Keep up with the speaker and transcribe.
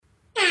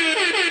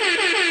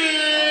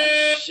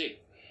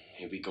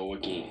go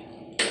again.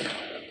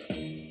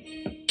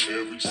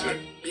 Every set.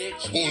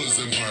 Ballers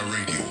Empire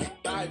Radio.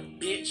 Body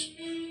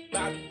bitch.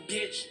 Body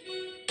bitch.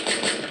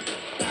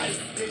 Body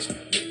bitch.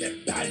 Make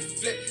that body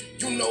flip.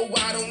 You know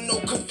I don't know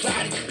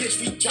karate, bitch.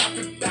 We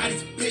dropping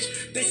bodies,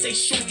 bitch. They say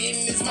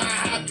shooting is my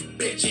hobby,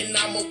 bitch. And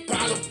I'm a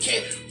problem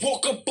kid.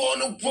 Walk up on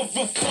the roof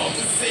of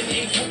Ferguson and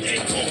ain't with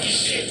that talking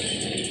shit.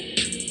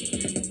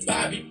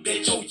 Bobby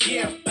bitch, oh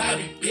yeah,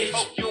 Bobby bitch.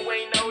 Oh, you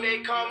ain't know they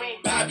call me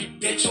Bobby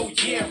bitch, oh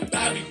yeah,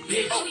 Bobby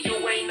bitch. Oh,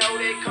 you ain't know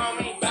they call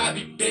me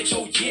Bobby bitch,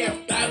 oh yeah,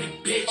 Bobby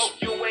bitch. Oh,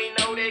 you ain't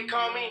know they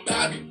call me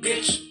Bobby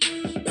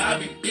bitch,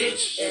 Bobby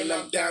bitch. And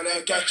I'm down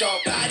there, got y'all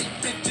body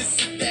bitches,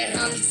 sit that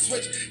homie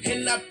switch.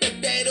 And I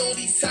bet that all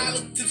these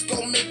hollow tips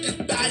gon' make this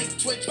body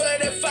twitch.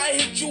 But if I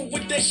hit you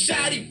with that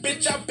shotty,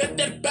 bitch, I bet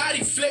that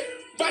body flip.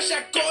 Watch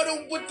I caught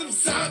him with them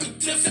zombie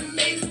tips and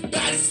made his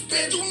body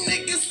spin. You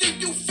niggas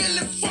think you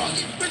feeling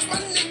froggy, bitch. My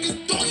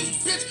niggas doggy,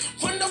 bitch.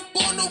 Run up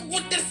on them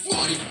with that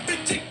 40,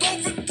 bitch. Take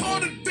over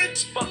retarded,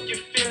 bitch. Fuck your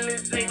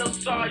feelings, ain't no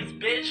sorries,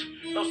 bitch.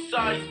 No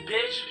sorries,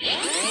 bitch.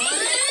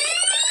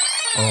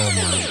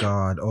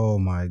 Oh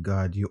my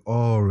God, you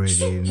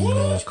already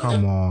know.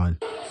 Come on.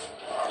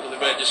 Look at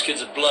the red, this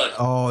kid's a blood.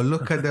 Oh,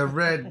 look at the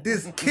red.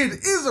 This kid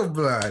is a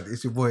blood.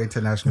 It's your boy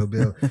International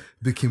Bill.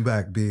 Bicking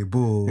back, big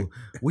bull.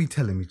 What you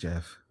telling me,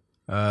 Jeff?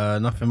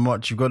 Nothing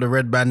much. You got the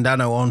red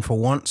bandana on for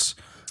once.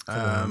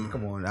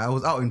 Come on. I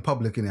was out in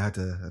public and I had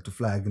to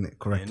flag in it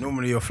correctly. Yeah,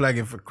 normally you're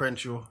flagging for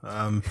Crenshaw.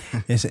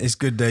 It's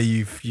good that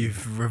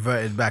you've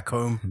reverted back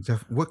home.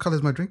 Jeff, what colour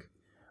is my drink?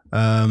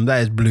 That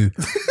is blue.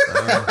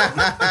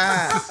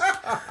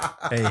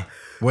 Hey,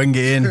 Wenger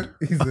in,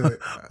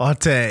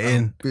 Arteta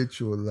in,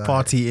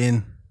 Party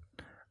in,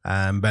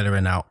 and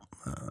Bellerin out.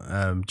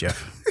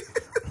 Jeff.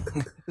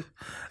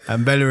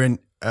 And Bellerin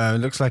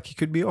looks like he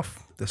could be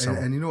off this summer.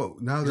 And you know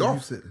what? Now that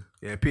you've said,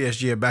 yeah,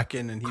 PSG are back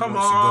in and he wants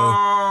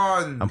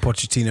to go. And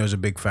Pochettino's a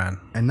big fan.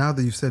 And now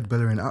that you've said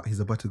Bellerin out, he's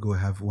about to go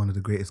have one of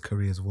the greatest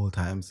careers of all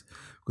times.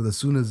 Because as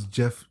soon as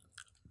Jeff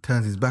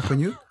turns his back on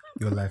you,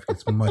 your life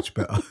gets much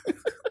better.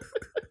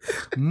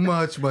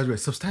 much better.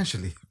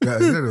 Substantially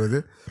better. You know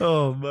it?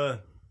 Oh, man.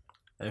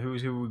 And who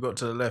we got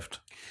to the left?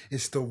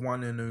 It's the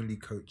one and only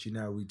coach. You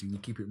know how we do. We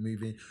keep it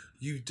moving.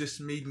 You just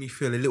made me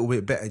feel a little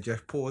bit better,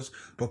 Jeff. Pause.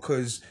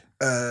 Because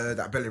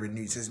that Bellerin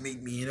news has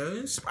made me,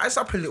 spice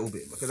up a little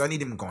bit. Because I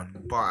need him gone.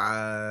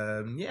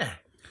 But, yeah.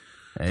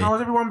 Hey.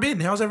 How's everyone been?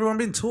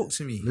 Talk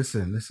to me.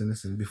 Listen.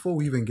 Before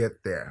we even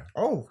get there.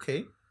 Oh,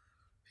 okay.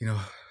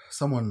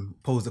 Someone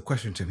posed a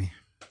question to me.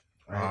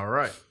 Right? All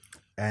right.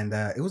 And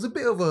it was a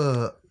bit of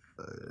a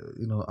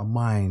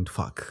mind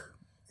fuck.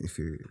 If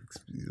you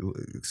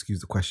excuse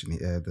the question,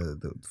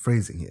 the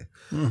phrasing here.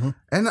 Mm-hmm.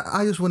 And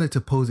I just wanted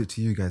to pose it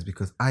to you guys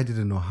because I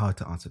didn't know how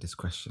to answer this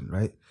question,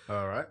 right?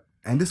 All right.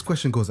 And this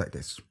question goes like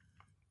this.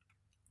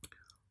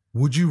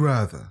 Would you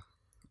rather,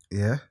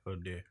 oh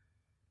dear,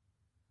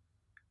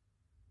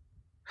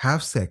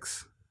 have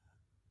sex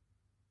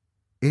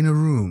in a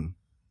room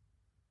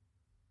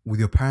with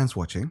your parents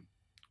watching?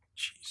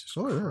 Jesus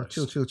Christ.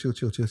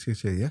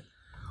 Chill, yeah?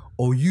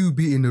 Or you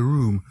be in the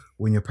room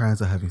when your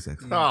parents are having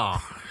sex? Oh,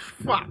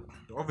 fuck.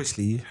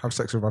 Obviously, have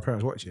sex with my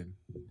parents watching.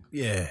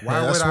 Yeah.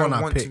 Why would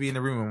I want to be in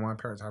the room when my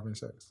parents are having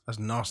sex? That's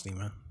nasty,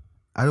 man.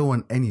 I don't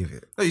want any of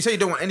it. No, you say you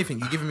don't want anything.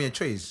 You're giving me a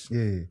choice.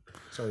 Yeah.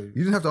 So you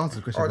didn't have to answer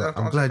the question.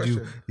 I'm glad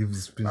you've been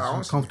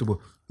so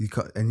comfortable.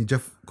 And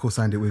Jeff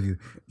co-signed it with you.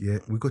 Yeah,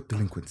 we got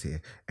delinquents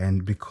here.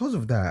 And because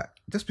of that,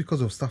 just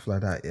because of stuff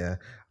like that, yeah,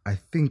 I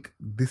think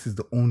this is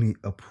the only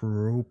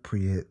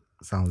appropriate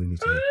sound we need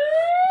to hear.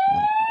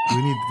 We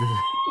need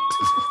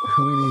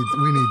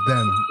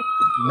them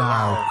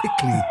now,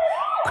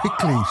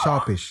 quickly,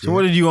 sharpish. So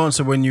what did you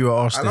answer when you were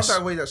asked I this? love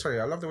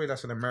the way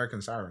that's an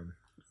American siren.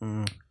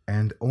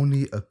 And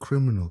only a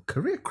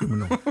career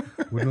criminal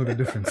would know the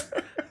difference.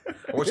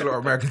 I watch a lot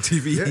of American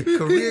TV. Yeah,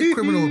 career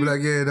criminal will be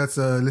like, yeah, that's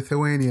a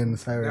Lithuanian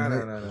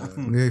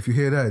siren. No. Yeah, if you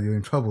hear that, you're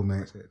in trouble,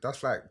 mate.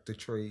 That's like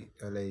Detroit,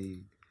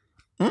 LA.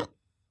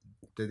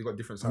 They got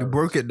different sirens. You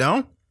broke it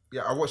down?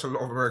 Yeah, I watch a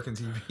lot of American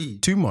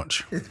TV. Too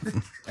much.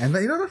 And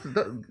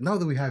now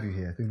that we have you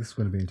here, I think this is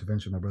going to be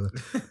intervention, my brother.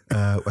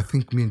 I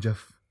think me and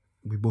Jeff,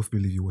 we both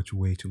believe you watch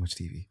way too much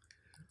TV.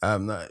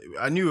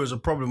 I knew it was a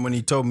problem when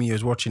he told me he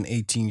was watching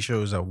 18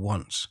 shows at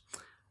once.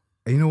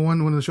 And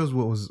one of the shows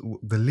was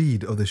the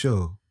lead of the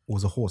show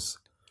was a horse.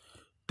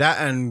 That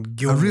and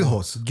a real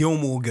horse.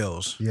 Gilmore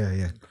Girls.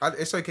 Yeah.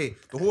 It's okay.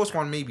 The horse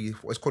one maybe.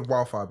 It's called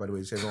Wildfire, by the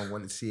way. So everyone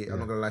wanted to see it. Yeah. I'm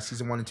not going to lie.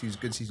 Season 1 and 2 is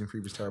good. Season 3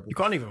 was terrible. You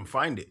can't even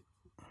find it.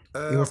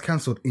 It was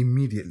cancelled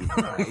immediately.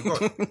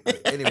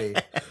 Anyway.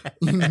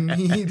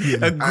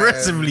 Immediately.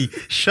 Aggressively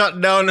shut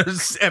down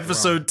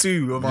episode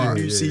 2 of the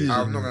new season.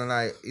 I'm not going to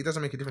lie. It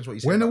doesn't make a difference what you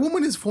say. When a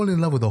woman is falling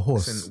in love with a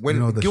horse. Listen,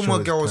 when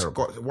Gilmore Girls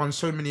won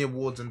so many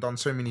awards and done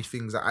so many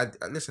things,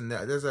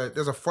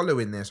 there's a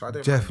following there. So I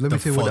don't Jeff, let me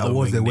tell you what the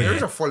awards they win. There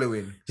is a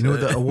following. You know what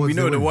the awards we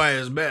know The Wire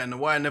is better and The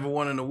Wire never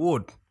won an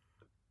award.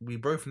 we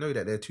both know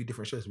that they're two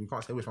different shows. We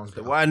can't say which one's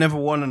better. Why I never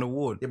won an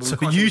award? Yeah, but we so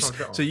can't say which one's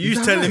better. you Is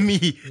that telling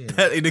right? me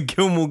that the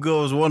Gilmore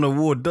Girls won an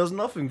award does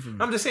nothing for me.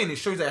 I'm just saying it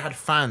shows that it had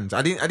fans.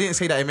 I didn't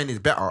say that it meant it's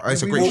better.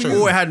 It's a great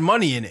show. Or it had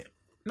money in it.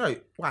 No,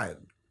 why?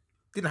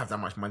 Didn't have that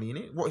much money in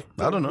it. What?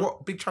 I don't know.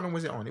 What big channel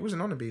was it on? It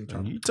wasn't on a big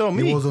channel. You tell It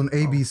me. was on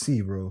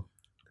ABC, bro.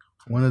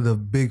 One of the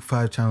big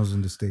 5 channels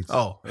in the States.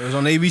 Oh, it was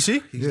on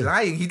ABC? He's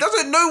lying. He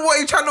doesn't know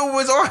what channel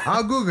was on.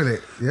 I'll Google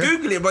it. Yeah?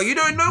 Google it, but you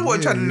don't know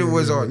what channel it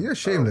was on. You're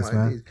shameless, Oh, my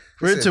man. days.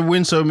 For it to Listen,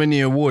 win so many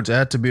awards, it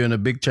had to be on a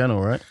big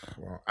channel, right?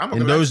 well, I'm not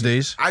In gonna lie those to you.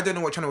 days. I don't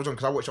know what channel it was on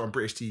because I watched it on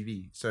British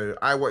TV. So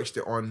I watched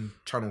it on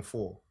Channel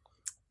 4.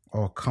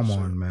 Oh, come So on,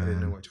 I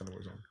didn't know man. what channel it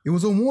was on. It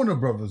was on Warner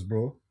Brothers,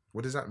 bro.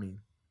 What does that mean?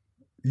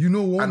 You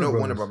know Warner I know Brothers.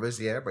 Warner Brothers,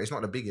 yeah, but it's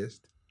not the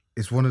biggest.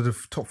 It's one of the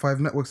top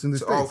 5 networks in the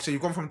So, States. so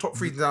you've gone from top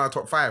 3 down to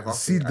top 5.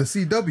 Okay. The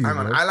CW, Hang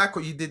on, bro. I like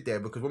what you did there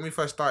because when we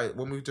first started,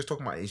 when we were just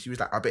talking about it, she was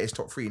like, I bet it's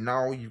top 3.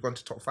 Now you've gone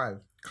to top 5.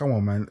 Come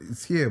on, man.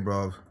 It's here,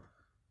 bro.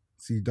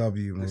 CW,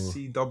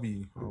 The bro.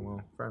 CW. Oh,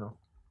 well, fair enough.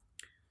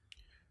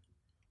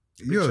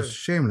 You're show.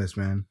 shameless,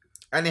 man.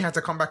 And they had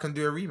to come back and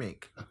do a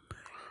remake,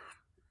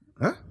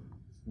 Huh?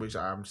 which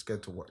I'm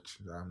scared to watch.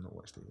 I have not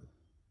watched it.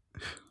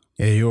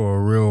 Yeah, you're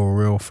a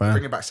real fan.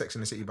 Bringing back Sex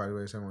in the City, by the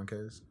way, if anyone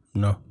cares.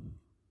 No.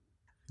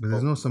 But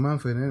there's no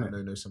Samantha in I it.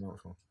 know no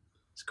Samantha.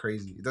 It's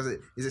crazy.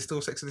 Is it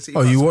still Sex in the City? Oh,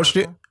 without you watched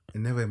Samantha?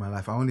 Never in my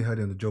life. I only heard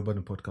it on the Joe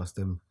Budden podcast.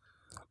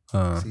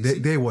 See,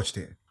 They watched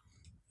it.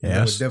 Yeah, They were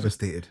that's,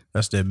 devastated.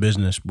 that's their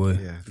business, boy.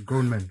 Yeah, the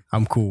grown men.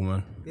 I'm cool,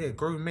 man. Yeah,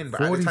 grown men.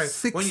 But at the time,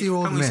 when you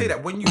 46-year-old and we say men.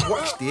 that when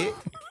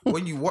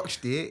you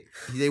watched it,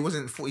 they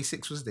wasn't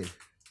 46, was they?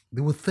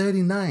 They were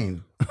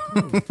 39. I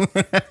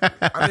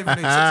don't even know. Sex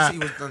in the City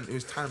was done. It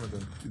was time ago.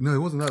 No, it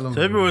wasn't that long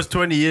So if it ago. was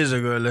 20 years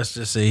ago, let's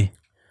just say.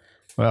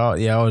 Well,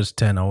 yeah, I was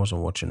 10. I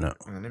wasn't watching that.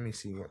 Hang on, let me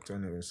see what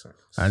time it was.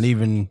 And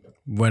even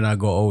when I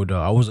got older,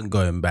 I wasn't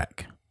going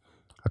back.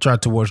 I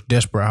tried to watch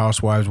Desperate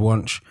Housewives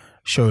once.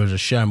 Show is a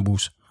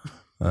shambles.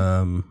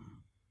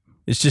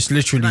 It's just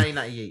literally,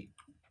 1998.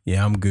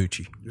 yeah, I'm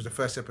Gucci. It was the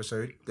first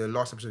episode. The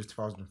last episode was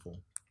 2004.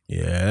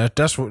 Yeah,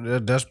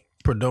 that's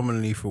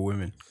predominantly for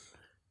women.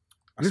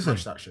 I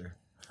smashed that show.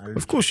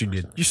 Of course you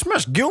did. You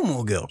smashed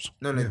Gilmore Girls.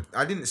 No,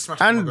 I didn't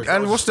smash. And Gilmore Girls. I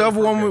and was what's just the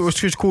other going one through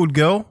which is called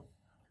Girl?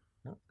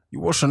 You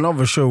watched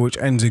another show which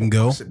ends in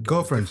Girl. Gossip Girl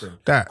was Girlfriends.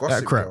 different. That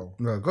Gossip crap. Girl.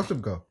 No,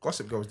 Gossip Girl.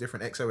 Gossip Girl was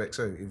different.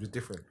 XOXO. It was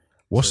different.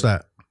 What's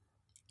that?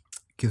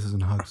 Kisses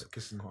and hugs.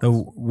 Kissing hearts.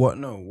 What?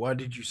 No. Why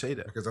did you say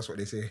that? Because that's what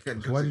they say. So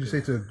why did you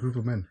say to a group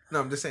of men? No,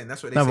 I'm just saying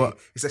that's what they No, say. but-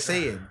 It's a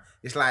saying.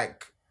 It's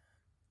like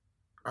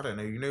I don't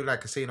know. You know,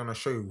 like a saying on a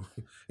show. You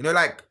know,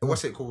 like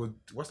what's it called?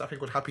 What's that thing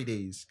called? Happy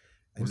Days.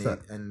 And What's that?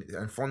 And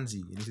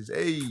Fonzie. And he says,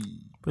 "Hey."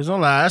 But it's not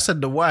like I said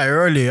the why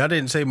earlier. I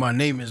didn't say my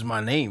name is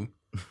my name.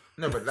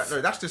 No, but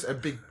that's just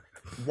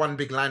one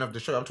big line of the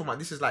show. I'm talking about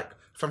this is like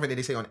something that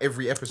they say on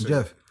every episode.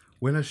 Jeff,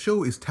 when a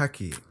show is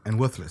tacky and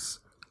worthless,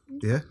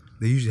 yeah,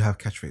 they usually have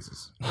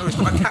catchphrases. No, it's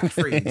not a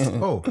catchphrase.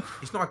 Oh,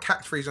 It's not a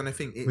catchphrase on a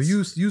thing. It's, but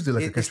use it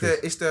like a catchphrase.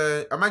 it's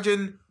the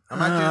imagine.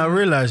 I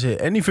realize it.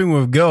 Anything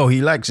with girl,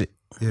 he likes it.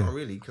 Yeah. Oh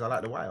really? Because I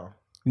like The Wire.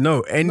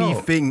 No,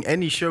 anything,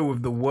 any show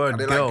with the I word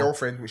didn't girl. like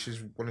Girlfriend, which is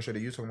one of the show that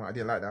you're talking about. I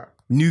didn't like that.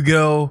 New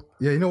Girl,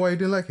 Yeah, you know why you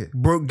didn't like it?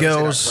 Broke Say that,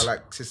 Girls. but I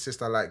like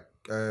Sister. I like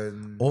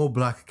All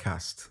black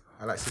cast.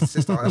 I like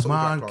Sister. That's all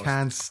Man black class.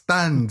 can't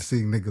stand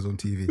seeing niggas on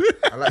TV.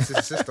 I like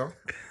Sister.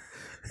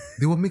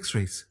 They were mixed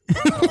race.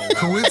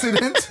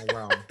 Coincidence? Oh,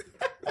 wow.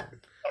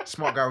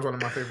 Smart Guy was one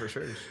of my favorite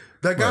shows.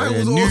 That guy Yeah,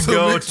 was New also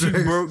Girl, mixed Two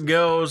race. Broke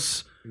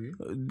Girls.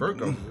 Broke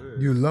Girl. Yeah.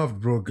 You loved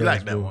Bro Girls, You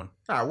like that bro. one?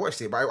 Nah, I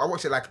watched it, but I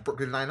watched it like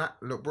Brooklyn Nine-Nine.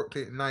 Look,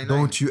 Brooklyn Nine-Nine.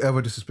 Don't you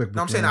ever disrespect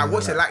No, I'm Brooklyn saying I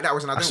watched Nine-Nine. it like that.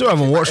 Was, and I don't still watch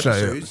haven't it watched by that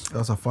yet. episodes. That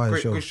was a fire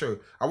Great, show. good show.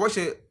 I watch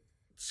it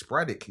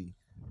sporadically.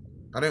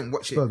 I don't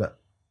watch it. Spell that.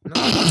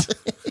 No.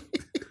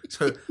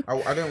 So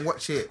I don't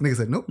watch it. Nigga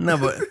said nope. No,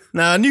 but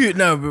I knew it.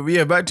 No, but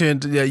yeah, back to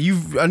it. Yeah,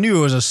 I knew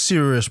it was a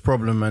serious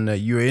problem, and that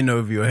you were in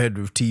over your head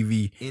with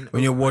TV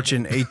when you're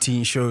watching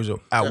 18 shows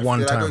at one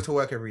Did I go time. to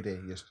work every day?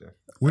 Yes, Jeff.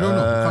 We don't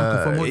know. We can't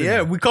confirm what they Yeah,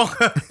 know. we can't.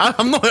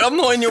 I'm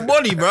not in your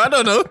body, bro. I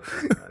don't know,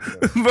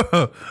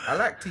 bro. I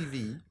like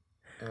TV.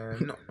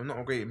 I'm not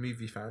a great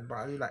movie fan, but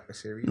I do like the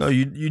series. No,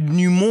 you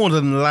knew more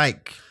than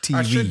like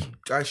TV.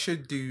 I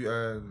should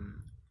do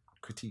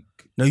critique.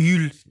 No,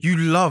 you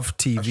love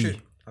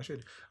TV. I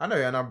should. I know,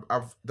 and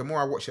I've the more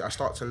I watch it, I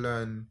start to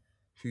learn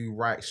who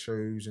writes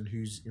shows and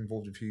who's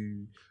involved with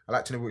who. I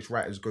like to know which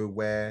writers go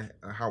where,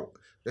 how.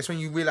 That's when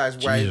you realize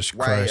Jesus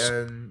why Christ.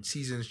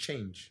 seasons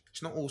change.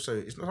 It's not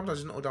also. Sometimes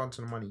it's not all down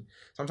to the money.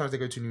 Sometimes they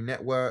go to new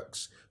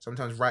networks.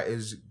 Sometimes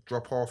writers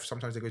drop off.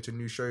 Sometimes they go to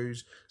new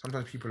shows.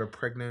 Sometimes people are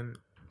pregnant.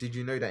 Did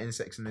you know that in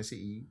Sex and the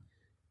City,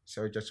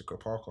 Sarah Jessica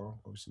Parker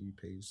obviously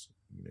plays,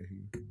 you know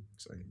who?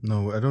 So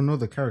No, I don't know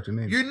the character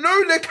name. you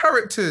know the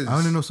characters. I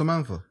only know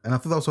Samantha, and I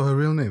thought that was her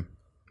real name.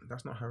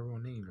 That's not her real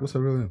name. What's her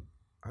real name?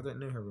 I don't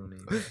know her real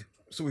name.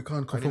 So we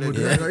can't I confirm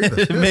didn't what know the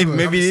that. either. Maybe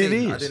I'm it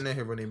saying, I is. didn't know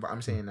her real name, but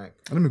I'm saying like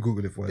Let me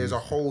Google it for you. there's a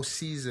whole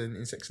season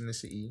in Sex and the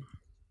City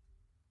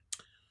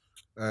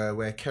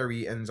where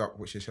Kerry ends up,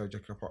 which is Sarah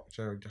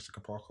Jessica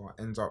Parker,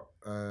 ends up.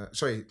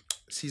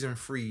 season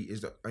 3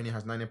 only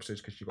has 9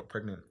 episodes because she got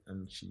pregnant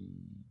and she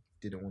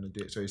didn't want to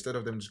do it. So instead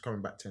of them just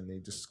coming back 10, they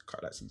just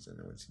cut that season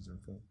and went season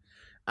 4.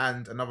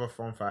 And another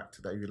fun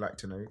fact that you'd like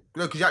to know,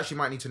 because you actually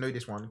might need to know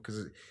this one,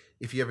 because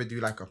if you ever do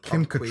like a pub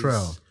Kim quiz,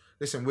 Cattrall.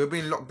 listen, we're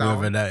being locked down.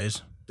 Whoever that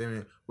is.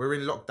 We're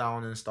in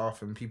lockdown and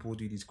stuff, and people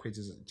do these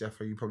quizzes. Jeff,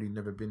 you probably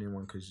never been in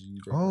one because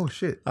you don't. Oh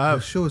shit! The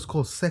show is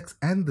called Sex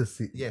and the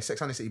City. Yeah, Sex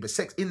and the City, but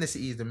Sex in the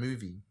City is the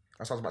movie.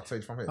 That's what I was about to tell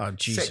you from here. Oh,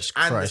 Jesus Sex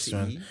Christ, and the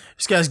man. City.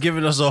 This guy's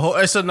giving us a whole...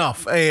 It's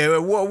enough. Hey,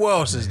 what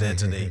else is there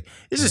today?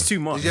 This is too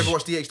much. Did you ever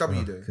watch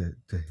DHW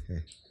though?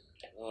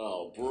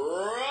 Oh,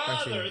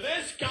 brother,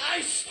 this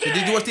guy stinks. So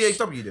did you watch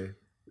DHW though?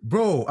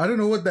 Bro, I don't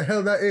know what the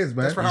hell that is,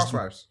 man. That's for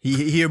Housewives.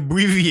 He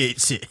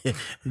abbreviates it. You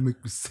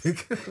make me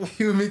sick.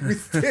 You make me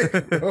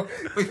sick, bro.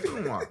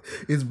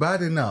 It's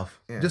bad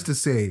enough just to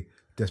say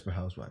Desperate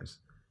Housewives.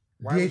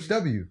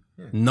 DHW.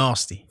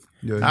 Nasty.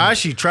 Yo, I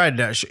actually tried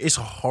that show. It's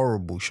a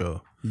horrible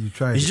show. You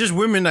tried It's it. just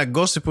women that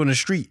gossip on the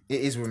street.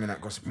 It is women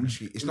that gossip on the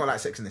street. It's not like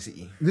Sex in the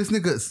City. This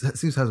nigga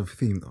seems to have a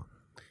theme though.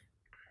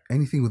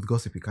 Anything with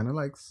gossip he kind of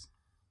likes.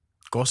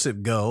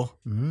 Gossip Girl,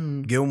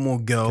 Gilmore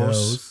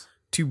Girls,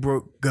 Two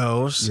Broke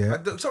Girls, Yeah.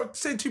 So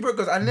say Two Broke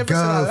Girls. I never said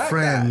I like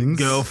that.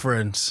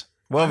 Girlfriends.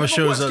 What I other never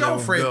shows watched are there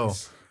with girl?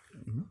 Girlfriends.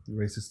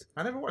 Racist.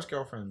 I never watched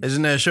Girlfriends.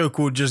 Isn't there a show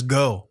called Just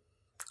Girl?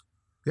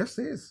 Yes,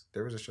 it is.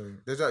 There is a show.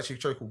 There's actually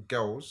a show called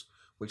Girls,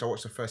 which I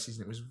watched the first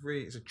season.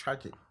 It's a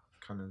tragic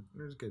kind of.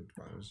 It was good,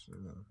 but it was.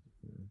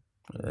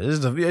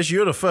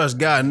 You're the first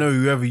guy I know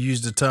who ever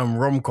used the term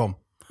rom-com.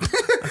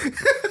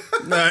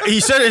 No, he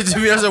said it to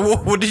me. I said,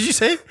 what did you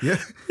say?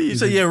 Yeah. You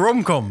said, yeah,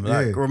 rom-com.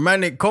 Like Yeah.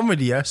 romantic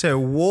comedy. I said,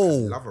 whoa.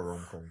 Love a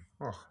rom-com.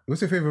 Oh,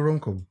 What's your favorite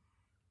rom-com?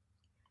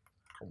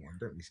 come on,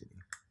 don't be silly.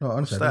 No,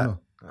 honestly, What's I don't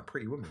know.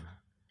 Pretty Woman.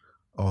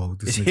 Oh,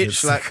 this It's nigga Hitch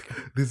is like- sick.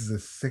 This is a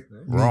sick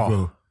Raw.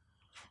 Negro.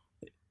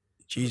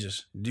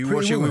 Jesus. Do you Pretty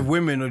watch it Woman. with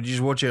women or do you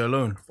just watch it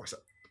alone? What's that?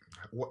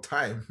 What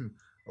time?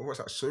 I watched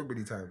that so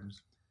many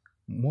times.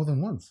 More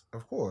than once.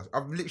 Of course,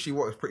 I've literally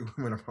watched Pretty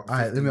Woman about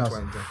Alright, 15 let me ask-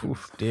 times. I think.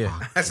 Oof, dear.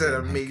 That's an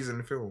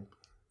amazing film.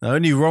 The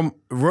only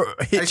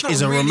Hitch It's not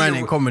is a really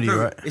romantic comedy,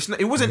 no, right? It's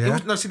not. It wasn't. Yeah. It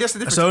was, no, see, that's the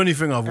difference. That's the only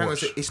thing I've Hang on a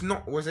watched. sec, it's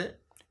not. Was it?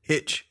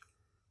 Hitch.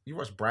 You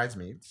watched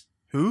Bridesmaids?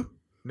 Who?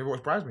 Never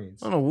watched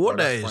Bridesmaids? I don't know what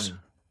that that's is.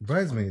 funny.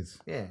 Bridesmaids.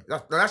 Yeah,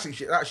 that's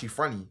actually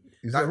funny.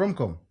 Is That- that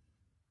rom-com?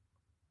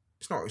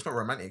 It's not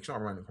romantic. It's not a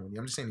romantic comedy.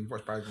 I'm just saying you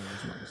watch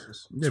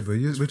Bridesmaids. Yeah, but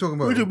we're talking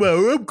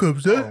about...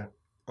 rom-coms,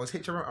 Oh,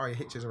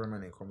 Hitch is a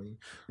romantic comedy.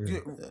 Yeah.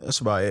 That's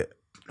about it.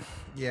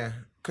 Yeah,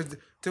 because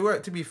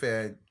to be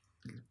fair,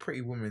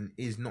 Pretty Woman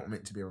is not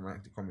meant to be a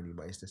romantic comedy,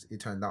 but it's just it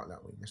turned out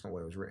that way. That's not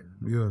where it was written.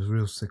 You're a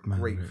real sick man.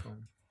 Great mate.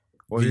 film.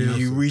 Well, Yeah.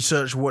 you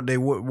research what they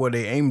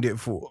aimed it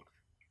for.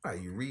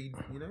 You read,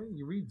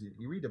 you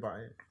read about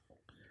it.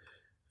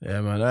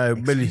 Yeah,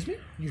 man. Billy.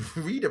 You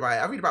read about it.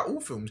 I read about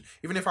all films,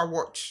 even if I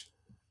watch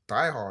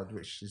Die Hard,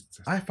 which is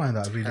I find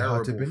that really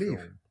hard to terrible believe.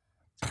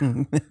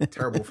 film.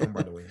 Terrible film,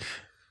 by the way.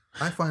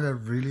 I find that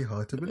really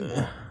hard to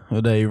believe.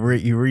 Well,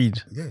 you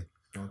read. Yeah.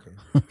 Okay,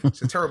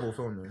 it's a terrible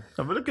film, man.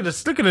 No, but look at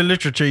the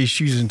literature he's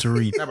choosing to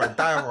read. No, but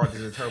Die Hard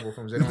is a terrible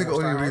film. Does You anyone think it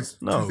watch Die only Hard? reads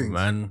two No, things?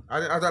 man.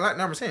 I don't like.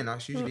 No, I'm saying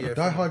that's usually a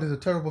Die Hard is a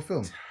terrible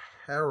film.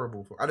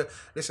 terrible film.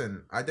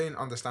 I don't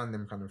understand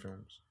them kind of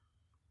films.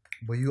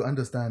 But you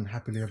understand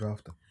Happily Ever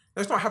After. No,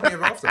 it's not happy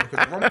ever after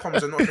because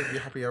rom-coms are not supposed to be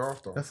happy ever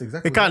after. That's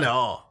exactly It kind of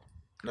are.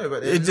 No,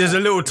 but There's a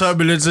little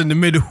turbulence in the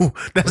middle.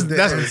 That's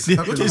It's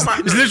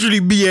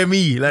literally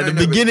BME. Like No, the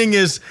no, beginning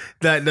is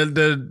that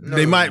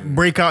they might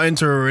break out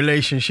into a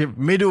relationship.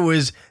 Middle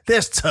is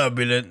there's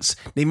turbulence.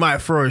 They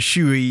might throw a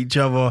shoe at each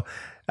other,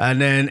 and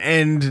then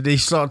end they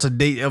start to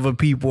date other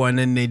people, and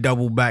then they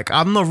double back.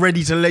 I'm not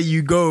ready to let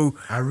you go.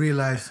 I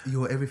realized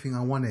you're everything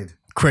I wanted.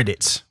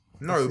 Credits.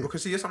 No,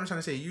 because see, that's what I'm trying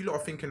to say. You lot are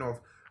thinking of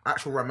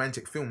actual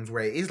romantic films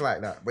where it is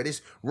like that, but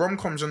this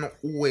rom-coms are not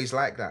always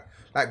like that.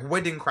 Like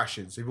Wedding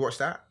Crashers. Have you watched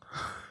that?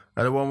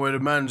 And the one where the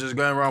man's just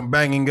going around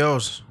banging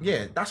girls.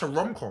 Yeah, that's a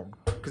rom-com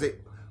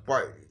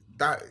but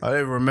that I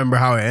don't remember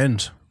how it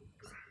ends.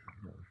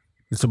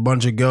 It's a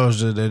bunch of girls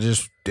that they're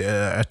just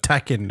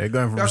attacking. They're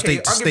going from okay.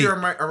 state to I'll give state. you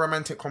a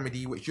romantic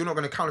comedy, which you're not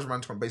going to count as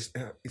romantic, but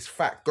it's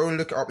fact. Go and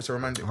look it up. It's a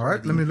romantic. All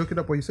right, comedy. let me look it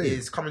up what you say.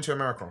 Is Coming to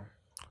America.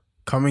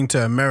 Coming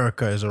to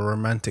America is a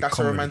romantic That's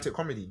comedy. a romantic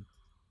comedy.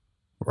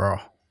 Bro.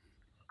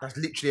 That's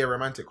literally a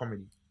romantic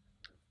comedy.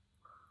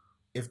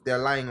 If they're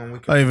lying on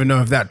Wikipedia. I don't even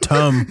know if that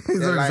term. He's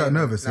They're already so lying.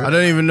 nervous. No. I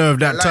don't even know if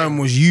that They're term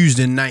lying. was used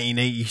in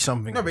 1980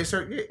 something. No, but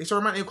it's a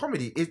romantic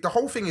comedy. The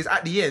whole thing is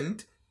at the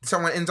end,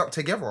 someone ends up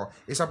together.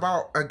 It's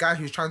about a guy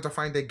who's trying to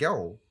find a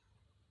girl.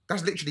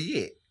 That's literally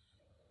it.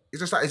 It's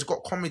just like it's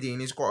got comedy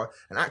and it's got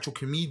an actual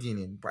comedian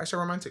in, but it's a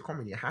romantic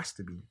comedy. It has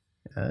to be.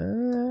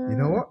 You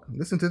know what?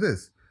 Listen to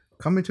this.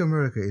 Coming to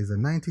America is a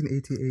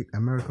 1988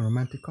 American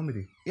romantic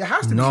comedy. It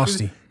has to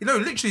Nasty. be. Because,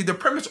 literally, the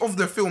premise of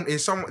the film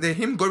is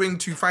him going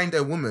to find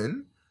a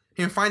woman,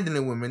 him finding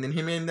a woman, and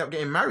him ending up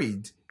getting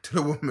married to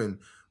the woman.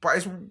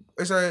 But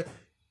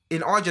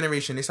in our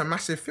generation, it's a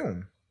massive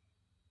film.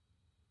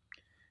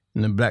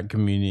 In the black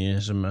community,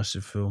 it's a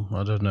massive film.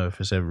 I don't know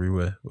if it's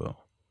everywhere.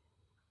 Well,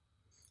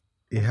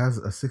 It has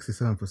a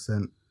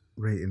 67%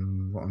 rating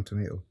on Rotten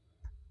Tomato.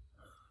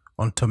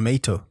 On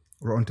tomato.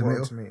 Rotten Tomato.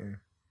 Rotten Tomato.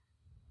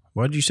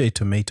 Why did you say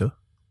tomato?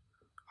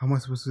 How am I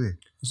supposed to say?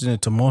 Isn't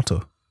it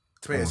tomato?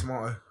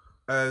 Tomato.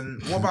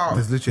 What about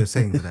There's literally a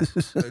saying to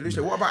that.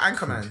 Lucia, what about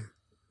Anchorman?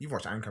 You've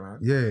watched Anchorman.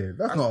 Yeah,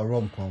 that's not a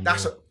rom-com.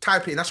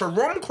 Type it in. That's a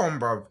rom-com,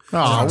 bro.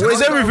 Oh,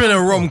 where's everything a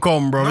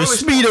rom-com, bro? No, Is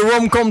it's Speed a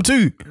rom-com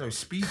too? No,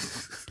 Speed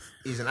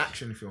is an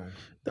action film.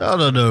 I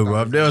don't know,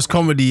 bro. There was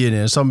comedy in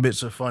it. Some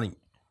bits are funny.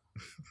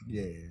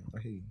 Yeah, I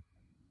hear you.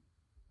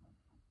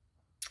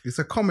 It's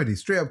a comedy,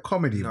 straight up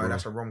comedy, No, bro.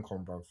 that's a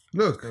rom-com, bro.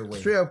 Look, No way.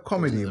 straight up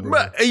comedy, bro.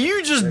 But are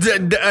you just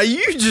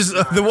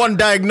the one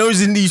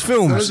diagnosing these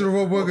films? Those are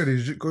Rob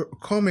Burgundy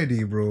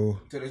comedy, bro.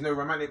 So there's no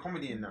romantic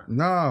comedy in that?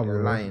 Nah, bro.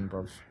 You're lying,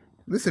 bro.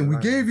 Listen, we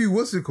gave you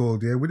what's it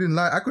called? Yeah, we didn't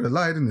lie. I could have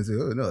lied, didn't I? Say,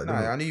 oh no, No,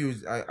 I knew you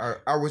was,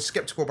 I was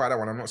skeptical about that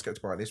one. I'm not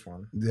skeptical about this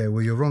one. Yeah,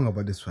 well, you're wrong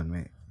about this one,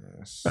 mate.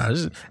 Yes.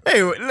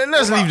 Hey,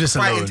 let's leave this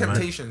Fighting alone, man.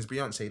 Temptations,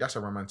 Beyonce. That's a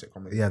romantic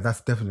comedy. Yeah,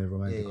 that's definitely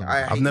romantic. Yeah, comedy.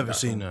 I I've hate never that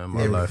seen film.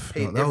 it in my life.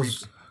 Hate No, that every-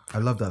 was. I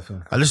love that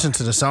film. I listened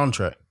to the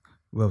soundtrack.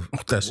 Well,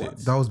 That's it.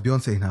 that was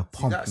Beyonce in her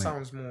pomp, that mate.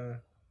 sounds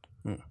more.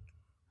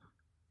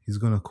 He's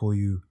gonna call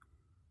you.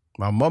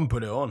 My mum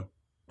put it on.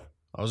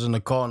 I was in the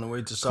car on the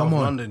way to South Come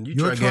on, London. You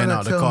you're try trying getting to out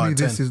of the tell car me at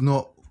this 10. is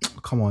not.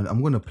 Come on,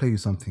 I'm gonna play you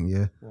something.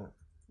 Yeah, What?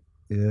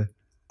 yeah.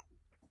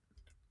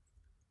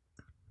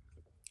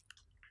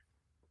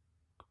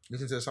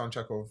 Listen to the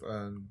soundtrack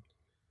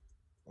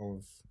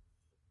of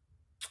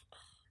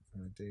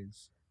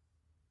Days.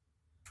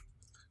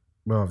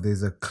 Bro,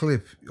 there's a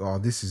clip. Oh,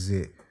 this is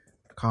it.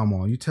 Come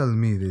on, you telling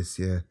me this?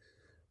 Yeah,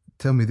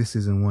 tell me this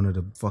isn't one of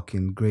the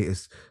fucking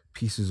greatest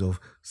pieces of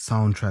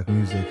soundtrack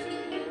music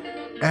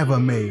ever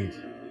made.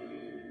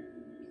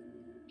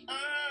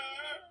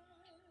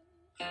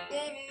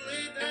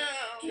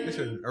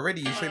 Listen,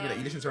 already you showed me that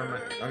you listen to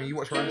romantic. I mean, you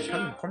watch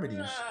romantic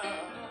comedies.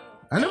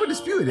 I never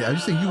disputed it. I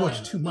just say you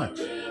watch too much.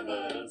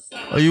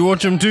 Oh, you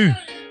watch them too?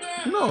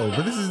 No,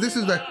 but this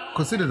is like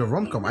considered a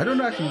rom-com. I don't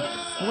know actually.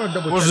 I'm gonna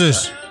double. What's check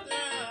this?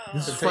 that.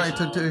 This is Fighting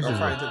Temptations. Oh,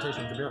 Fighting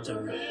Temptations, the Beyonce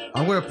one.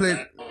 I'm gonna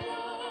play.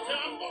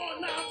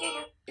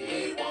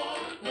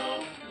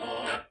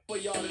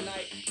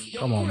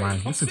 Come on,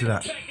 man. Listen to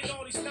that.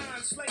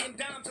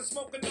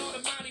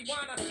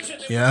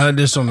 Yeah, I heard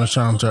this on the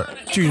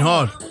soundtrack. Tune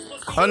hard.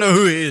 I know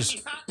who it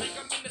is.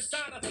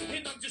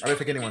 I don't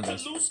think anyone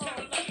does.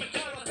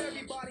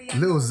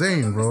 Lil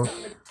Zane, bro.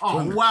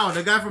 Oh, wow.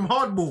 The guy from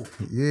Hardball.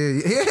 Yeah.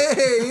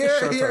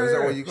 Shut up, is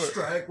that what you got?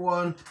 Strike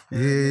one.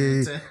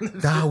 Yeah.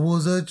 That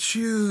was a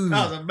tune.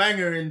 That was a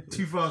banger in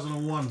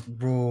 2001.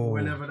 Bro.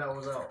 Whenever that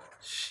was out.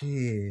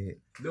 Shit.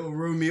 Little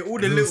Romeo, all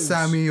the Little little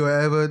Sammy,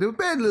 whatever. There were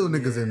bad little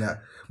niggas in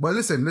that. But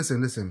listen. It's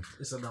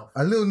enough.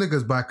 A little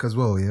nigga's back as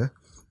well, yeah?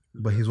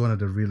 But he's one of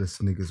the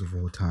realest niggas of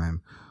all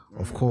time.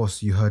 Of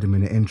course, you heard him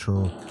in the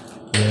intro.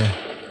 Yeah.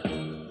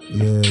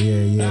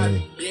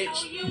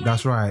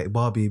 That's right,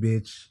 Bobby,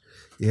 bitch.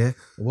 Yeah,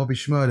 Bobby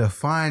Shmurda.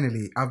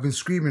 Finally, I've been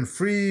screaming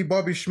free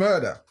Bobby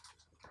Shmurda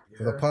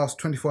for the past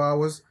 24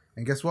 hours.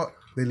 And guess what?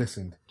 They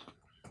listened.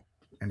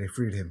 And they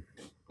freed him.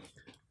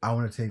 I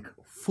want to take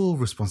full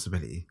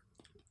responsibility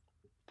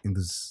in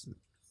this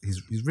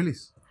his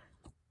release.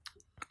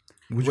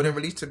 Would you want it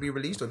released to be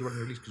released, or do you want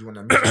it released because you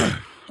want that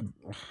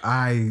music?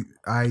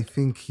 I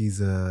think he's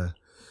a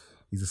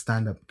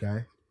stand-up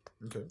guy.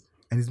 Okay.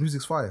 And his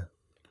music's fire.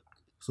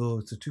 So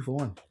it's a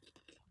 2-for-1.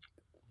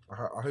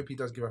 I hope he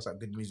does give us that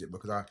good music,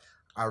 because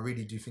I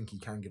really do think he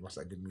can give us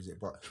that good music.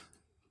 But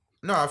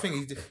no, I think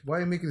he's Why are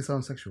you making it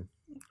sound sexual?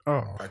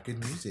 Oh. that good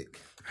music.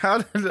 How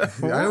did that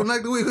I don't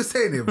like the way you're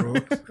saying it, bro.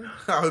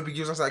 I hope he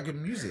gives us that good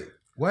music.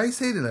 Why are you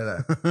saying it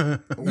like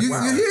that? You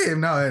hear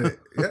him now, innit?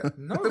 Yeah?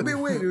 No. It's a bit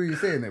weird the way you're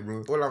saying it,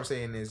 bro. All I'm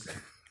saying is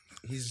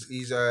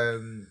he's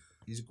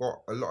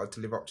got a lot to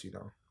live up to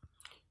now.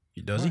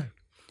 Does he?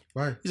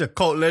 Why? He's a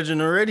cult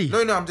legend already.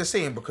 No, I'm just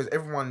saying because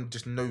everyone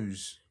just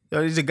knows.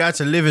 Yo, he's a guy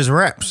to live his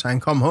raps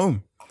and come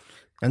home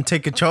and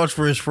take a charge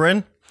for his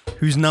friend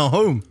who's now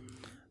home.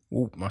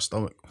 Oh, my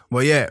stomach.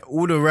 But yeah,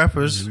 all the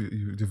rappers.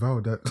 You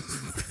devoured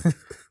that.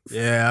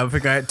 Yeah, I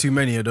think I had too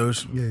many of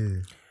those.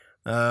 Yeah.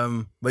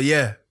 But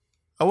yeah,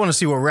 I want to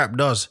see what rap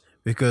does,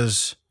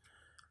 because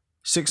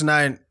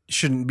 6ix9ine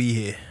shouldn't be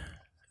here.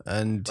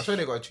 And That's why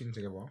they got a tune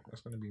together.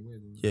 That's gonna be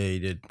weird. yeah, he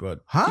did,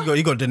 but Huh?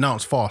 he got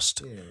denounced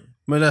fast. Yeah.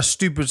 Man, that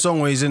stupid song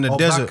where he's in the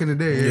desert. Back in the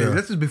day, yeah.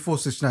 This is before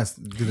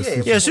 6ix9ine did a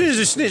Yeah. Yeah, as soon as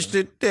he snitched,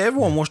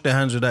 everyone washed their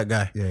hands with that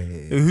guy.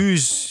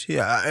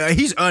 Yeah.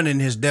 He's earning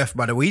his death,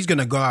 by the way. He's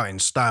gonna go out in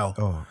style.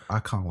 Oh, I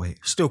can't wait.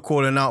 Still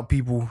calling out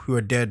people who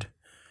are dead.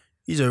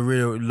 He's a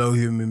real low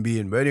human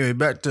being. But anyway,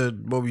 back to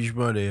Bobby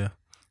Shmurda. Yeah.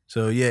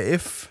 So yeah,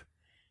 if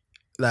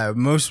like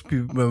most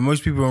people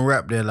in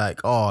rap, they're like,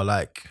 oh,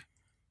 like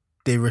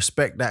they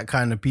respect that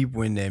kind of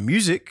people in their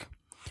music.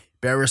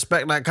 Better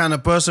respect that kind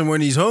of person when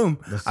he's home.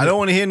 I don't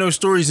want to hear no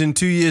stories in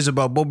 2 years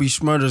about Bobby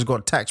Shmurda's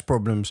got tax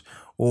problems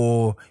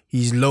or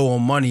he's low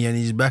on money and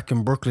he's back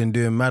in Brooklyn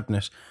doing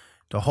madness.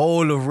 The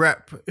whole of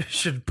rap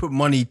should put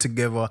money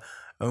together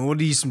and all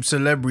these some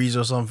celebrities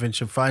or something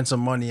should find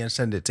some money and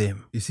send it to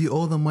him. You see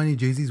all the money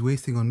Jay-Z's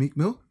wasting on Meek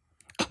Mill?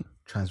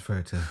 Transfer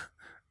it to...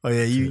 Oh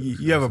yeah,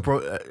 you have a pro.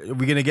 Are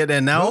we gonna get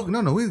there now?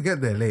 No, we'll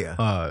get there later.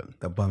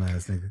 That bum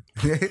ass nigga.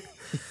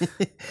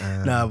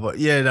 But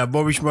yeah, that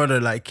Bobby Shmurda,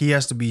 like, he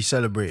has to be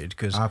celebrated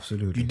because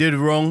absolutely you did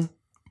wrong,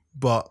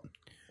 but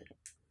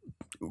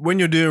when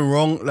you're doing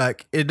wrong,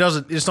 like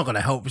it's not gonna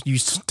help you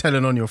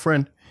telling on your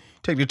friend.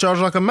 Take the charge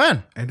like a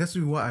man, and that's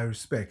what I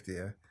respect.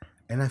 Yeah,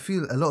 and I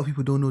feel a lot of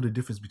people don't know the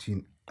difference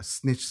between a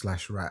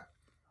snitch/rat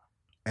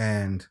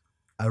and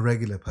a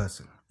regular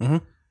person. Mm-hmm.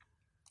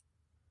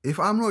 If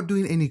I'm not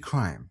doing any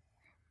crime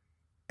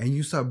and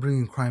you start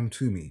bringing crime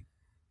to me,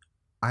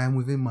 I am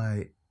within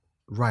my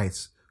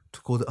rights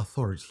to call the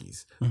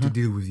authorities to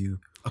deal with you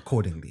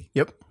accordingly.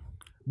 Yep.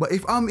 But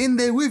if I'm in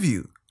there with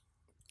you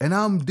and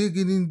I'm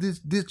digging in these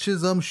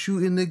ditches, I'm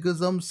shooting niggas,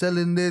 I'm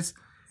selling this,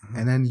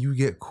 and then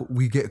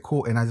we get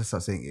caught and I just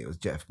start saying it was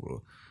Jeff,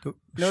 bro. You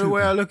know the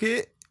way I look at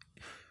it?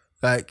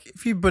 Like,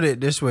 if you put it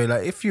this way,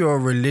 like, if you're a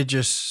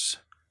religious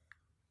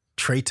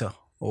traitor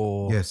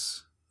or...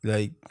 Yes.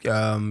 Like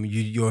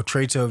you're a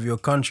traitor of your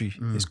country.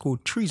 It's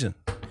called treason.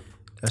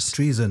 That's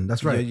treason.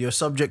 That's right. You're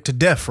subject to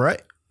death,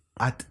 right?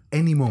 At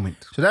any moment.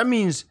 So that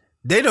means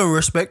they don't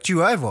respect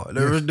you either.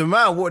 No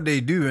matter what they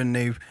do, and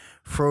they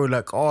throw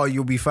like, "Oh,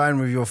 you'll be fine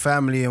with your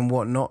family and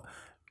whatnot."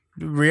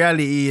 The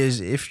reality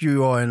is, if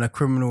you are in a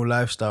criminal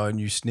lifestyle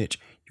and you snitch,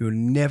 you're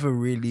never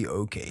really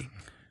okay.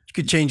 You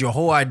could change your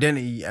whole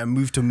identity and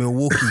move to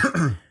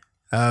Milwaukee.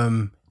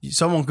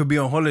 Someone could be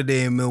on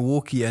holiday in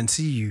Milwaukee and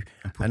see you,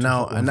 and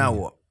now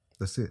what?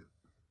 That's it.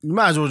 You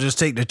might as well just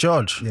take the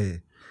charge. Yeah.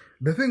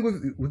 The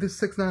thing with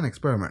this 6ix9ine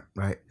experiment,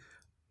 right?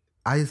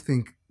 I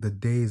think the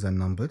days are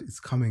numbered. It's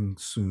coming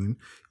soon.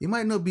 It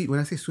might not be, when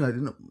I say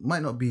soon, it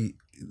might not be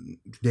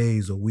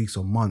days or weeks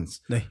or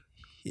months. No,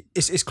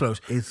 it's close.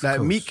 It's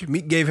like close.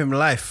 Meek gave him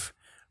life,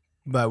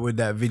 but with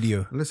that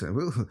video. Listen,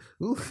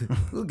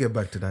 we'll get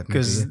back to that.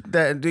 Because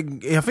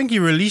I think he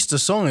released a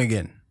song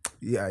again.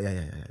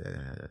 Yeah.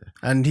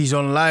 And he's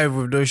on live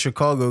with those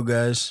Chicago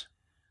guys,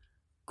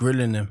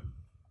 grilling them.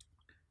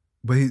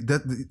 But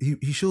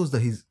he shows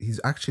that he's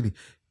actually,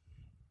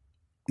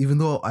 even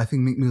though I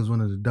think Meek Mill is one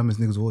of the dumbest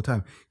niggas of all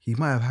time, he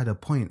might have had a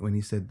point when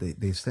he said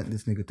they sent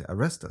this nigga to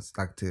arrest us,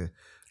 like to.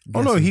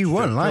 Oh no, he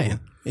wasn't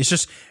lying. It's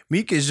just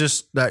Meek is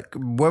just like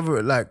whether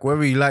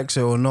he likes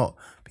it or not,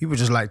 people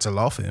just like to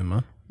laugh at him,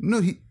 man.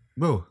 No,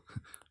 bro.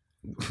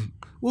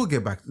 We'll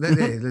get back.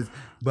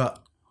 But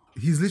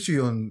he's literally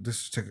on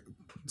this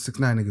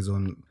 6ix9ine niggas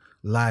on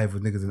live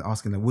with niggas and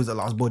asking them, "Where's the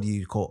last body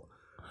you caught?"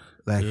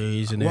 Like,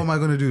 what am I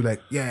gonna do?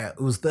 Like, yeah,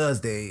 it was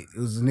Thursday. It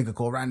was a nigga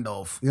called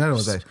Randolph. You know what I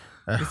was like?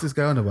 What's this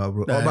guy on about,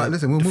 bro? But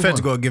listen, we'll move on. The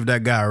Fed's got to give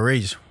that guy a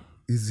raise.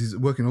 He's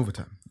working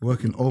overtime.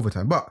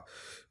 But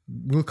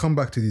we'll come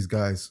back to these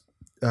guys.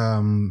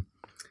 The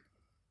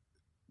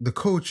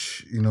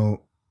coach,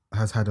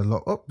 has had a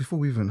lot. Oh, before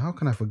we even, how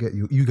can I forget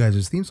you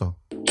guys' theme song?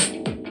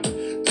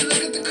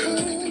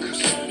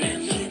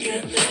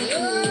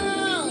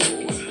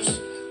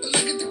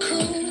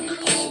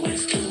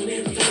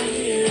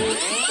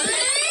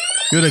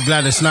 You're the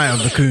Gladys Knight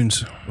of the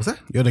Coons. What's that?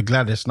 You're the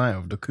Gladys Knight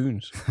of the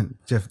Coons.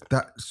 Jeff,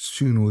 that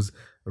tune was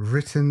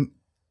written,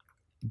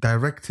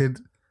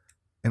 directed,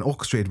 and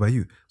orchestrated by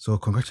you. So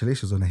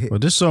congratulations on the hit. Well,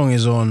 this song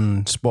is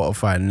on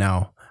Spotify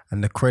now,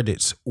 and the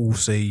credits all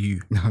say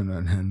you. No.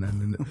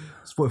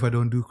 Spotify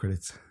don't do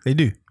credits. They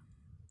do.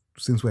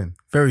 Since when?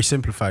 Very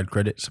simplified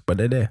credits, but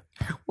they're there.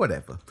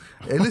 Whatever.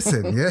 Hey,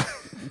 listen, yeah.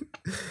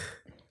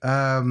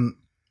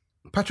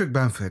 Patrick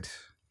Bamford.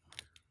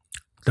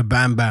 The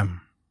Bam Bam.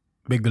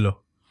 Bigelow.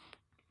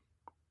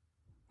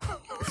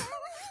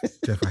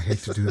 Jeff, I hate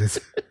to do this.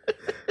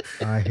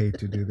 I need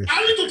to take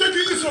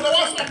this one.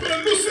 I'm gonna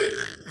lose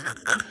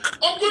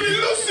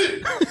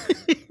it.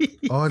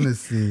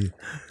 Honestly,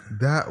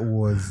 that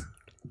was.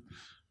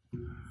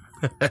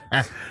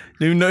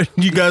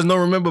 You guys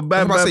don't remember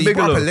Bam Bam Bigelow? You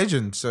brought up a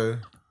legend, so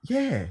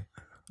yeah.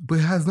 But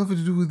it has nothing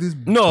to do with this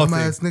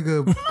ass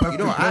nigga. You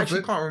know, I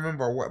actually can't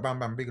remember what Bam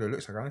Bam Bigelow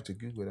looks like. I need to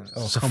Google that.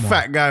 It's a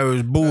fat guy who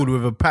was bald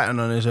with a pattern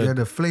on his head. He had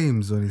the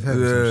flames on his head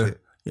or some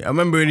shit. Yeah, I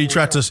remember when he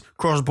tried to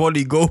cross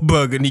body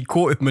Goldberg and he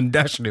caught him and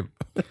dashed him.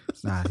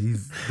 Nah,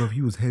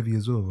 he was heavy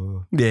as well,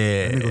 bro.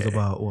 Yeah. I think it was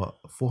about, what,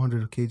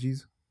 400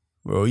 kgs?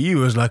 Bro, he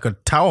was like a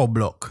tower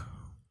block.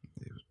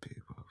 It was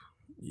big, bro.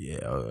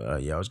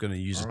 Yeah, I was going to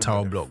use a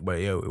tower block, but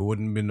yeah, it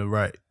wouldn't have been the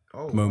right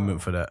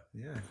moment for that.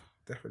 Yeah,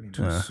 definitely.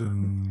 Too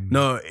soon.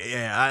 No,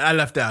 yeah, I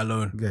left that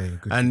alone. Yeah,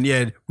 good. And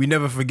yeah, we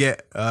never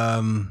forget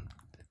the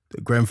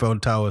Grenfell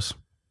Towers.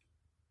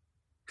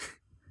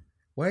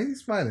 Why are you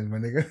smiling, my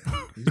nigga?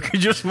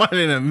 Because you're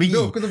smiling at me.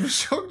 No, because I'm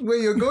shocked where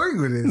you're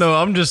going with this. No,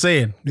 I'm just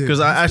saying.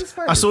 Because I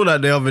saw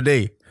that the other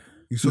day.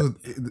 You saw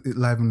it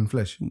live in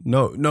flesh?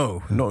 No,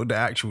 not the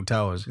actual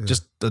towers. Yeah.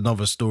 Just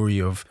another story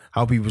of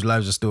how people's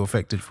lives are still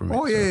affected from it.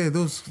 Oh, yeah,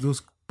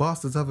 those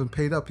bastards haven't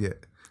paid up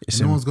yet.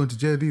 No one's going to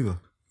jail either.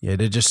 Yeah,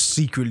 they're just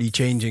secretly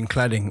changing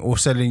cladding or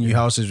selling you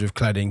houses with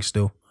cladding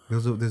still.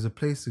 There's a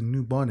place in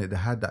New Barnet that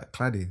had that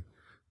cladding.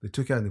 They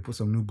took it out and they put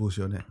some new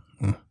bullshit on it.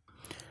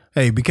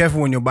 Hey, be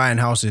careful when you're buying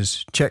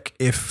houses. Check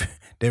if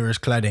there is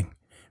cladding.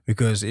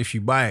 Because if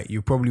you buy it,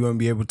 you probably won't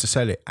be able to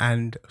sell it.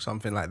 And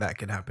something like that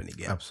can happen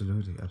again.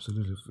 Absolutely.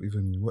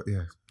 Even what?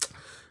 Yeah.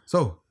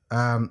 So,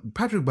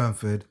 Patrick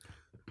Bamford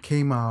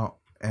came out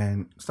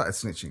and started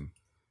snitching.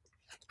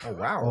 Oh,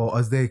 wow. Or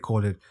as they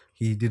call it,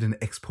 he did an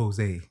expose.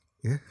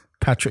 Yeah.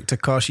 Patrick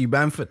Takashi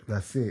Bamford.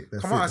 That's it.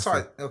 Come on,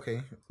 sorry.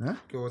 Okay. Huh?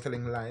 You're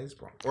telling lies,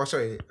 bro. Oh,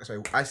 sorry.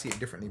 I see it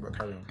differently, but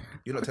carry on.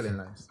 You're not telling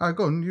lies. All right,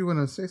 go on. You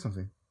want to say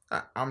something?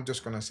 I'm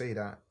just going to say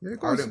that. Yeah,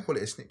 I wouldn't call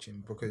it a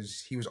snitching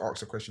because he was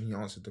asked a question, he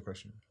answered the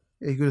question.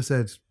 Yeah, he could have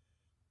said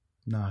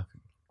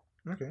nothing.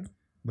 Okay.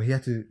 But he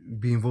had to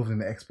be involved in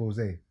the expose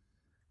and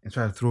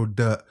try to throw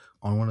dirt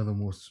on one of the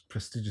most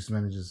prestigious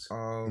managers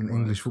in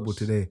English football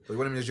today. So you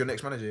want him as your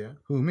next manager, yeah?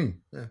 Who, me?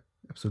 Yeah.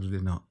 Absolutely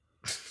not.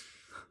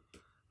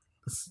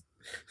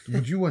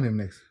 Would you want him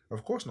next?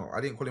 Of course not.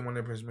 I didn't call him one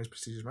of the most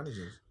prestigious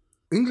managers.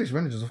 English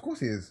managers, of course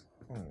he is.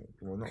 Oh,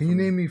 well, not Can you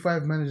name me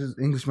 5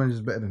 English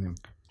managers better than him?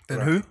 Then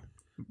who?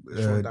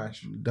 Sean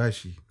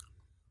Dyche.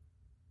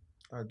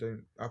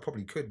 I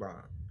probably could, but...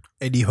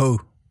 Eddie Howe.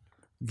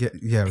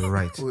 Yeah,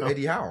 right. Well,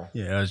 Eddie Howe.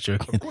 Yeah, I was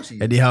joking. Of course he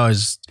is. Eddie Howe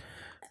is...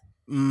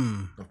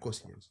 Of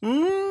course he is.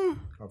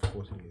 Of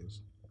course he is.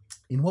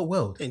 In what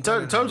world? In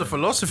terms of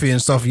philosophy and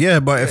stuff,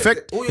 yeah, but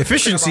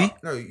efficiency...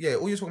 all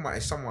you're talking about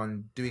is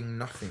someone doing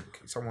nothing.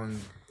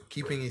 Someone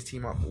keeping his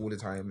team up all the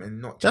time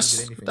and not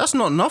changing anything. That's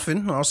not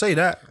nothing, I'll say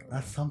that.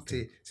 That's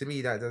something. To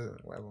me, that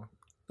doesn't... Whatever.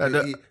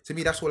 To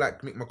me, that's all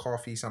like Mick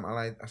McCarthy, Sam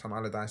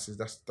Allardyce.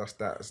 That's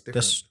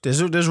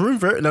different. There's room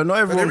for it. Like, not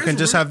everyone can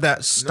just have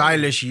that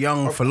stylish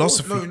young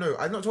philosophy. No,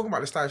 I'm not talking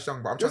about the stylish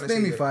young, but I'm just trying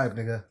to name me 5,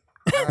 nigga.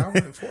 I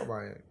haven't thought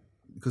about it.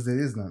 Because there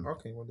is none.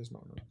 Okay, well, there's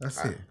not. No.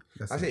 That's it.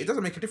 That's it. It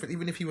doesn't make a difference.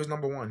 Even if he was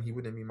number 1, he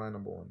wouldn't be my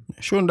number 1.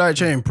 Sean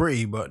Dyche ain't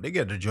pretty, but they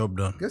get the job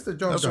done. Gets the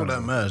job That's done. all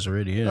that matters,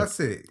 really. Yeah. That's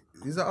it.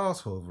 He's an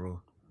asshole,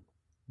 bro.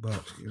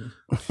 But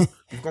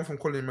you've gone from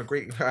calling him a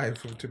great guy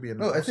to be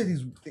an. I said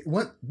he's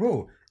one,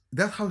 bro.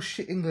 That's how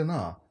shit England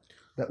are.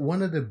 That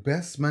one of the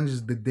best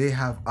managers that they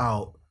have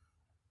out,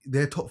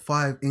 their top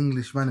 5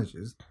 English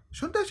managers,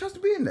 Sean Dyche has to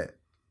be in there.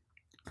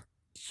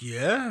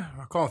 Yeah,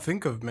 I can't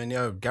think of many.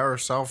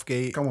 Gareth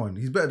Southgate. Come on,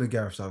 he's better than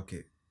Gareth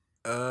Southgate.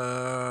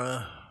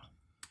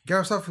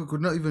 Gareth Southgate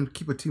could not even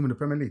keep a team in the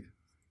Premier League.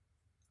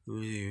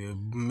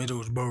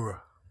 Middlesbrough.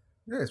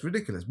 Yeah, it's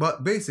ridiculous.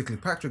 But basically,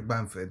 Patrick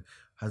Bamford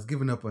has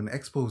given up an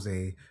expose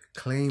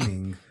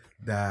claiming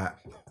that,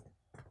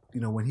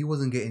 when he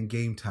wasn't getting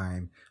game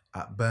time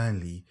at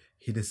Burnley,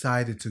 he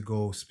decided to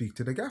go speak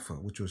to the gaffer,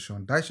 which was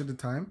Sean Dyche at the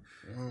time.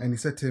 And he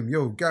said to him,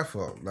 yo,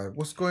 gaffer, like,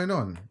 what's going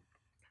on?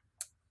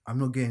 I'm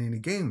not getting any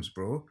games,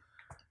 bro.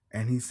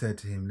 And he said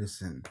to him,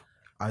 listen,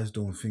 I just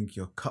don't think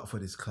you're cut for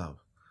this club.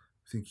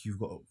 I think you've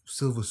got a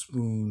silver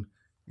spoon,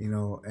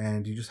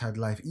 and you just had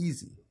life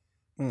easy.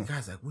 The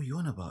guy's like, what are you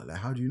on about? Like,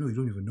 how do you know? You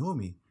don't even know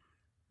me.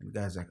 And the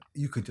guy's like,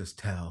 you could just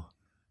tell.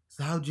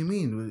 So how do you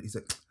mean? He's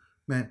like,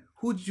 man,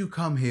 who did you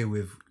come here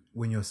with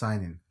when you're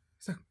signing?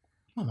 He's like,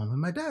 my mom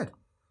and my dad.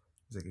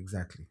 He's like,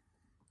 exactly.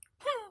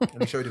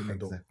 And he showed him the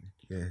door. Exactly.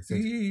 Yeah. So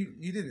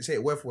you didn't say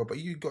it word for word, but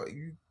you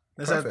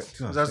perfect.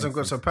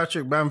 So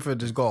Patrick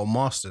Bamford has got a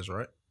master's,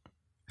 right?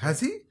 Has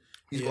he?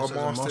 He's got a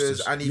master's,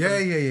 and he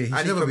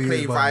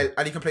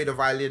can play the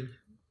violin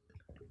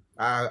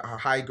at a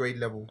high grade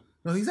level.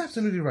 No, he's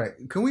absolutely right.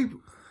 Can we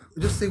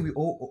just say we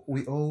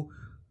owe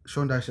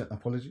Sean Dyche an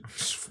apology?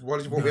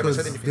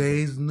 Because there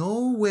is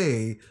no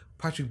way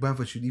Patrick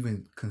Bamford should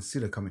even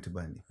consider coming to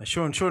Burnley.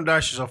 Sean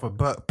Dyche is off a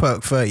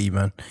perk 30,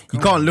 man. You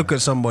can't look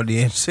at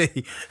somebody and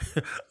say,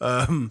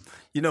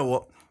 you know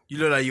what? You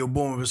look like you're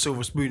born with a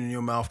silver spoon in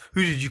your mouth.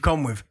 Who did you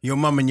come with? Your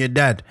mum and your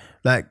dad.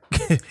 Like,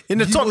 in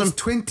the Tottenham... was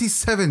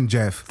 27,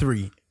 Jeff.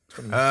 3.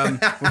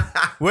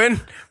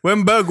 When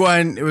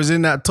Bergwijn was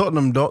in that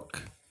Tottenham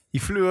dock, he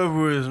flew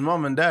over with his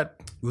mum and dad.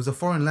 It was a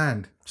foreign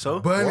land.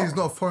 So? Burnley's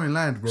not a foreign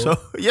land, bro. So,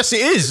 yes,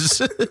 it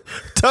is.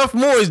 Turf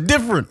Moor is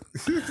different.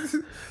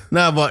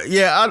 But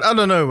yeah, I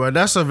don't know, bro.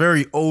 That's a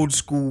very old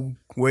school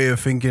way of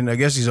thinking. I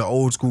guess he's an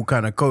old school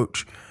kind of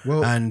coach.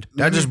 Well, and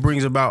that just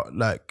brings about,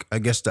 like, I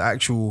guess the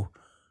actual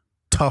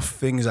tough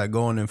things that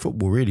go on in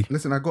football, really.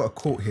 Listen, I got a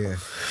quote here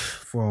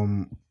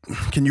from...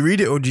 Can you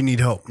read it or do you need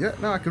help? Yeah,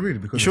 no, I can read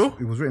it because sure?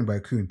 it was written by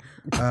Kuhn.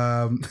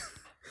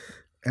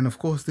 And of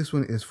course, this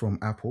one is from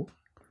Apple.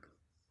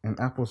 And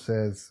Apple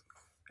says,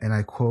 and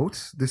I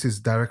quote, this is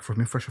direct from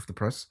me, fresh off the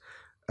press.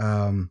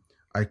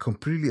 I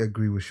completely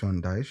agree with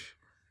Sean Dyche.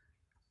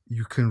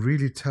 You can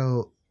really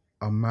tell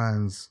a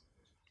man's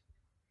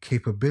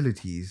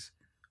capabilities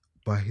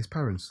by his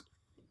parents.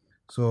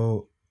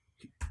 So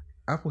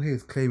Apple here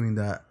is claiming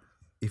that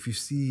if you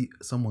see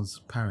someone's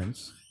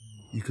parents,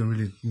 you can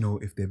really know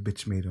if they're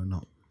bitch made or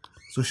not.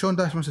 So Sean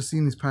Dyche must have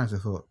seen his parents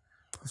and thought,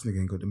 this nigga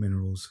ain't got the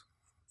minerals.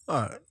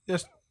 Alright,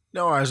 that's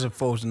a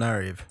false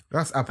narrative.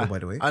 That's Apple, by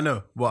the way. I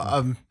know,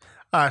 but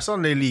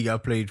Sunday League, I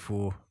played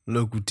for a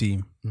local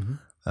team.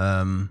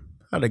 I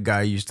had a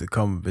guy who used to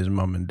come with his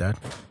mum and dad.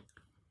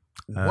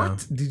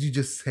 What did you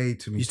just say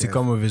to me? Used to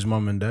come with his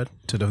mum and dad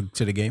to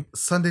the game.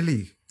 Sunday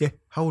League? Yeah.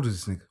 How old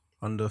is this nigga?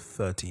 Under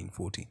 13,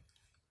 14.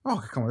 Oh,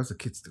 okay, come on, that's a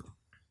kid still.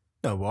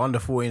 No, but under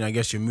 14, I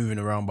guess you're moving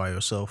around by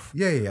yourself.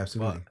 Yeah,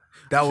 absolutely.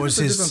 But that was That's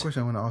a his different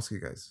question I want to ask you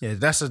guys. Yeah,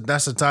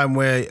 that's a time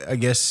where I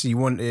guess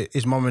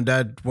his mom and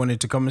dad wanted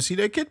to come and see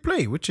their kid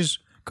play, which is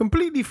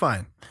completely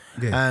fine.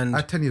 Yeah, And I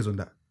had 10 years on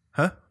that.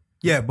 huh?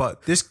 Yeah,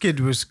 but this kid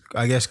was,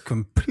 I guess,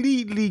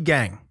 completely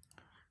gang.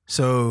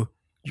 So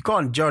you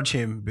can't judge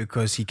him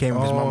because he came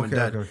with his mom and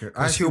dad. Okay. I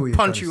Because see what he'll you're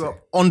punch trying you to up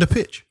say. on the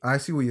pitch. I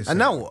see what you're saying. And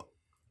now what?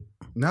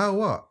 Now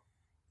what?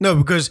 No,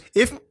 because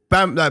if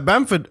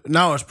Bamford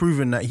now has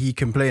proven that he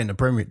can play in the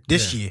Premier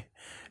this year.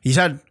 He's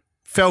had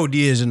failed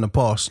years in the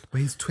past.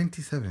 But he's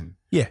 27.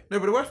 Yeah. No,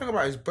 but the worst thing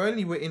about it is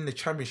Burnley were in the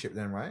Championship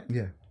then, right?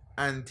 Yeah.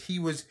 And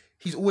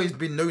he's always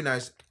been known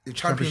as the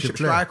Championship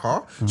player.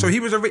 striker. So he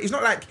was it's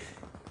not like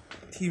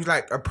he was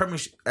like a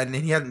Premiership and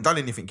then he hadn't done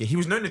anything yet. He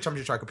was known as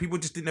Championship striker. People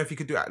just didn't know if he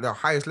could do it at the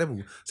highest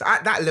level. So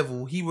at that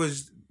level, he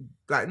was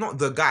like not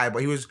the guy, but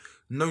he was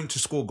known to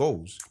score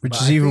goals. Which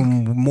But is I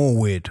even more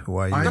weird.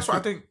 Why? That's what I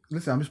think.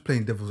 Listen, I'm just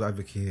playing devil's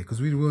advocate here because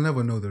we will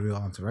never know the real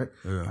answer, right?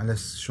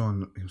 Unless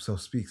Sean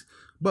himself speaks.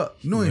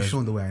 But knowing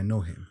Sean the way I know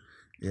him,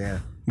 yeah.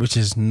 Which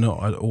is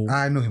not at all.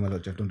 I know him a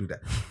lot, Jeff. Don't do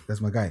that. That's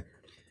my guy.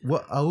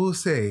 What I will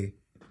say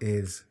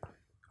is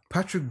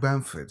Patrick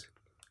Bamford,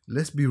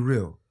 let's be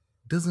real,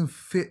 doesn't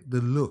fit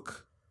the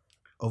look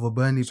of a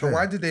Burnley So player.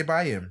 why did they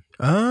buy him?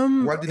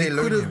 Why did they it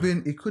loan could have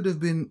him? been. It could have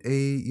been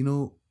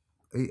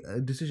a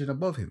decision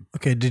above him.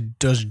 Okay,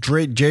 does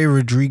Jay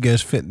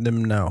Rodriguez fit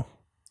them now?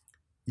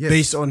 Yes,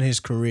 Based on his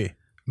career.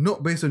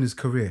 not based on his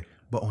career,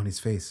 but on his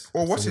face.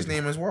 Or what's his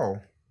Absolutely. name as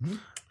well?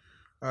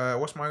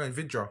 What's my name?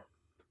 Vidra.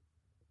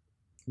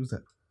 Who's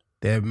that?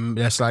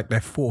 That's like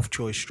their fourth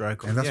choice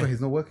striker. And that's why he's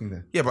not working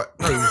there. Yeah, but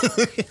no.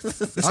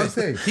 I'm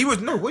saying. He was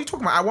what are you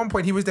talking about? At one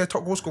point, he was their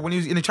top goal scorer when he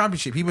was in the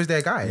Championship. He was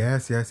their guy.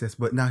 Yes.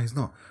 But now he's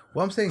not.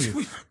 What I'm saying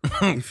is,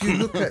 if you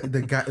look at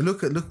the guy,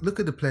 look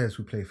at the players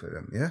who play for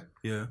them. Yeah.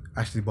 Yeah.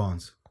 Ashley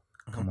Barnes.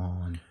 Come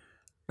on.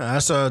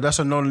 That's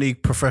a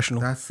non-league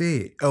professional. That's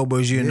it.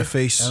 Elbows you in the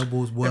face.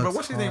 Elbows work. Yeah, but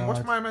what's his name?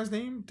 What's my man's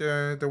name?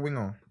 The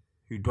winger.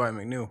 Who, Dwight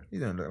McNeil? He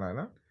don't look like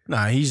that.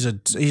 Nah, he's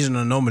an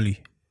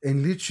anomaly.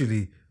 And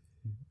literally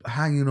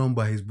hanging on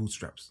by his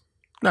bootstraps.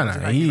 No,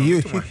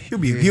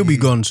 he'll be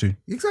gone soon.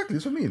 Exactly.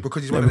 That's what I mean.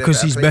 Because he's Yeah, one of their because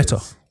better he's players.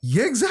 better.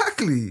 Yeah,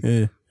 exactly.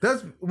 Yeah.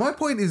 That's my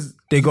point. Is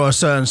They got a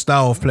certain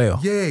style of player.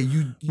 yeah,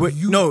 you Wait,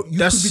 you no, you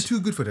that's could be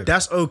too good for them.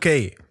 That's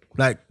okay.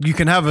 Like you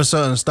can have a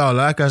certain style.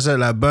 Like I said,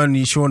 like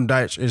Burnley, Sean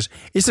Dyche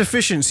it's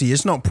efficiency.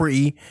 It's not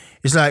pretty.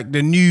 It's like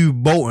the new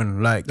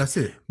Bolton. Like That's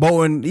it.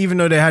 Bolton, even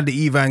though they had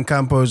the Ivan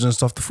Campos and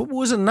stuff, the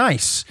football isn't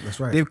nice. That's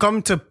right. They've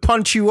come to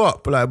punch you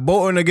up. Like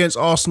Bolton against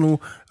Arsenal,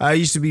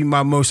 used to be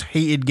my most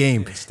hated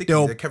game. sticky.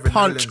 They'll The Kevin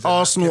punch Nolans and that,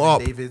 Arsenal Kevin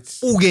up Davids.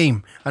 all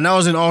game, and that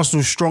was in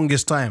Arsenal's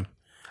strongest time.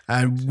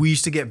 And we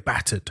used to get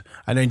battered,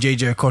 and then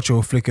JJ Okocha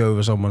will flick it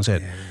over someone's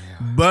head.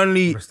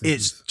 Burnley,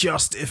 it's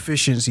just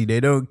efficiency. They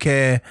don't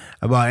care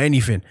about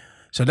anything.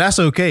 So that's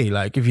okay.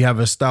 Like if you have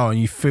a style and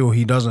you feel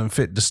he doesn't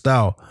fit the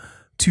style,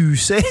 to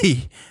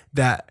say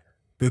that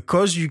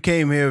because you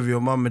came here with your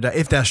mum and dad,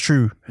 if that's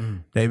true,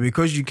 that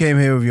because you came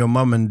here with your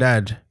mum and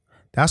dad,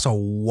 that's a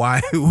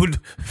wild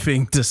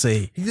thing to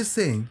say. He's just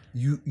saying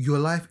your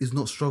life is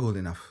not struggled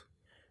enough.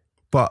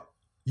 But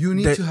You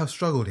need They- to have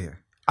struggled here.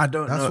 I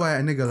don't That's know. why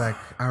a nigga like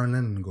Aaron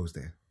Lennon goes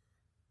there.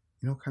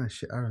 You know what kind of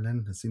shit Aaron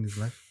Lennon has seen in his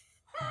life?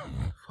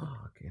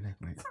 Fucking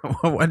heck, mate.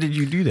 Why did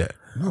you do that?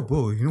 No,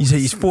 bro. You know He said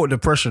what- he's fought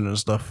depression and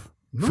stuff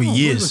No, for I'm not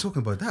years. even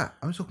talking about that.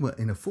 I'm just talking about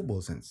in a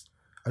football sense.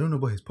 I don't know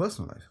about his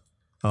personal life.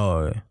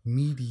 Oh, yeah.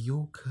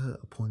 Mediocre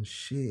upon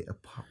shit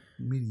upon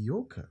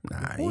mediocre.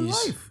 Nah, Whole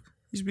he's- life.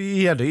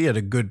 He had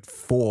a good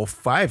 4 or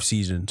 5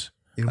 seasons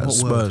In at what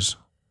Spurs.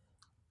 world?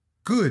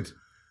 Good,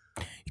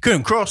 He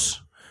couldn't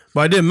cross,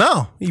 but it didn't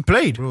matter. He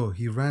played. bro.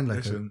 He ran like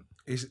Listen,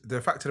 it's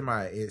the fact of the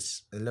matter.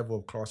 It's a level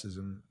of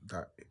classism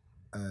that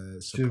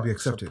Should be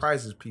accepted.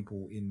 surprises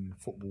people in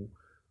football,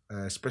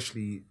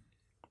 especially.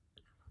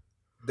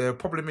 The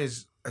problem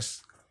is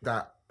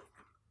that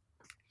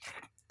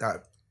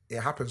it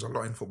happens a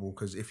lot in football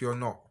because if you're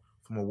not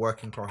from a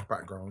working class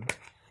background,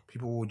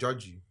 people will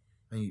judge you,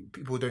 and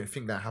people don't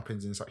think that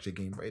happens in such a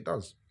game, but it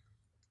does.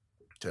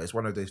 So it's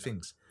one of those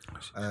things.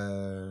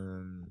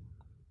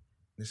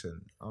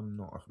 Listen, I'm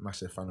not a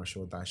massive fan of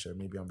Sean Dyche.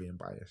 Maybe I'm being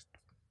biased.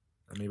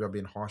 And maybe I'm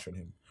being harsh on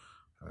him.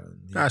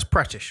 That's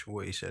practice,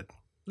 what he said.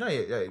 No,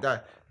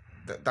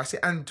 that's it.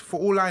 And for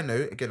all I know,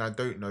 again, I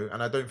don't know,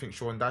 and I don't think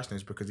Sean Dyche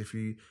knows because if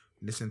you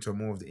listen to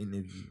more of the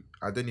interview,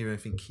 I don't even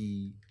think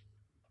he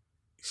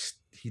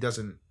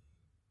doesn't.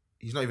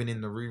 He's not even in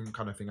the room,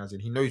 kind of thing. As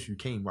in, he knows who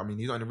came. I mean,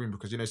 he's not in the room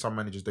because some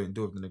managers don't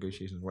deal with the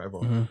negotiations, whatever.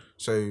 Mm-hmm.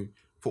 So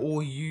for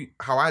all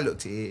how I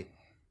looked at it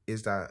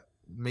is that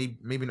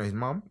maybe not his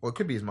mum, or it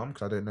could be his mum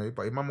because I don't know,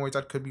 but his mum or his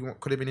dad could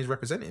have been his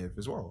representative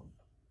as well.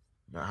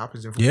 That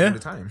happens in football all the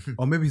time.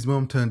 Or maybe his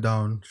mom turned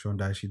down Sean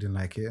Dyche. She didn't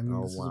like it. And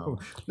Oh, this is the wow. problem.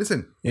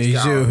 Listen, Yeah,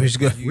 he's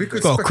got We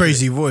could a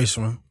crazy voice,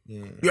 man.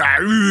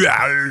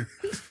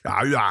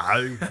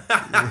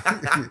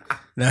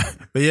 Nah,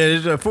 but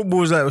yeah,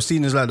 football is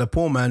seen as like the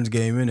poor man's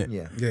game, innit?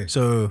 Yeah. yeah.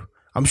 So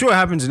I'm sure it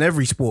happens in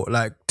every sport.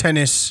 Like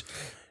tennis,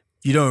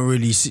 you don't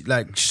really see.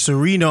 Like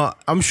Serena,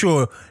 I'm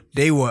sure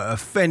they were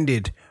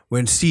offended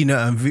when Serena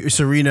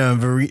and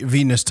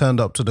Venus turned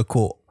up to the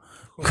court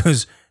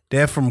because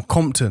they're from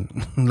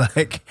Compton.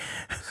 Like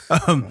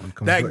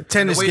that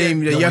tennis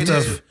game that you have to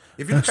have.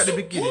 If you look at the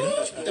beginning,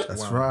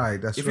 That's right.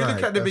 if you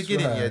look at the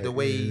beginning, the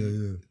way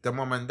the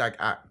mum and dad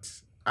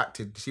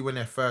acted, see when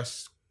they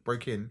first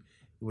broke in,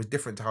 it was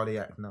different to how they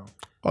act now.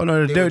 Oh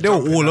no, they were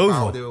all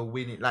over. They were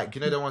winning, like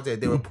the ones there.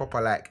 They were proper,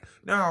 like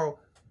how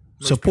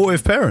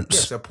supportive parents.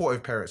 Yeah,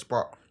 supportive parents,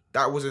 but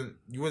that wasn't.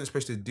 You weren't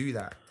supposed to do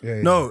that.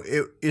 No,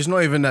 it's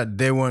not even that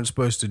they weren't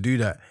supposed to do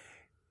that.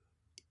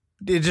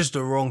 They're just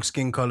the wrong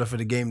skin color for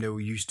the game they were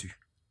used to.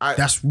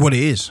 That's what it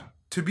is.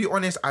 To be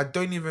honest, I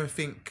don't even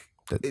think.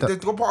 They're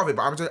part of it,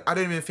 but I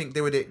don't even think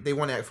they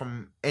want it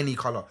from any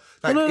color.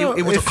 Like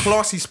it was a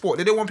classy sport.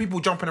 They didn't want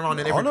people jumping around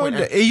in every point.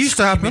 It used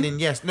to happen.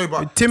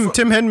 But Tim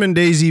Henman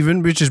days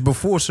even, which is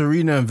before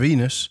Serena and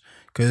Venus,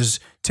 because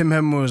Tim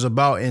Henman was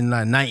about in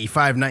like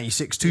 95,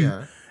 96 too.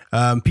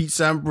 Yeah. Pete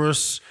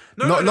Sampras,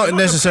 not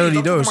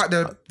necessarily those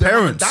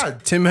parents.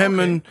 Tim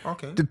Henman,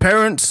 the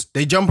parents,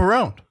 they jump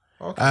around.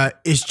 Okay.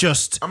 It's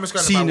just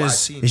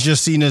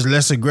seen as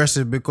less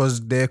aggressive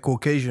because they're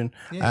Caucasian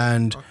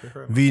and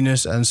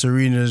Venus and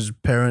Serena's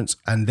parents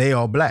and they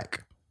are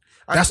black.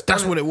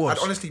 That's what it was.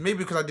 I'd honestly, maybe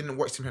because I didn't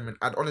watch Tim Henman,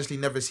 I'd honestly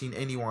never seen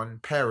anyone,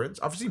 parents.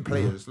 I've seen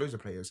players, loads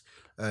of players,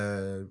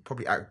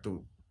 probably act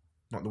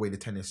not the way the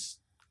tennis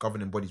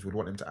governing bodies would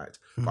want them to act.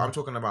 But I'm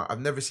talking about, I've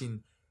never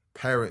seen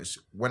parents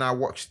when I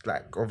watched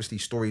like obviously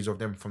stories of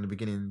them from the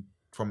beginning,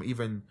 from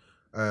even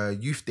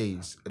youth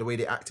days, the way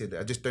they acted.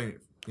 I just don't.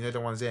 You know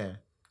the ones there?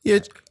 Yeah,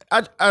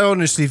 I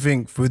honestly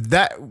think for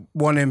that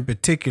one in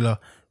particular,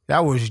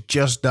 that was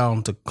just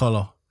down to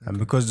colour. And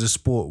because the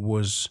sport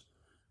was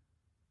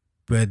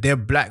where they're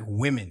black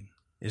women.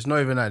 It's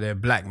not even that they're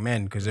black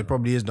men, because there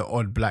probably is the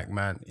odd black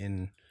man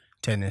in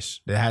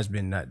tennis. There has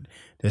been that.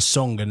 There's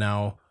Tsonga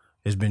now.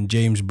 There's been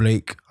James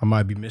Blake. I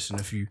might be missing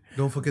a few.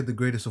 Don't forget the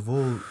greatest of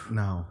all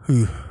now.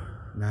 Who?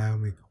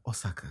 Naomi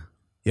Osaka.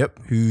 Yep.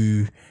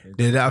 Who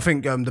did? I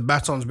think the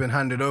baton's been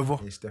handed over.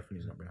 It's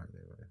definitely not been handed over.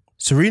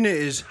 Serena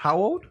is how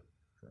old?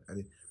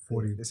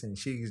 40. Listen,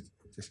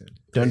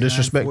 don't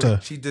disrespect her.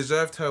 She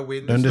deserved her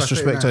win. Don't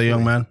disrespect her,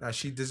 young man.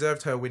 She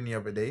deserved her win the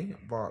other day,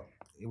 but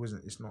it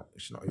wasn't. It's not.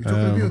 You're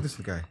talking to me or this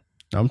guy?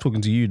 I'm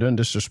talking to you. Don't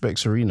disrespect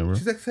Serena, bro.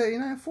 She's like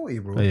 39, 40,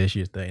 bro. Oh yeah,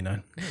 she is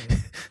 39.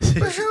 What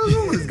the hell is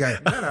wrong with this guy?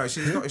 No,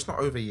 she's not. It's not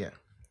over yet.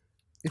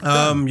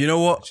 You know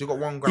what? She got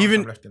one Grand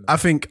Slam left in her. I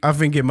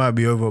think it might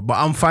be over, but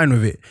I'm fine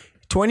with it.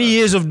 20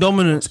 years of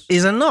dominance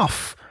is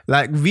enough.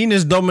 Like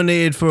Venus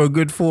dominated for a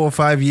good 4 or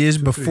 5 years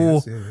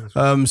before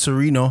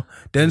Serena.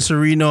 Then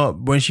Serena,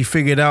 when she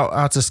figured out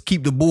how to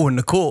keep the ball in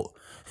the court,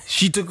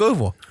 she took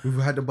over. We've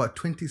had about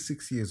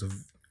 26 years of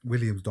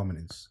Williams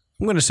dominance.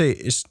 I'm going to say,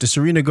 does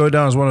Serena go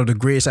down as one of the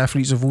greatest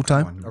athletes of all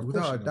time?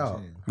 Without a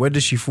doubt. Where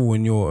does she fall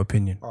in your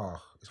opinion? Oh,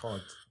 it's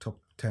hard. Top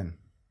 10.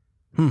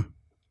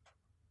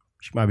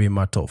 She might be in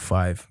my top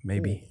 5,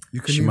 maybe. You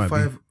can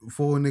name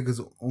 4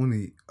 niggas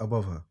only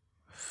above her.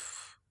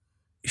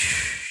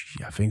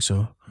 Yeah, I think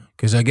so.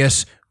 Because I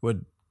guess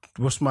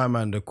what's my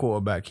man, the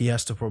quarterback? He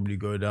has to probably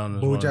go down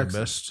as one of the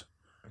best.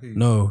 Who?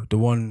 No, the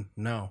one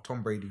now.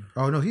 Tom Brady.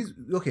 Oh no, he's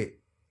okay.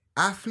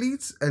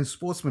 Athletes and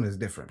sportsmen is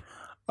different.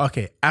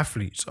 Okay,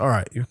 athletes. All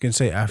right, you can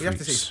say athletes. You have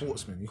to say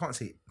sportsman. You can't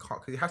say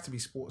because it has to be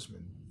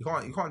sportsman. You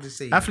can't just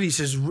say athletes.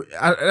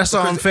 That's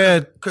an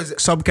unfair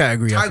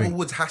subcategory. Tiger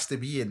Woods has to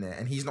be in there,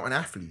 and he's not an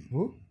athlete.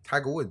 Who?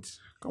 Tiger Woods.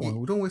 Come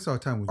on, we don't waste our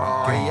time with he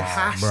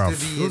has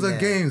to be. Those are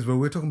games, but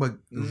we're talking about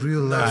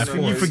real life.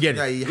 You forget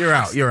it. You're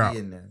out. You're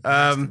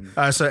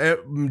out. So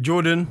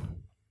Jordan.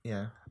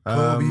 Yeah.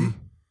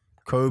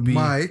 Kobe.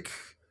 Mike.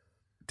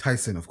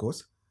 Tyson, of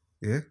course.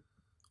 Yeah.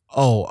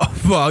 Oh,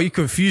 well, you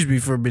confused me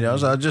for a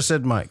minute. I just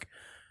said Mike.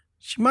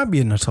 She might be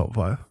in the top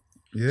 5.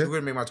 Yeah. She's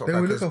going to make my top 5.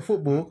 Then we look at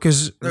football.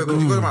 Because you're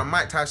talking about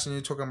Mike Tyson,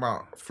 you're talking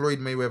about Floyd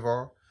Mayweather,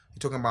 you're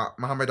talking about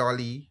Muhammad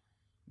Ali,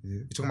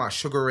 you're talking about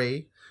Sugar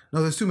Ray.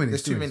 No, there's too many.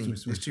 There's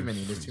too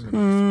many.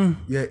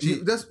 Yeah,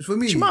 that's for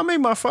me. She might make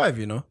my 5,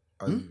 you know.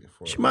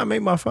 She might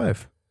make my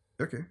 5.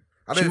 Okay.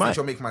 I don't think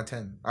she'll make my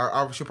 10.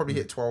 She'll probably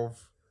hit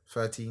 12,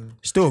 13.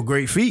 Still a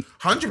great feat.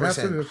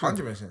 100%.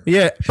 100%.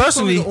 Yeah,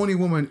 personally, she's the only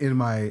woman in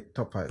my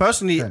top 5.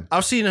 Personally, 10.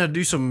 I've seen her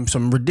do some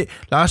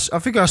ridiculous. I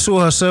think I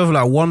saw her serve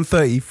like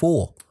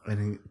 134. And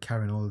then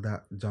carrying all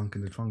that junk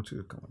in the trunk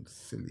too. Come on,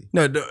 silly.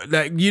 No,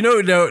 like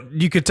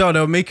you could tell they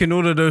were making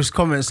all of those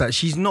comments like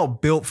she's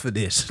not built for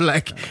this.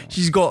 Like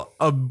she's got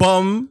a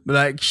bum.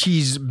 Like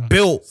she's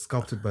built,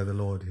 sculpted by the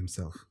Lord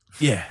Himself.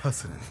 Yeah,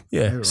 personally.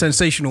 Yeah,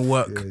 sensational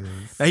work. Yeah.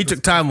 Now, he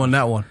took time on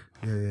that one.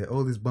 Yeah.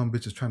 All these bum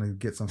bitches trying to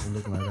get something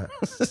looking like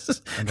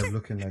that. End up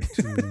looking like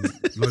 2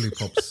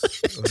 lollipops.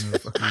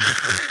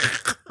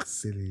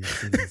 Silly.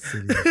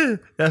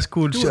 That's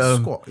called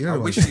I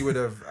wish she would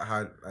have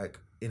had, like,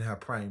 in her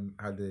prime,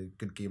 had a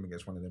good game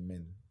against one of them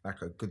men.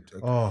 like a good.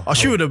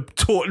 She would have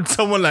taught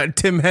someone like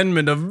Tim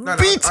Henman a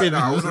beating.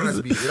 I wouldn't want her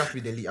to be. It'd have to be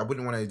the elite. I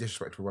wouldn't want to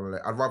disrespect one.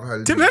 I'd rather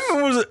her. Tim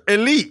Henman was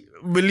elite,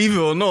 believe it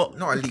or not.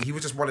 Not elite. He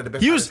was just one of the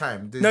best at the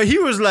time. No, he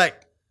was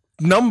like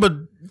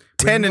number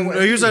 10, and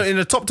he was in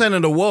the top 10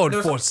 in the world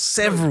for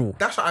several. No,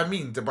 that's what I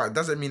mean, but it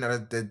doesn't mean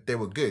that they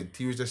were good.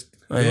 He was just.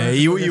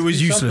 He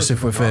was useless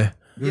if we're fair.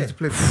 You to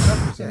play for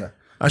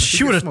Cyprus,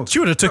 She would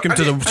have took him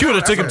to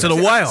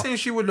the wire. I'm saying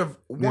she would have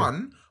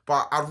won,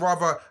 but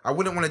I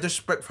wouldn't want to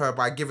disrespect her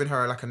by giving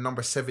her like a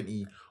number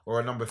 70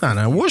 or a number 50.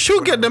 No. Well, she'll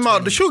get them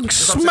out. She'll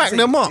smack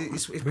them up. You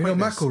know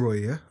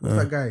McElroy, yeah? What's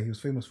that guy? He was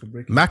famous for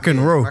breaking.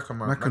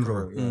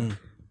 McEnroe. Yeah.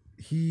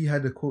 He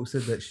had a quote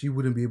said that she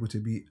wouldn't be able to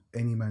beat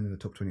any man in the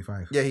top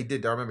 25. Yeah, he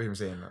did. I remember him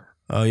saying that.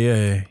 Oh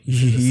yeah.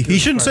 He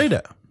shouldn't say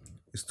that.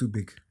 It's too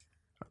big.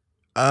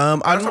 I'm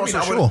not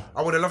so sure.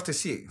 I would have loved to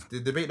see it. The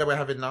debate that we're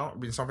having now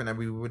been something that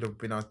we would have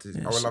been able to.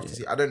 I would love to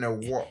see. I don't know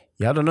what.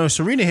 Yeah, I don't know.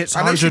 Serena hits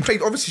 100. I know she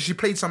played. Obviously, she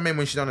played some men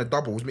when she done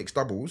mixed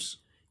doubles.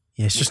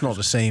 Yeah, it's just not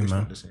the same,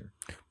 man.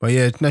 But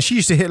yeah, now she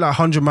used to hit like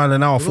 100 mile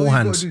an hour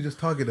forehands. You just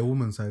target the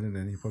woman's side, and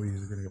then you probably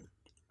use it.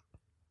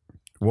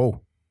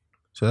 Whoa!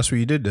 So that's what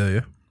you did there,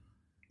 yeah.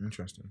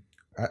 Interesting.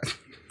 So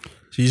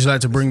you just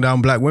like to bring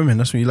down black women.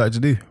 That's what you like to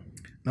do.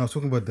 No, I was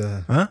talking about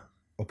the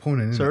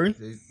opponent. Sorry.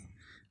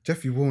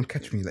 Jeff, you won't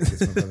catch me like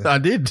this, my brother. I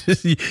did.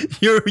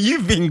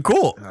 You've been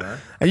caught.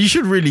 And you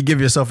should really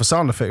give yourself a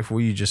sound effect for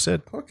what you just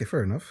said. Okay,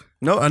 fair enough.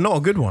 No, not a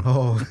good one.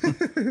 Oh.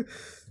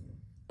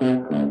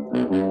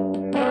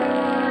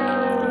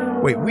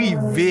 Wait, we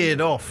veered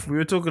off. We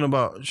were talking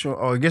about Sean.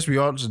 Oh, I guess we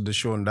answered the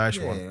Sean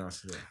Dyche one. Yeah.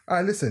 All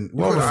right, listen.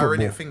 The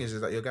ironic thing is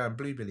that you're going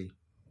blue, Billy.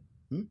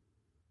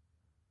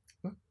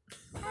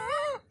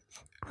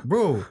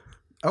 Bro,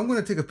 I'm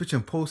going to take a picture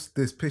and post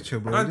this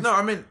picture, bro. No,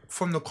 I mean,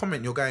 from the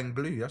comment, you're going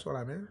blue. That's what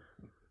I meant.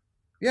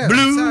 Yeah,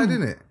 blue. That's sad,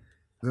 isn't it?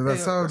 That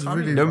sounds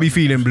really... Don't be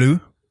feeling blue.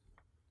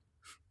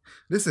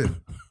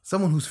 Listen,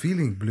 someone who's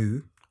feeling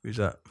blue... Who's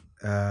that?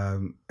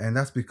 And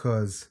that's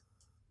because...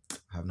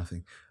 I have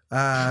nothing.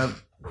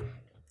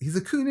 He's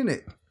a coon,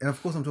 innit? And of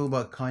course I'm talking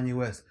about Kanye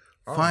West.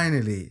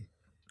 Finally...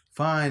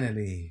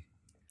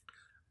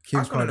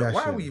 Kim Kardashian.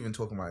 Why are we even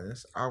talking about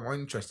this? I'm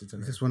interested to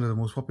know. It's just one of the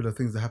most popular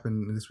things that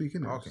happened this week,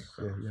 isn't it? Okay.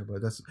 Yeah,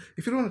 but that's...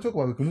 If you don't want to talk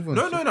about it, we can move on.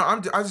 No.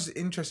 I'm just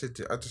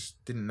interested I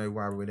just didn't know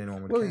why we didn't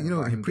want to. Well, you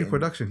know, in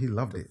pre-production, he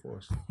loved it.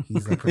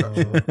 He's like, he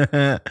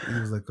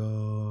was like,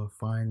 oh,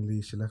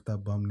 finally, she left that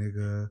bum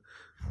nigga.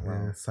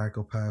 Wow.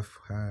 Psychopath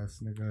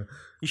ass nigga.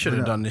 He should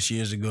have done this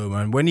years ago,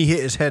 man. When he hit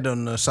his head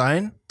on the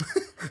sign,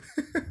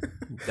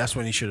 that's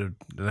when he should have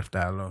left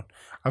that alone.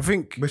 I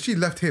think... But she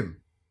left him.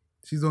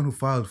 She's the one who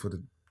filed for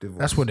the divorce.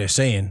 That's what they're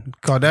saying.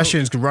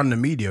 Kardashians could run the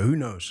media. Who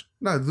knows?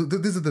 No,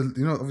 this is the...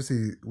 You know,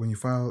 obviously, when you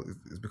file,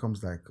 it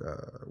becomes like...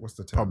 what's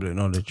the term? Public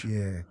knowledge.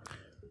 Yeah.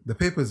 The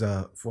papers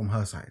are from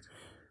her side.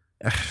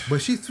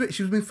 But she's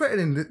been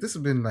threatening... This has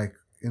been like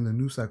in the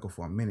news cycle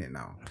for a minute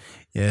now.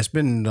 Yeah, it's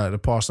been like the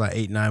past like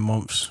 8-9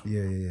 months.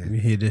 Yeah. You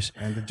hear this.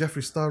 And the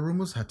Jeffree Star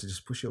rumors had to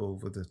just push it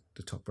over the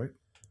top, right?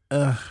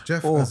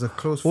 Jeff, as a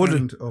close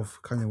friend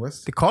of Kanye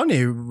West.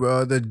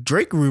 The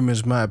Drake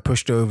rumors might have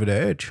pushed over the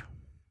edge.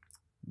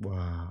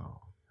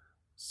 Wow.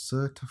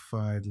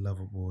 Certified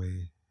lover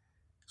boy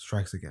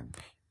strikes again.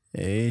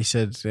 Yeah, he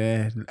said,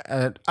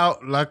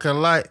 out like a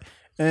light,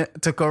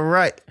 to go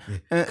right,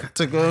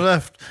 to go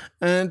left,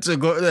 and to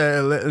go there.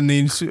 And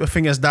then I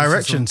think it's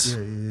directions.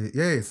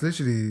 Yeah, it's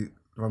literally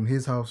from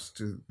his house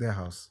to their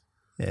house.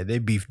 Yeah, they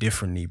beef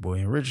differently,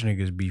 boy. Rich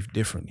niggas beef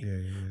differently.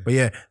 Yeah. But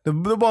yeah, the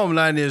bottom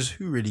line is,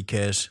 who really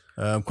cares?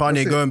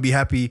 Kanye go and be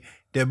happy.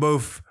 They're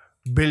both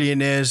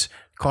billionaires.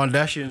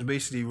 Kardashians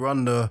basically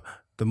run the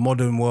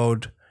modern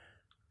world.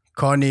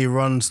 Kanye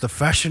runs the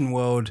fashion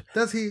world.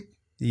 Does he?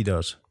 He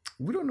does.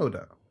 We don't know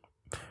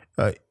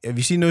that. Have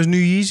you seen those new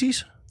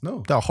Yeezys?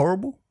 No. They're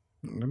horrible.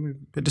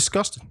 They're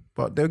disgusting,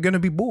 but they're going to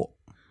be bought.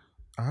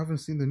 I haven't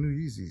seen the new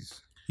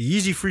Yeezys. The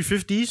Yeezy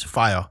 350s,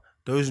 fire.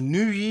 Those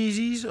new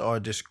Yeezys are a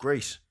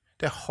disgrace.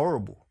 They're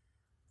horrible.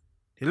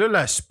 They look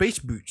like space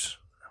boots.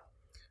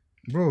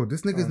 Bro,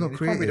 this nigga's not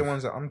creative. Can't be the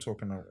ones that I'm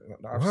talking about.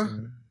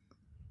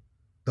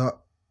 That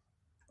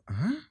I've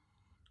seen.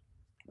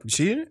 You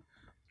seen it?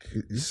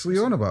 This what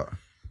you're on about?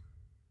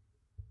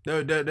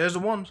 No, there's the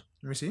ones.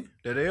 Let me see.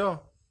 There they are.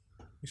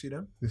 You see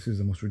them? This is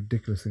the most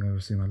ridiculous thing I've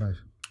ever seen in my life.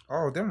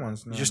 Oh, them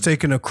ones. No. He's just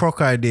taken a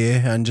Croc idea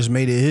and just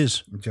made it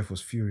his. Jeff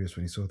was furious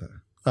when he saw that.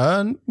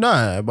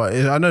 No, but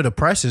I know the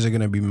prices are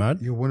going to be mad.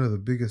 You're one of the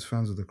biggest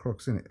fans of the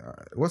Crocs, isn't it?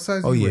 What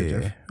size do you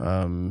wear,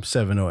 Jeff?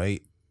 7 or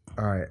 8.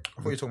 All right.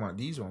 I thought you were talking about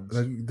these ones.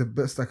 Like the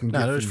best I can get.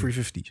 Nah, those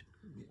 350s.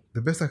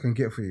 The best I can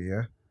get for you,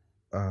 yeah?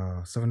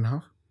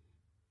 7.5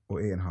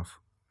 or 8.5.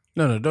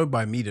 No, don't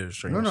buy me those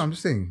strings. No, I'm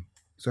just saying.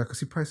 So I can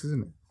see prices,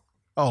 isn't it?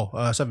 Oh,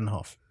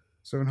 7.5.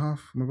 7.5,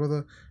 my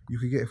brother. You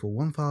could get it for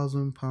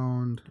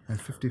 £1,000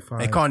 and 55.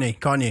 Hey,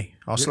 Kanye,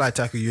 I'll slide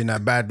tackle you in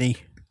that bad knee.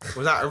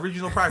 Was that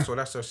original price or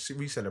that's a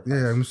reseller price?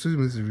 Yeah, I'm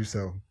assuming this is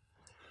resale.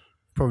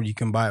 Probably you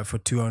can buy it for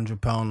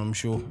 £200, I'm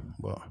sure.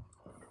 But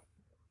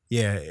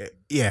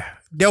yeah,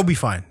 they'll be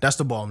fine. That's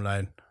the bottom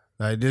line.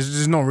 Like,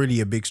 there's not really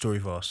a big story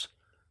for us.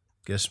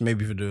 Guess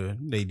maybe for the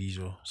ladies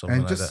or something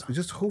And like that.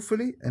 just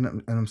hopefully, and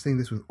I'm saying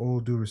this with all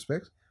due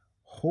respect,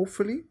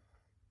 hopefully,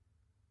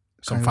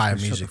 Some Kanye fire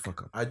West can music. Shut the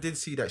fuck up. I did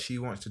see that she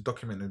wants to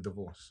document the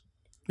divorce.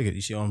 Look at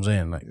you, see what I'm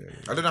saying? Like,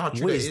 I don't know how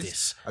true What that is is.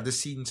 this? I just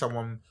seen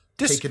someone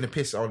This- taking the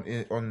piss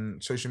on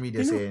social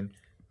media saying,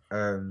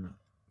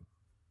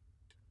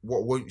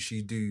 "What won't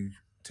she do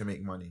to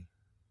make money?"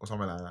 or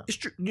something like that. it's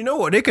true. You know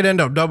what? They could end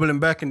up doubling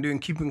back and doing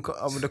Keeping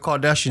Up with the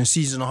Kardashians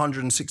season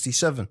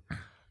 167.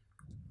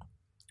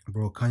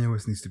 Bro, Kanye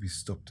West needs to be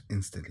stopped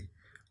instantly.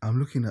 I'm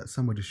looking at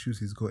some of the shoes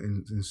he's got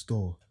in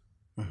store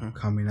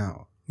coming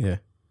out. Yeah.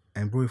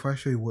 And bro, if I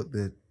show you what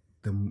the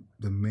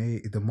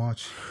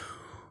March,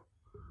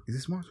 is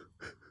this March?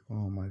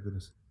 Oh my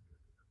goodness,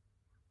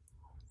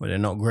 Well, they're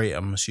not great,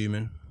 I'm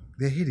assuming.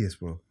 they're hideous,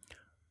 bro.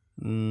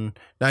 Now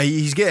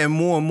he's getting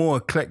more and more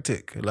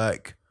eclectic.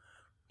 Like,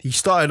 he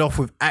started off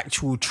with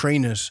actual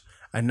trainers,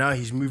 and now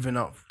he's moving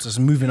up to You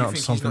something think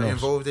he's else. not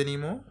involved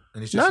anymore?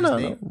 And it's No, just his no,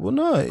 name? no. Well,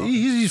 no,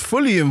 he's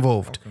fully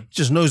involved. Okay. He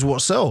just knows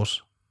what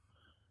sells.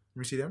 Let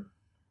me see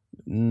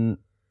them.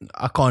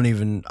 I can't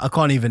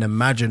even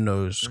imagine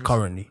those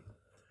currently.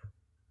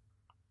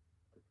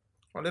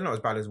 Well, they're not as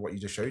bad as what you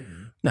just showed me.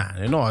 Nah,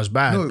 they're not as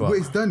bad. No, but what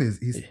he's done is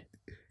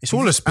it's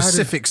all a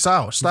specific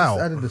style. He just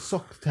added the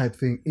sock type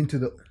thing into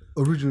the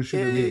original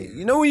shoe. that we-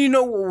 You know when you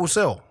know what will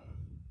sell.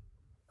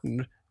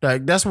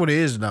 Like, that's what it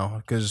is now.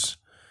 Because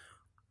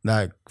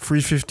like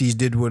 350s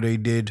did what they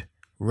did.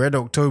 Red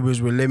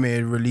Octobers were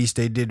limited release.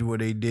 They did what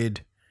they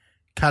did.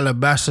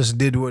 Calabasas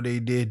did what they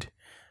did.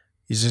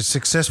 He's a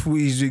successful.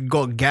 He's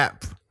got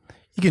Gap.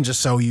 He can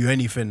just sell you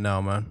anything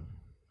now, man.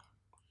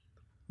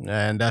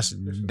 And that's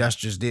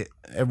just it.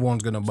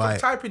 Everyone's gonna buy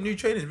Stop it. typing new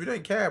trainers. We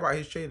don't care about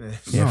his trainers.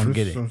 Yeah, No,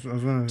 forget this- it. I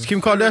was gonna-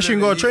 Kim Kardashian got a You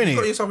got training.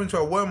 yourself into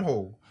a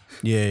wormhole.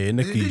 Yeah,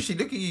 Nikki. Literally,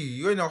 look at you.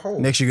 You're in a hole.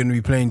 Next, you're gonna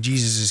be playing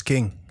Jesus is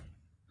King.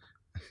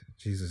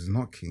 Jesus is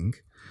not king.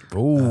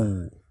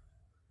 Oh,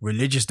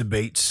 religious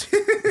debates.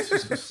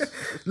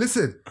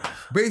 Listen,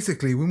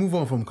 basically, we move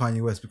on from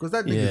Kanye West because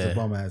that nigga's Yeah. a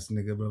bum ass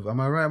nigga, bro. Am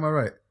I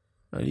right?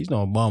 He's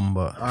not a bum,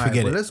 but All right,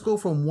 forget well, it. let's go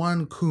from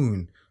one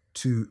coon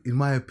to, in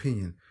my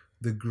opinion,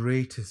 the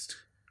greatest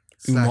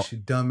Umar-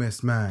 /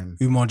 dumbest man.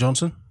 Umar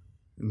Johnson.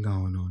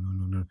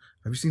 No.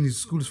 Have you seen his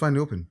school is finally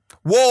open?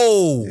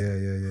 Whoa!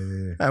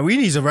 Yeah. We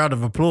need a round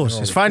of applause.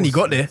 Oh, it's of finally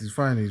course, got there. He's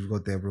finally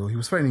got there, bro. He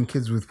was fighting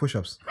kids with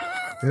push-ups.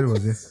 There it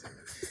was, yeah.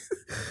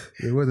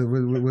 Yeah, where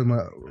my,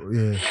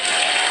 yeah.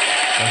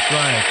 That's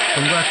right.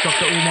 Congrats,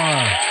 Dr.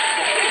 Umar.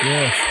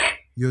 Yes.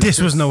 You're This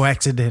just- was no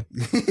accident.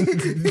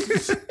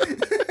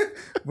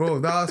 Bro,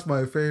 that's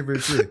my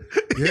favorite shit.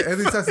 Yeah,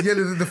 every time he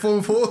yelling at the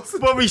phone falls.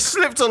 But we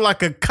slipped on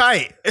like a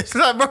kite. It's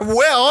like, bro,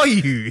 where are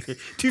you?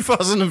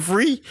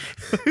 2003?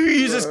 Who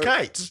uses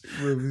kites?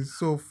 Bro, it's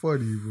so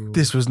funny, bro.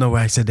 This was no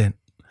accident.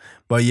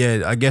 But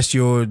yeah, I guess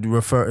you're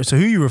referring. So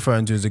who you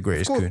referring to as the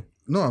greatest coon?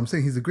 No, I'm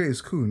saying he's the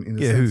greatest coon in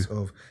the Yeah, sense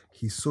who? of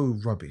he's so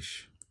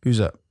rubbish. Who's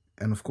that?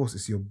 And of course,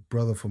 it's your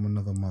brother from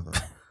another mother.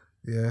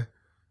 Yeah,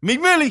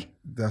 Meek Millie.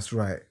 that's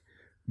right.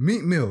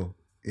 Meek Mill,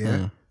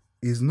 yeah,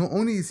 is not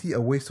only is he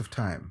a waste of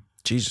time,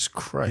 Jesus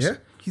Christ. yeah,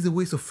 he's a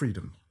waste of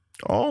freedom.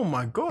 Oh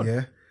my God.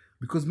 Yeah,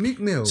 because Meek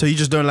Mill, So you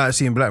just don't like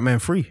seeing black men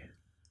free?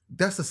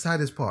 that's the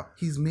saddest part.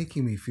 He's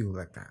making me feel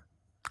like that.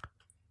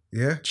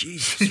 Yeah,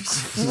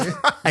 Jesus Yeah.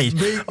 Christ.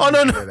 Make Oh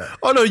no, me no. like that.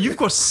 Oh no, you've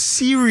got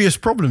serious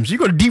problems.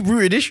 You've got deep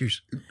rooted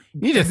issues. You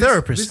need a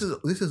therapist.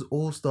 This has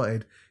all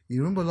started. You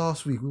remember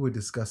last week we were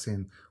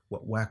discussing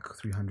what Whack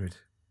 300.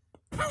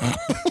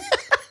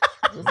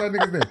 What's that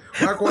nigga's name?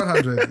 Whack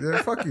 100.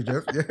 Yeah, fuck you,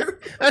 Jeff. Yeah.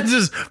 I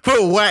just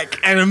put Whack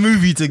and a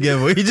movie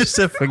together. He just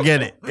said,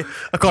 forget it.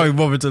 I can't even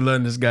bother to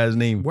learn this guy's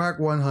name. Whack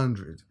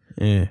 100.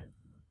 Yeah.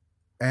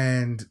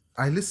 And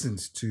I listened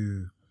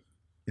to,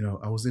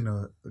 I was in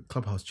a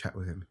clubhouse chat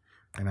with him.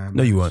 And I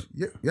No, you weren't.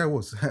 Yeah, I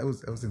was. I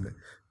was in there.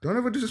 Don't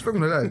ever disrespect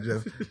me like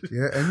that, Jeff.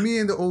 Yeah, and me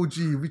and the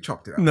OG, we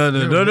chopped it up. No,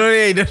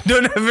 hey,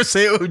 don't ever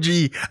say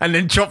OG and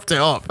then chopped it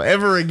up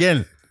ever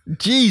again.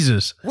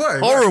 Jesus.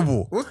 What?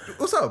 Horrible.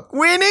 What's up?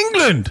 We're in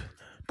England.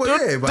 But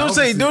Don't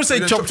obviously- say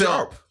We chopped it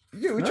up.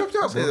 Yeah, we chopped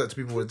it I up, say bro. that to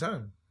people all the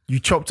time. You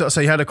chopped it up.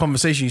 So you had a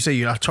conversation. You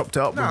say I chopped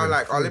it up. No, with him.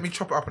 like, let me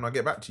chop it up and I'll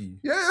get back to you.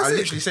 Yeah, that's I it.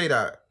 literally say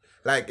that.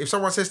 Like, if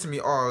someone says to me,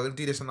 "Oh,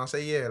 do this," and I'll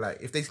say, "Yeah," like,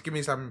 if they give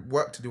me some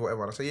work to do,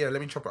 whatever, I'll say, "Yeah, let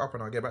me chop it up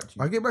and I'll get back to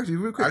you." I'll get back to you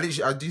real quick.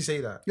 I do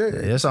say that. Yeah.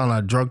 That sounds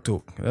like drug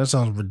talk. That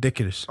sounds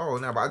ridiculous. Oh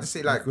no, but I just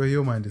say like, Where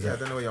your mind is yeah, I at.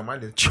 don't know where your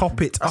mind is. Chop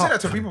it I say up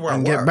that to people at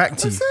and get work. back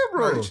to you. That's it, No,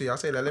 bro. literally, I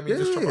say that. Let me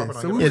just chop it up and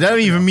I'll so get we- Yeah, back that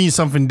even means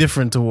something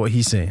different to what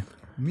he's saying.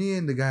 Me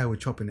and the guy were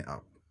chopping it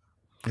up.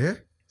 Yeah?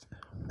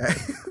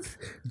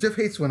 Jeff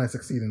hates when I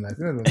succeed in life.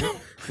 You know,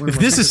 one of If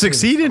my this is favorite things.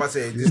 succeeding, I'm about to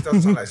say, this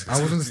doesn't sound like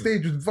I was on the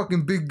stage with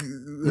fucking big.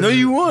 No,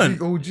 you weren't.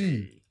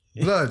 Big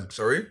OG. Blood.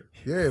 Sorry?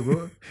 Yeah,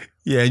 bro.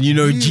 yeah, and you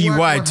know Me, GY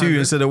White too 100.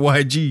 instead of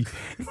YG.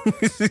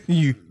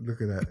 you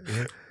Look at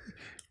that.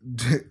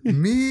 Yeah.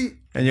 Me.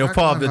 and you're Black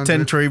part of the 10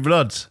 100. Trey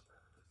Bloods.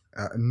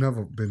 I've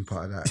never been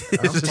part of that.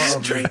 I'm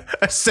part of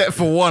a set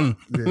for one.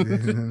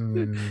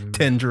 no.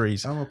 10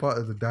 trees. I'm a part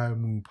of the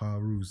Diamond Power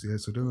Rules, yeah.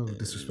 So don't ever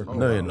disrespect me.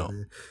 No, you're not.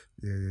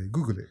 Yeah.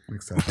 Google it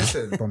next time.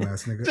 Bum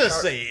ass nigga.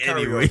 Just say it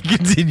anyway.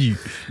 Continue.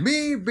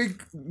 Me,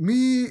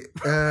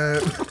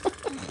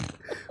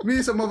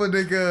 some other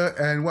nigga,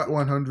 and Wack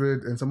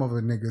 100 and some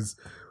other niggas,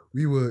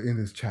 we were in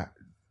this chat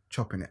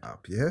chopping it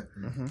up, yeah?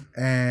 Mm-hmm.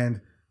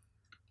 And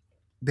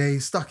they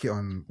stuck it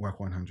on Wack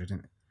 100,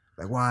 innit?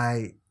 Like,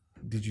 why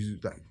did you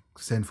like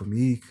send for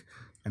Meek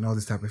and all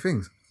this type of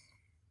things?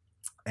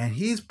 And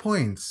his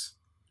points,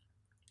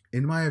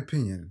 in my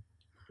opinion,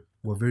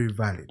 were very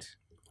valid.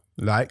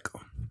 Like?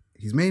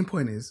 His main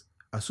point is,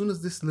 as soon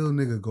as this little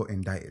nigga got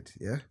indicted,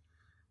 yeah?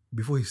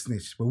 Before he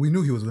snitched, but we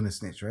knew he was going to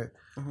snitch, right?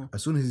 Mm-hmm.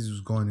 As soon as he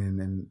was gone in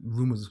and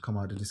rumors have come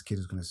out that this kid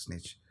is going to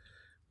snitch,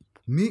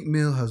 Meek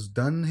Mill has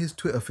done his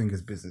Twitter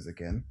fingers business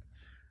again,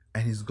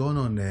 and he's gone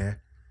on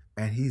there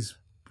and he's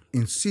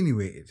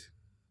insinuated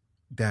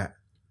that,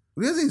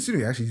 he hasn't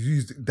insinuated, actually he's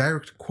used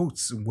direct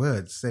quotes and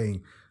words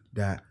saying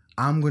that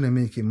I'm going to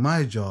make it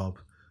my job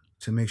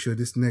to make sure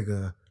this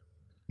nigga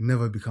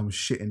never becomes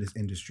shit in this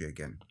industry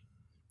again.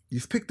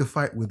 You've picked a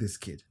fight with this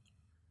kid,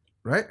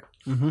 right?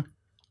 Mm-hmm.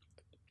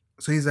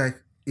 So he's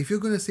like, if you're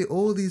going to say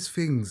all these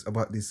things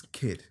about this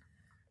kid,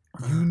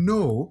 you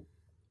know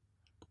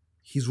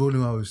he's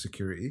rolling out with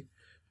security.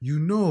 You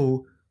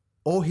know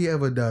all he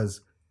ever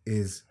does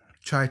is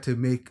try to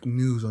make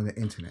news on the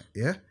internet,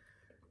 yeah?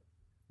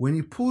 When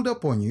he pulled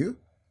up on you,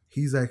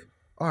 he's like,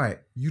 all right,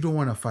 you don't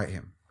want to fight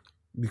him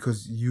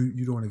because you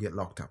don't want to get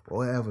locked up,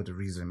 or whatever the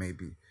reason may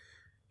be.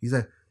 He's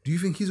like, do you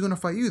think he's going to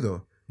fight you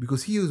though?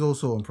 Because he is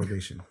also on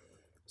probation.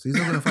 So he's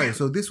not going to fight you.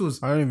 So this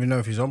was... I don't even know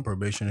if he's on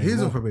probation anymore.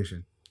 He's on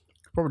probation.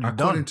 Probably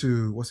according done.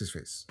 to what's his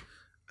face,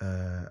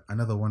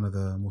 another one of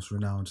the most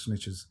renowned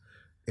snitches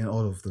in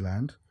all of the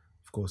land.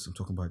 Of course, I'm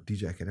talking about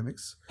DJ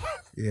Academics.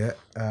 Yeah,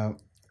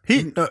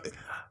 he's another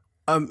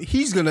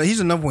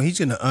one. He's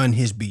gonna earn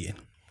his beating,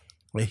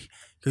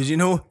 because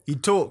he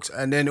talks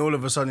and then all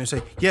of a sudden you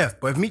say, yeah,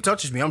 but if Meek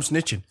touches me, I'm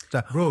snitching.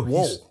 Like, bro,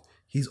 whoa.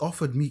 He's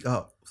offered Meek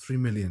up $3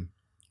 million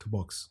to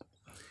box.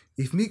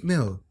 If Meek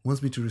Mill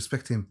wants me to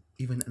respect him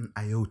even an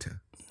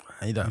iota,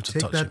 you don't have to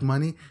take touch that him.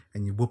 money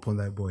and you whoop on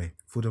that boy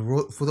for the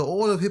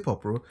all of hip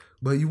hop, bro.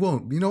 But you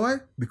won't. You know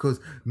why? Because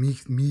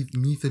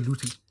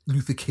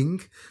Luther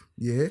King,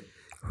 yeah.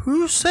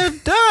 Who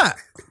said that?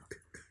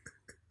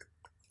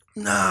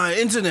 Nah,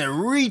 internet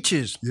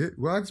reaches. Yeah,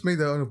 well, I just made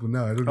that honorable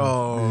now. I don't know.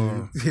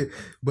 Oh, yeah.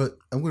 But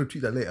I'm gonna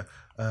tweet that later.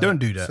 Don't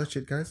do that. Search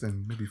it, guys,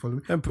 and maybe follow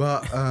me.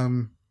 But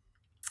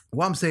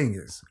what I'm saying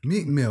is,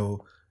 Meek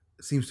Mill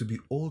seems to be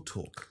all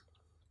talk.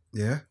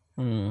 Yeah,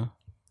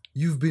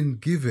 You've been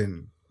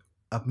given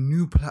a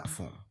new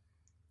platform.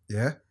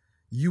 Yeah,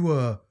 you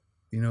were,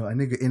 a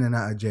nigga in and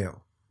out of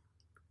jail.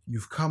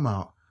 You've come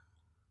out.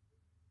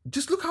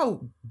 Just look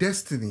how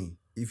destiny,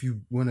 if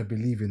you want to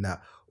believe in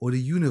that, or the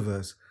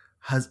universe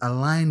has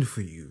aligned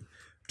for you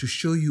to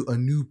show you a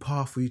new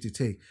path for you to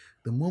take.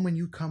 The moment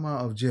you come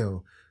out of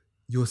jail,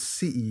 your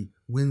city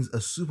wins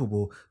a Super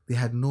Bowl they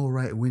had no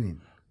right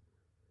winning.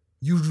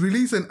 You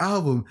release an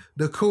album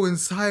that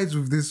coincides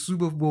with this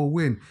Super Bowl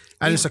win.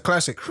 And it's a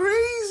classic.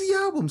 Crazy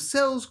album,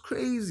 sells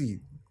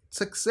crazy.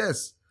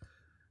 Success.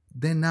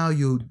 Then now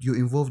you're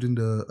involved in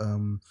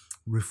the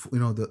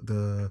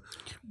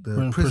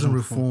prison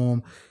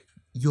reform.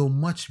 You're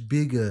much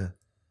bigger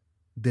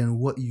than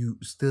what you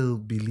still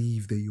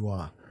believe that you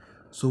are.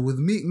 So with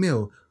Meek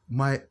Mill,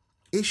 my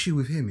issue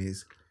with him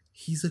is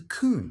he's a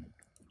coon.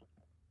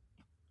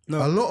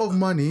 No. A lot of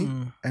money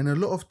and a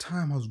lot of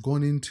time has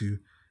gone into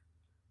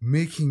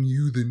making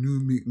you the new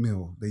Meek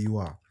Mill that you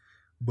are.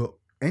 But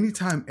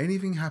anytime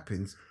anything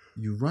happens,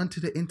 you run to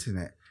the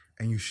internet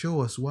and you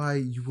show us why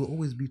you will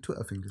always be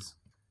Twitter fingers.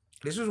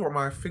 This is what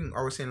my thing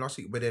I was saying last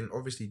week, but then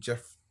obviously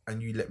Jeff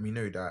and you let me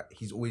know that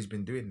he's always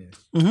been doing this.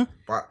 Mm-hmm.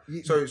 But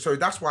so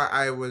that's why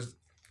I was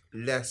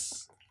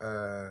less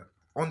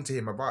onto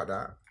him about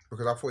that,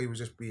 because I thought he was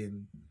just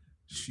being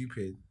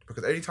stupid.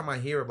 Because anytime I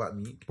hear about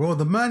Meek, bro,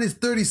 the man is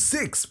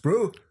 36,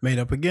 bro. Made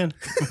up again.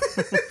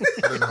 I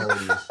don't know how old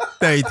he is.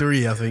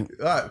 33, I think.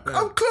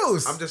 I'm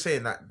close. I'm just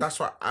saying that. That's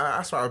what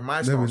my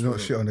stance. Let me not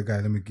shit on the guy.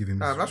 Let me give him.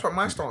 That's what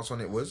my stance on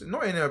it was.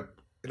 Not in a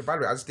bad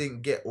way. I just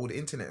didn't get all the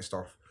internet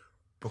stuff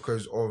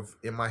because of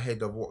in my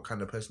head of what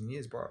kind of person he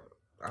is. But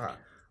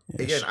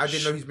again, I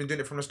didn't know he's been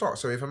doing it from the start.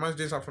 So if a man's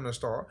doing something from the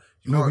start,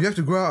 you have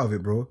to grow out of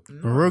it, bro.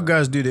 Real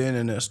guys do the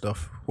internet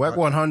stuff. Wack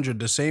 100,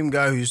 the same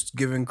guy who's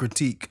giving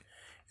critique,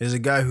 is a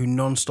guy who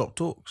non-stop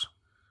talks.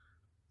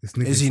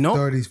 Is he not?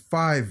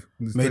 35.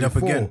 Made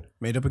 34.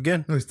 Made up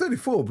again. No, he's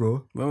 34,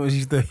 bro. When was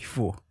he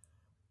 34?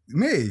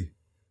 May.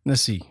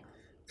 Let's see.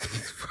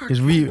 I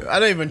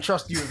don't even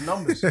trust you with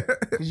numbers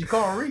because you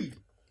can't read.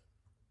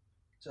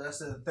 So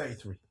that's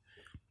 33.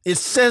 It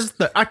says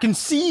that I can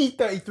see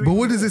 33. But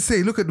what does it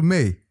say? Look at the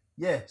May.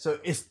 Yeah, so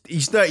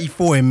he's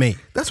 34 in May.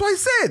 That's what I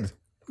said.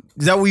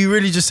 Is that what you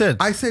really just said?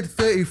 I said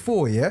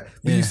 34, yeah?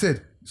 But you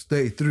said it's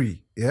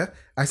 33, yeah?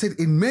 I said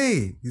in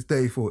May he's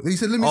 34. Then you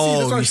said, let me see.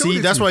 Oh, you see,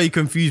 that's why you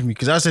confused me,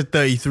 because I said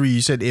 33,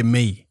 you said in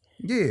May.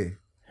 Yeah.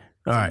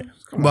 All right.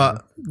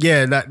 But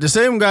yeah, that the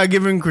same guy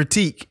giving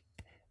critique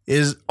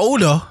is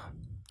older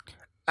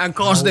and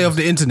can't stay off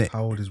the internet.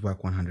 How old is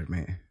Wack 100,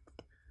 mate?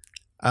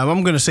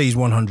 I'm going to say he's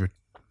 100.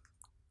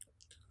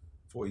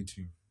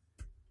 42.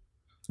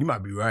 You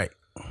might be right.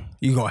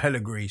 You got hella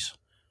grease.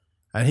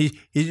 And he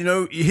you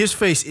know, his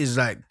face is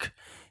like,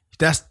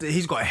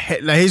 he's got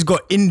he's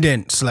got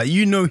indents. Like,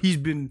 you know, he's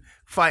been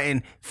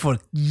fighting for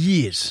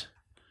years.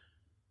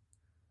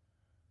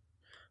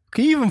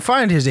 Can you even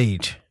find his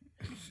age?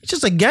 He's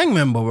just a gang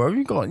member, bro.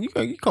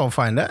 You can't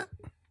find that.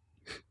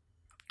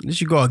 Unless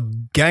you got a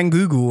gang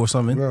Google or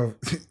something.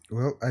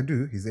 Well, I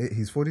do.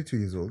 He's 42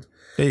 years old.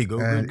 There you go.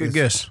 Good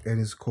guess. And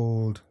it's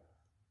called.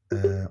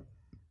 What the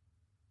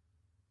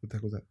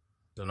heck was that?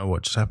 Don't know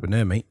what just happened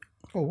there, mate.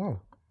 Oh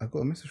wow! I got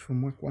a message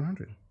from Wack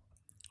 100.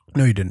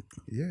 No, you didn't.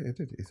 Yeah, it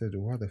did. It said,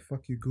 "Why the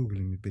fuck you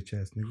googling me, bitch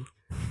ass nigga?"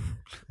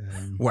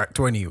 Wack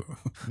 20. Yeah,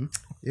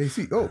 you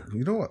see. Oh,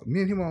 you know what?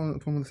 Me and him are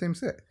from the same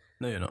set.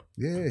 No, you're not.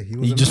 Yeah, he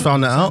was. You just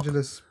found that out? Los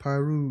Angeles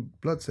Pyru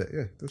blood set.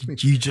 Yeah, that's me.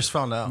 You just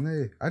found out.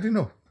 Yeah, I didn't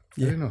know.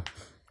 Yeah. I didn't know.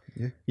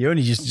 Yeah. You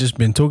only just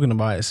been talking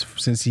about it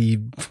since he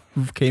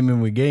came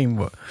in with game,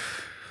 but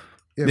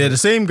yeah, the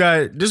same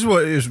guy. This is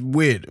what is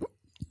weird.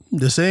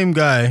 The same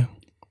guy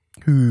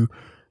who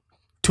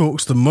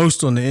talks the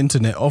most on the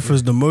internet,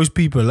 offers the most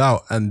people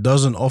out, and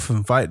doesn't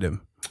often fight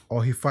them. Oh,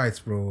 he fights,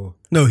 bro.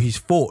 No, he's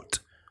fought.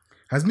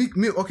 Has Meek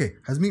Mill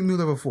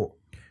ever fought?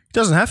 He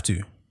doesn't have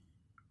to.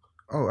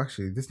 Oh,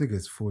 actually, this nigga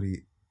is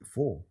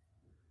 44.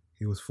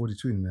 He was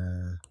 42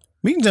 in.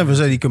 Meek never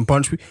said he can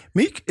punch me.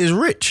 Meek is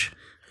rich.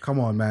 Come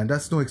on, man.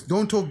 That's no.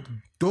 Don't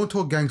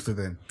talk gangster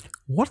then.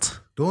 What?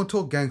 Don't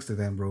talk gangster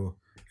then, bro.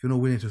 If you're not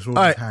willing to throw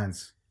his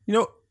hands. You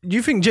know, do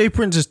you think Jay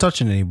Prince is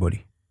touching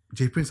anybody?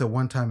 Jay Prince at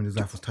one time in his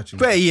life was touching.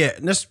 Better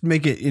yet, let's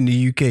make it in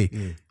the UK.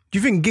 Yeah. Do you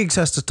think Giggs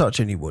has to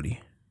touch anybody?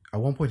 At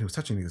one point, he was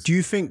touching niggas. Do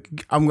you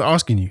think? I'm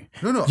asking you.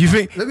 No. Do you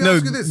think? Let me no,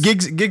 ask you this.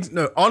 Giggs.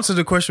 No, answer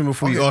the question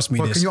before you ask me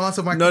but this. Can you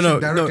answer my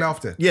question directly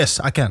after? Yes,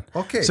 I can.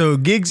 Okay. So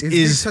Giggs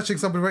is touching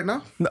somebody right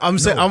now? I'm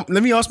saying.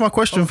 Let me ask my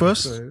question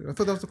first. Sorry. I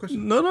thought that was the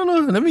question. No.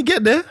 Let me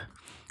get there.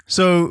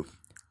 So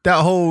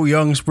that whole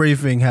young spray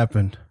thing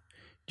happened.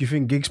 Do you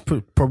think Giggs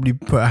probably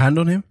put a hand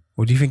on him,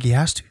 or do you think he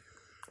has to?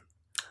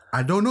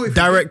 I don't know if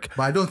direct, he did,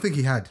 but I don't think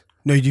he had.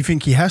 No, do you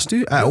think he has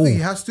to I don't think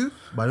he has to,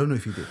 but I don't know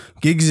if he did.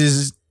 Giggs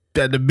is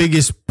at the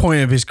biggest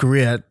point of his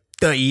career at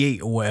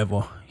 38 or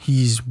whatever.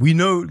 We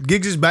know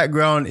Giggs'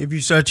 background. If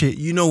you search it,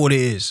 you know what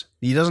it is.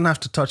 He doesn't have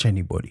to touch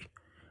anybody.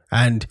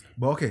 But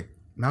okay,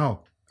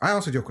 now I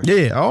answered your question.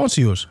 Yeah, I'll answer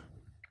yours.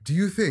 Do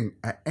you think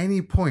at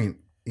any point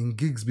in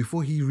Giggs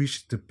before he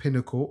reached the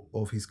pinnacle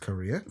of his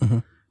career,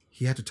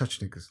 he had to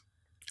touch niggas?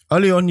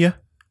 Early on, yeah,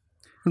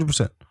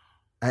 100%.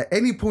 At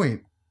any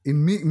point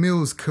in Meek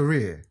Mill's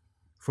career,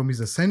 from his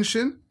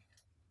ascension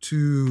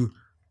to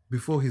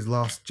before his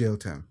last jail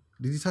term,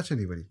 did he touch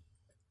anybody?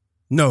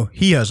 No,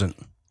 he hasn't.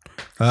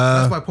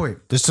 That's my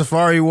point. The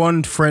Safari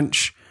one,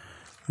 French.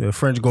 The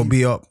French got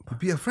beat up. He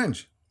beat a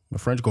French. The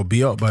French got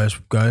beat up by his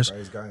guys.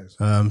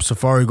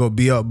 Safari got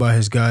beat up by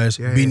his guys.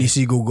 Yeah, Beanie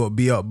Siegel got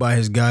beat up by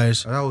his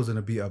guys. That wasn't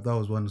a beat up. That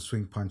was one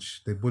swing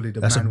punch. They bullied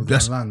the man with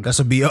one lung. That's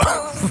a beat up.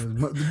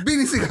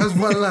 Beanie Siegel has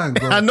one lung,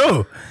 bro. I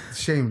know.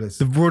 Shameless.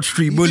 The Broad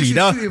Street bully.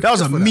 That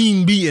was a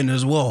mean beating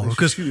as well.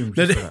 Because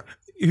the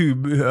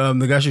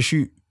guy should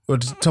shoot, or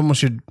someone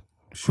should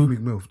shoot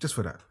Meek Mill just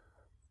for that.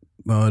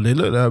 They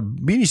looked at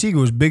Beanie Siegel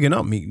was bigging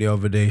up Meek the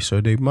other day,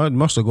 so they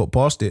must have got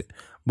past it.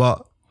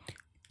 But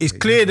it's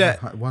clear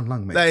that one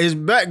lung, mate. That his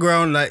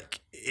background,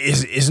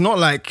 it's not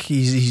like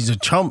he's a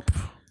chump.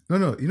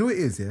 No. You know what it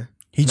is, yeah.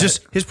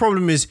 His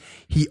problem is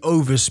he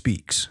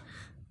overspeaks.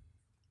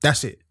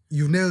 That's it.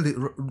 You've nailed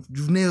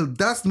it.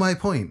 That's my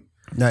point.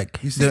 Like,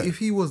 you see, if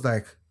he was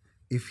like,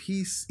 if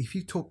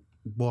he talked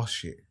boss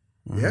shit,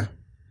 yeah,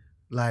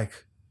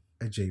 like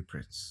a Jay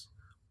Prince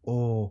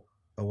or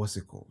a what's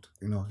it called?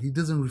 You know, he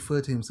doesn't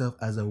refer to himself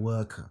as a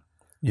worker.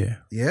 Yeah.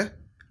 Yeah.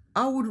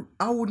 I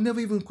would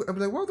never even. I'd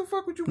be like, why the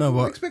fuck would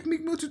you expect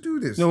Meek Mill to do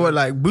this? You know what?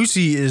 Like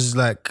Boosie is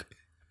like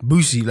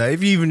Boosie. Like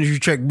if you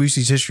check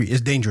Boosie's history, it's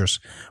dangerous.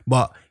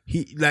 But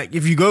he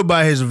if you go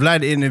by his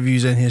Vlad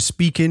interviews and his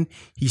speaking,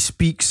 he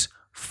speaks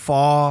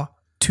far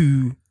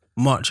too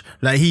much.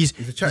 Like he's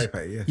a chatty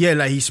patty, yeah. Yeah,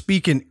 like he's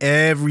speaking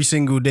every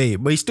single day,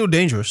 but he's still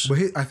dangerous. But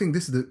I think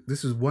this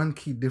is one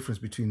key difference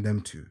between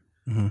them two.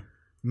 Mm-hmm.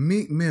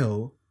 Meek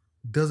Mill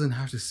doesn't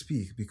have to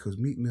speak because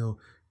Meek Mill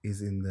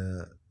is in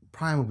the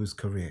prime of his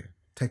career,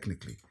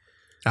 technically.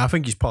 I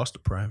think he's past the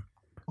prime.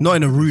 Not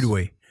in a rude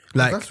way.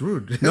 Like that's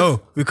rude.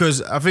 No,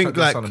 because I think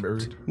that's a bit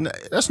rude.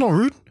 That's not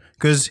rude.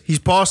 Because he's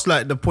past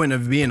the point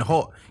of being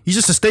hot. He's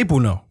just a staple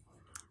now.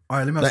 All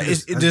right, let me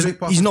ask you this.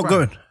 He's not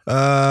going.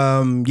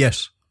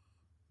 Yes.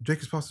 Drake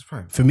is past his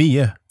prime. For me,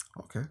 yeah.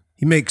 Okay.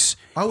 He makes.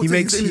 I would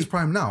say he's in his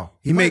prime now.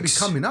 He might be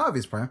coming out of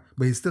his prime,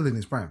 but he's still in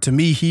his prime. To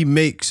me, he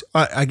makes.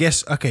 I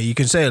guess. Okay, you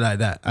can say it like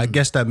that. I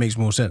guess that makes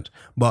more sense.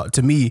 But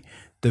to me,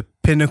 the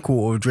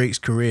pinnacle of Drake's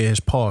career has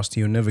passed.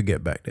 He'll never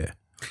get back there.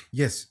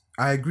 Yes,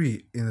 I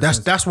agree.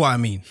 That's what I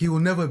mean. He will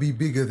never be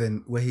bigger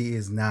than where he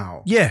is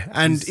now. Yeah,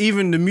 and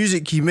even the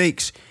music he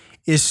makes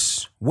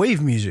is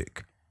wave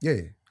music.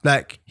 Yeah.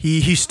 Like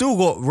he still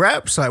got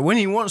raps. Like when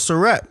he wants to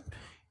rap,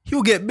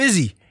 he'll get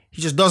busy.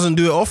 He just doesn't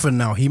do it often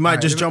now. He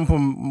might just jump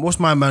on what's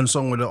my man's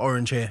song with the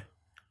orange hair?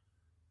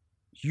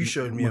 You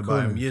showed me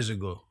about him years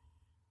ago.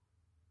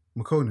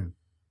 McConan.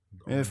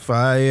 If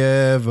I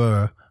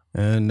ever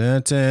get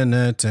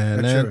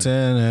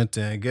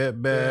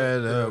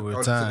better with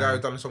The time. guy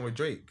who done a song with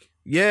Drake.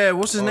 Yeah,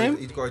 what's his name?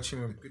 He's got a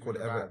tune called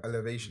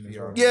Elevation as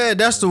well. Yeah,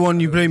 that's the one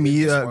you played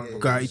me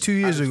guy 2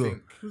 years I ago.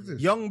 think- Who's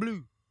this? Young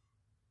Blue.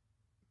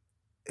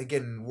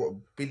 Again, what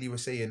Billy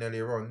was saying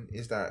earlier on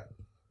is that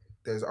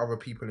there's other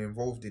people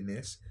involved in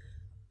this,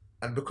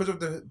 and because of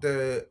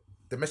the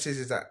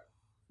messages that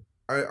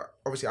I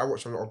watch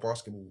a lot of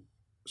basketball,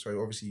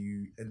 so obviously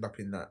you end up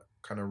in that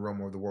kind of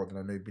realm of the world, and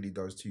I know Billy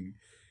does too.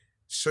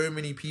 So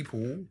many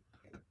people,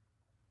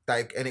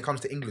 like, and it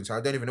comes to England, so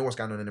I don't even know what's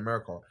going on in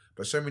America,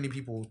 but so many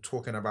people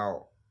talking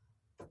about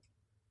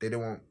they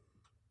don't want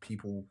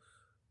people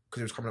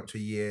because it was coming up to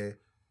a year.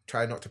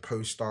 Try not to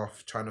post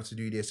stuff. Try not to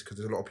do this because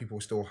there's a lot of people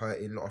still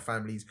hurting, a lot of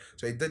families.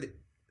 So it did.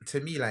 To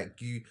me,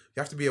 like you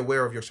have to be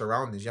aware of your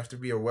surroundings. You have to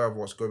be aware of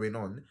what's going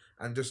on,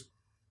 and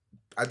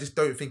I just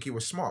don't think it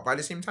was smart. But at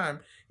the same time,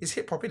 it's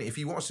hip hop, innit? If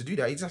he wants to do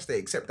that, he just has to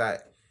accept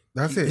that.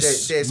 That's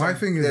it. My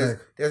thing is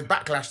there's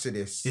backlash to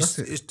this. It's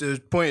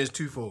the point is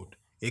twofold.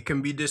 It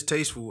can be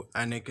distasteful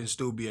and it can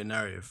still be a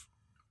narrative.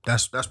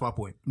 That's my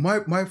point.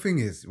 My thing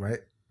is, right,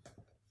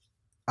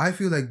 I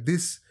feel like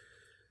this.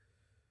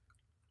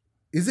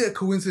 Is it a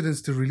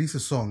coincidence to release a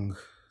song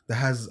that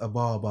has a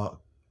bar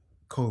about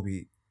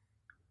Kobe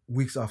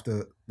weeks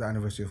after the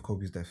anniversary of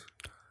Kobe's death?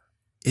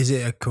 Is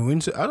it a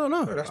coincidence? I don't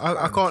know. No, that's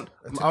I can't.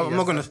 I'm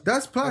not gonna.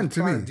 That's planned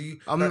to me.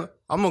 I'm not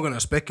gonna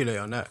speculate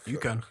on that. You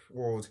can.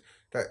 Well,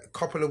 that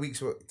couple of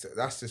weeks.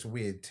 That's just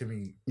weird to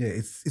me. Yeah,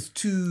 it's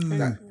too.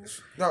 No,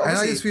 and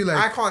I just feel like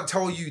I can't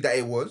tell you that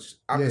it was.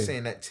 I'm just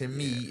saying that to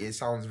me it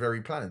sounds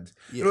very planned.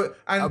 Yeah. Look,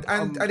 and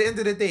at the end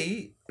of the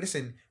day,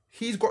 listen,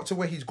 he's got to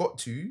where he's got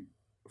to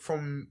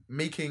from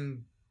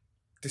making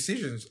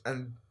decisions,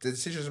 and the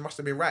decisions must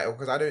have been right.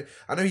 Because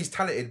I know he's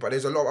talented, but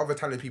there's a lot of other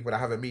talented people that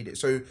haven't made it.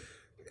 So,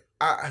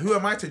 who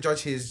am I to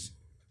judge his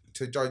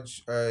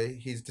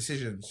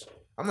decisions?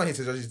 I'm not here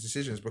to judge his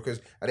decisions because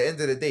at the end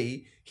of the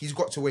day, he's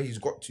got to where he's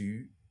got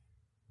to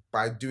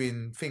by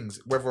doing things,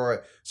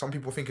 whether some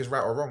people think is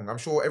right or wrong. I'm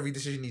sure every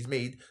decision he's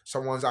made,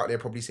 someone's out there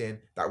probably saying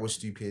that was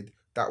stupid,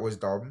 that was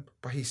dumb,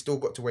 but he still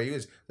got to where he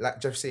is. Like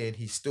Jeff saying,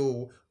 he's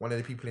still one of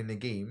the people in the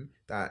game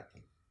that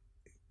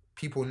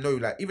people know,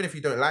 like, even if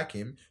you don't like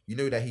him, you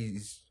know that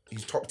he's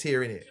top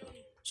tier in it.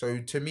 So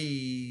to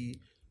me,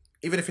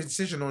 even if it's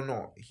decision or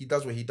not, he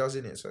does what he does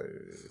in it. So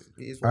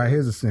it is. All right,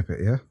 here's a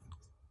snippet. Yeah.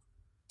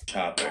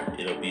 Chopper,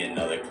 it'll be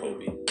another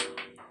Kobe.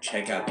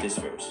 Check out this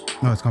verse.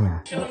 No, it's coming.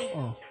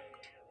 Oh.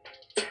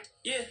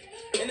 Yeah,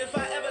 and if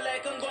I ever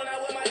like I'm going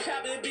out with my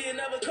chopper, it'll be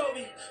another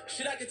Kobe.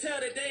 Shit, I can tell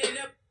that they ain't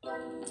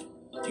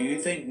never. Do you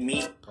think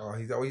me? Oh,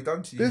 he's what he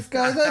done to you. This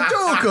guy's a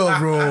joker,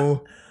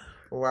 bro.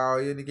 Wow,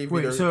 you only gave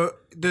me Wait, so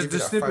does the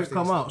snippet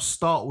come out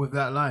start with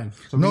that line?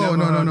 So No.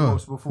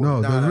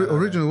 No, The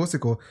original, what's it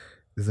called?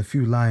 There's a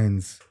few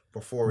lines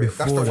before it.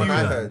 That's the one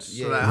I heard.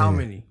 So like how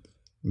many?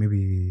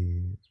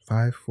 Maybe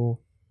 5, 4.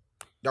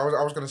 I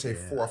was gonna say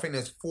 4. I think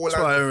there's 4 lines.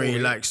 That's why I don't before really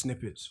it. like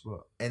snippets,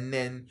 but And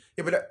then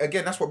but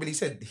again, that's what Billy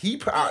said. He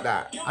put out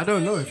that. I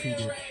don't know if he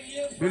did.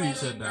 Billy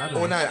said that. I don't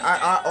Oh know. no,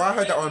 I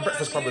heard that on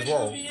Breakfast Club as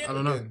well. I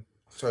don't know.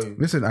 So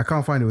Listen, I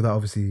can't find it without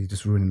obviously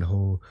just ruining the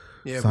whole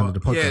sound of the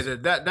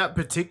podcast. that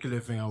particular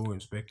thing I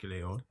wouldn't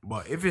speculate on.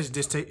 But if it's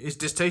it's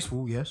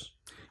distasteful, yes.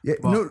 Yeah,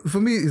 but, no, for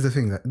me is the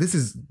thing that this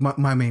is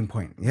my main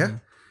point. Yeah,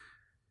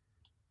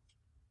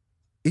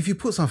 if you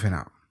put something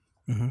out,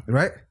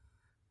 right,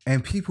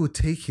 and people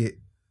take it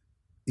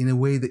in a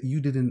way that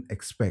you didn't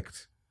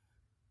expect,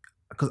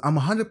 because I'm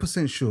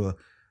 100% sure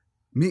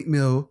Meek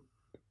Mill,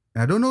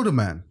 and I don't know the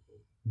man,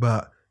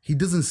 but he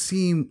doesn't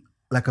seem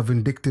like a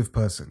vindictive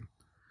person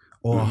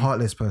or a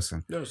heartless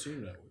person. Don't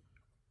seem that way.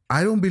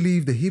 I don't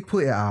believe that he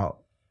put it out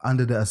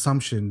under the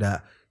assumption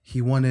that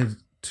he wanted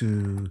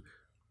to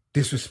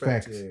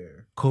disrespect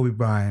Kobe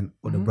Bryant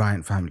or the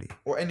Bryant family.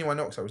 or anyone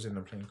else that was in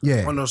the plane.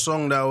 Yeah. On a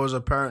song that was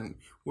apparent,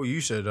 well, you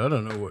said, I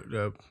don't know what,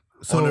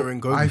 So honoring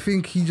Kobe. I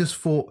think he just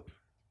thought,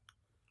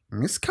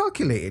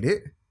 miscalculated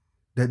it,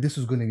 that this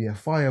was going to be a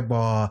fire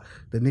bar,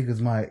 the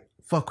niggas might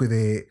fuck with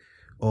it,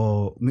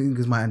 or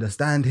niggas might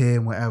understand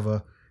him,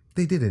 whatever.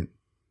 They didn't.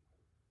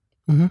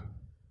 And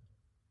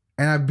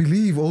I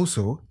believe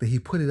also that he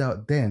put it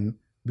out then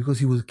because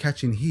he was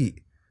catching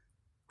heat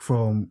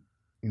from,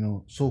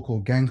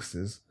 so-called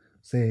gangsters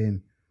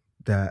saying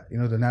that,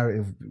 the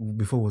narrative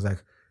before was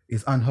like,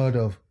 it's unheard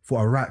of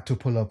for a rat to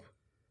pull up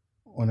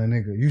on a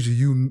nigga. Usually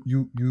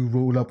you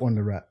roll up on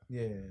the rat.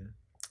 Yeah.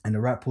 And the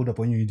rat pulled up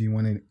on you, you didn't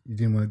want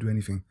to do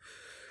anything.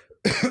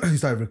 He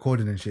started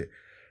recording and shit.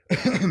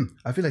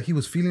 I feel like he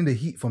was feeling the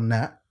heat from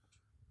that.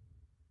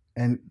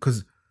 And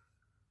because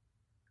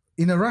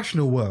in a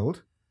rational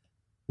world,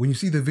 when you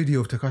see the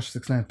video of Tekashi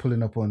 6ix9ine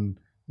pulling up on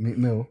Meek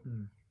Mill,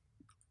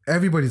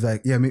 everybody's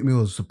like, yeah, Meek Mill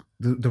was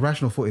the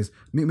rational thought is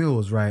Meek Mill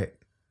was right.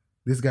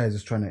 This guy is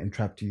just trying to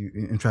entrap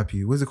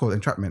you. What's it called?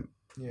 Entrapment.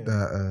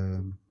 Yeah.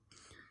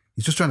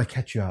 He's just trying to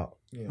catch you out.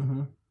 Yeah.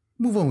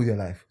 Move on with your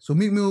life. So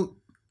Meek Mill,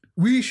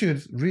 we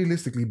should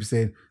realistically be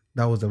saying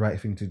that was the right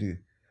thing to do.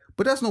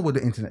 But that's not what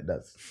the internet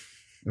does,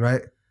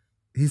 right?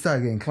 He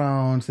started getting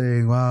clowned,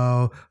 saying,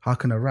 wow, how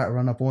can a rat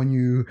run up on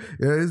you?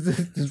 Yeah, it's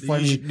just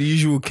funny. The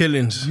usual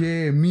killings.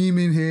 Yeah,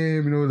 memeing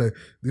him, like,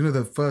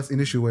 the first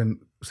initial when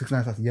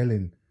 6ix9ine starts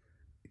yelling,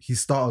 he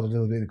startled a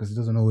little bit because he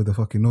doesn't know where the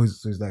fucking noise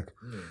is. So he's like,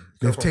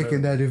 they've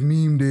taken that, they've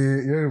memed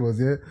it. Yeah, it was,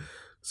 yeah.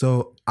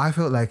 So I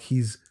felt like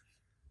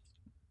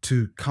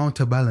to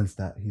counterbalance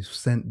that, he's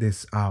sent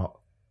this out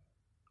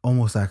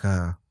almost like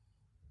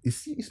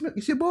it's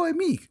your boy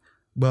Meek.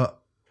 But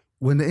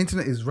when the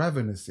internet is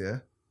ravenous, yeah,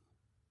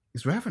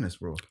 it's ravenous,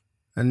 bro.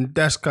 And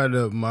that's kind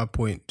of my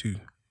point too.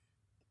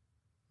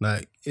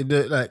 Like, at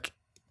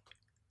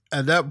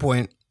that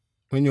point,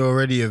 when you're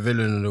already a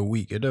villain of the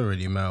week, it don't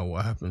really matter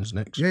what happens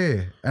next.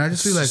 Yeah, and I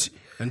just feel like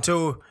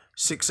until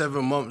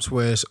 6-7 months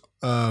where it's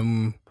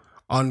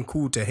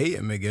uncool to hate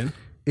him again.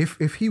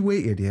 If he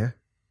waited,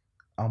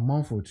 a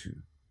month or two,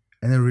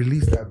 and then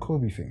released that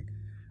Kobe thing,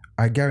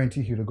 I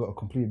guarantee he would have got a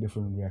completely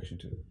different reaction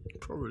to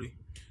it. Probably.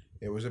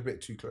 It was a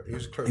bit too close. It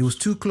was close. It was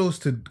too close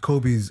to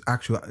Kobe's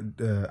actual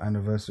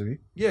anniversary.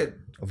 Yeah,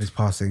 of his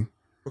passing.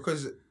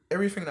 Because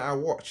everything that I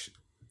watched,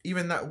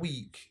 even that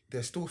week,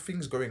 there's still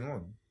things going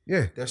on.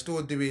 Yeah, they're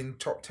still doing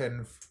top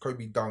 10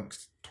 Kobe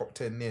dunks, top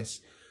 10 this.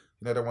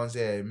 The ones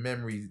there,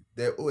 memory.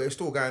 It's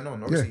still going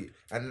on, obviously.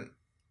 Yeah. And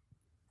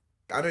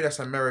I know that's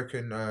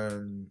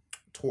American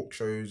talk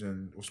shows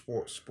and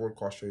sports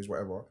broadcast shows,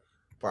 whatever.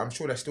 But I'm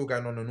sure they're still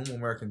going on normal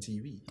American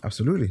TV.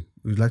 Absolutely,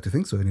 we'd like to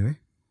think so, anyway.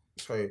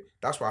 So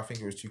that's why I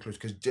think it was too close,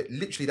 because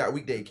literally that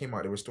week that it came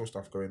out, there was still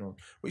stuff going on.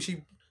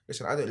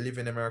 Listen, I don't live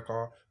in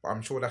America, but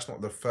I'm sure that's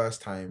not the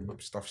first time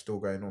stuff's still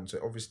going on. So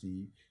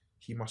obviously,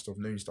 he must have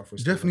known stuff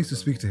was. Jeff needs to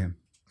speak to him.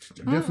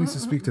 Jeff needs to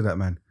speak to that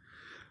man.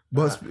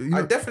 But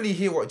I definitely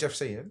hear what Jeff's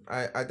saying.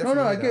 I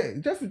definitely I get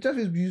it. Jeff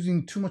is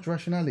using too much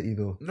rationality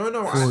though. No,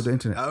 for the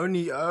internet. I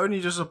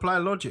only just apply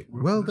logic.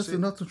 Well, that's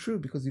not so true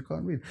because you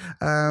can't read.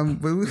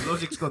 But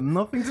logic's got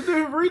nothing to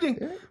do with reading.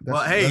 Yeah,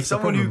 but hey,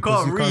 someone who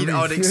can't read,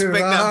 I would expect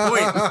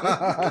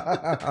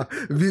that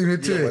point. Beat me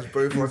to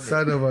it.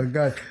 Son of a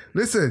guy.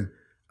 Listen,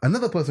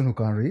 another person who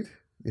can't read.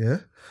 Yeah.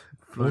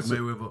 Floyd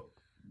Mayweather.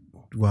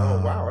 Wow.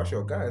 Oh, wow, that's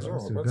your guy as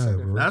well.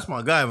 That's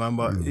my guy, man.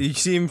 But you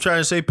see him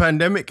trying to say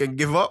pandemic and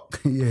give up?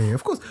 Yeah,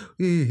 of course.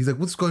 Yeah, he's like,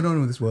 what's going on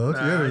in this world?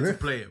 I had to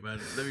play it, man.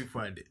 Let me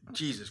find it.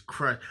 Jesus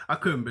Christ. I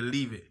couldn't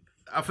believe it.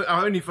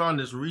 I only found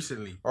this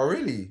recently. Oh,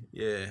 really?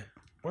 Yeah.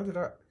 When did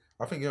I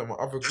think my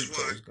other group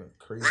chat was going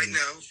crazy. Right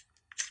now,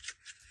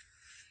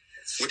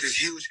 with this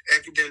huge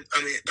academic,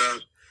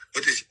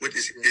 with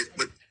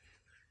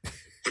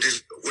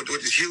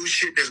this huge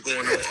shit that's going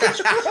on.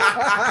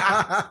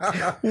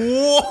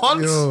 What?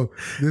 Yo,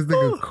 this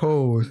nigga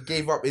cold. He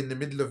gave up in the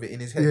middle of it in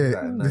his head.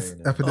 Yeah, this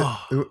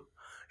epidemic.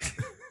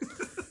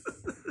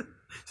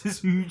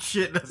 This huge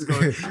shit that's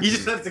going on. He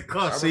just had to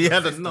cuss, so he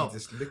had enough.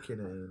 Just looking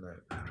at him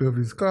like.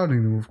 He's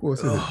clowning him, of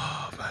course.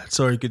 Oh, man.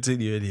 Sorry,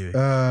 continue anyway.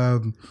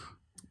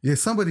 Yeah,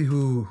 somebody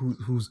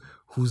who's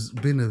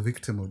been a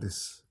victim of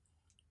this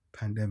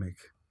pandemic.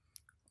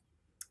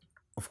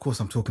 Of course,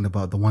 I'm talking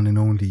about the one and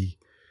only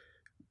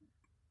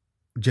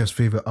Jeff's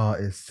favorite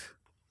artist.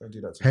 Don't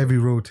do that to Heavy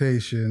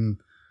rotation.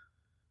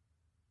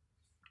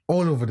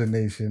 All over the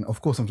nation.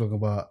 Of course, I'm talking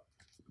about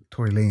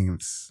Tory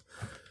Lanez.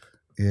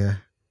 Yeah,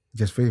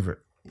 Jeff's favorite.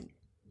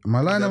 Am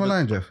I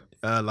lying, Jeff?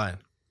 Lying.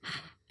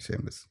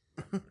 Shameless.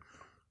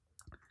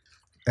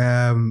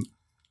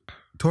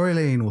 Tory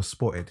Lanez was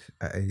spotted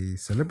at a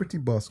celebrity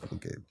basketball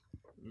game.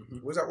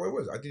 Was that what it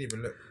was? I didn't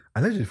even look.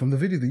 Allegedly, from the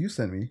video that you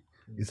sent me,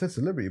 it said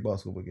celebrity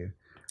basketball game.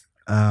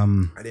 I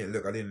didn't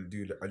look. I didn't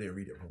read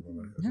it.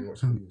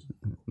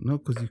 No,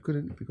 because you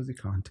couldn't. Because you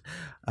can't.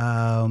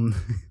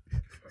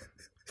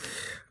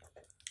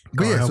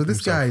 But yeah, so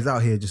this guy is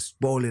out here just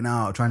bowling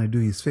out, trying to do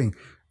his thing.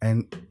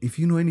 And if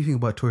you know anything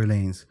about Tory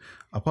Lanez,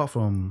 apart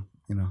from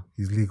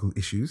his legal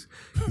issues,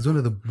 he's one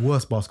of the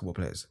worst basketball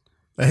players.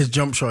 His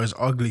jump shot is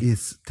ugly.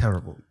 It's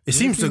terrible. It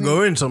seems to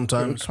go in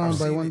sometimes. Clowned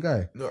by one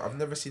guy. No, I've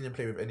never seen him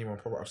play with anyone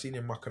proper. I've seen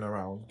him mucking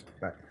around,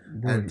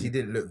 and he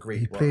didn't look great.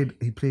 He played.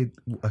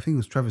 I think it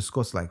was Travis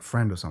Scott's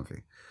friend or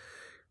something,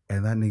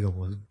 and that nigga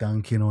was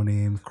dunking on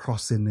him,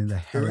 crossing in the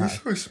hell out.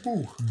 He's so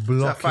small.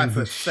 Blocking.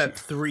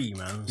 5'3",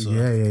 man. So.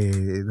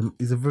 Yeah.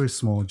 He's a very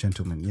small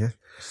gentleman. Yeah.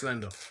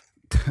 Slender.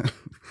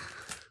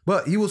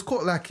 But he was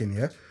caught lacking.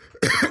 Yeah.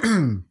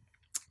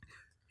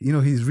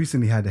 He's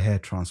recently had a hair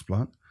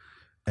transplant.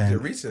 Is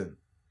it recent?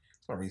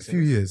 It's not recent. A few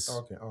years. Oh,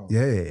 okay. Oh.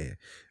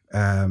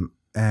 Yeah.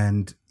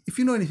 And if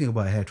you know anything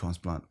about a hair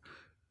transplant,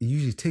 it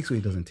usually takes what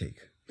it doesn't take.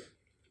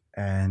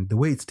 And the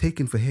way it's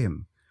taken for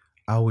him,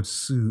 I would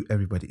sue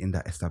everybody in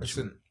that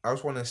establishment. Listen, I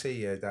just want to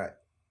say that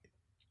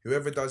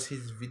whoever does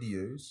his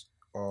videos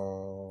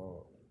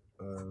are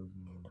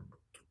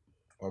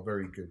are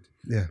very good.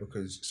 Yeah.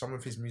 Because some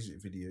of his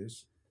music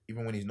videos,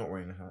 even when he's not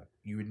wearing a hat,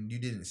 you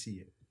didn't see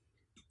it.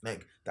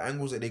 Like the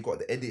angles that they got,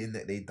 the editing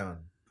that they done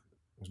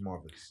was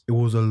marvelous. It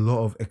was a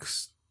lot of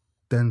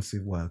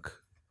extensive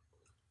work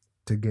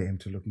to get him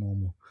to look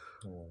normal.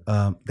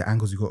 The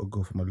angles you got to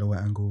go from a lower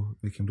angle,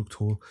 make him look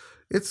tall.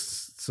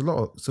 It's a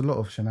lot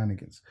of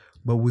shenanigans.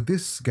 But with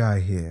this guy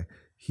here,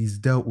 he's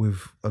dealt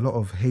with a lot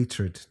of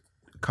hatred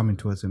coming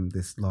towards him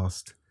this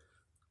last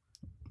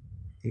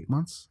 8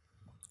 months.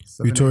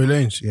 With Tory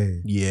Lanez?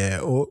 Yeah. Yeah,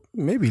 or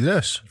maybe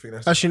less.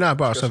 Actually, not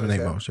about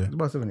 7-8 months. Yeah.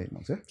 About 7-8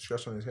 months. Yeah.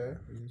 Stress on his hair.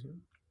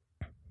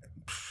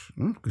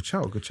 Good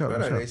shout.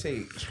 No, they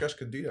say stress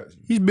can do that.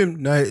 He's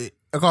been, I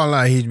can't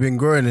lie, he's been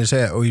growing his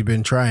hair or he's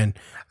been trying,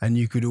 and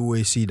you could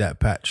always see that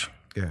patch.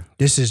 Yeah.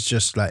 This is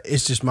just like,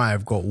 it's just might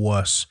have got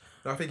worse.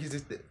 No, I think it's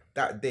just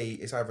that day,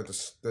 it's either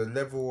the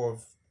level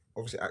of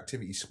obviously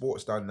activity,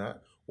 sports done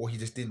that, or he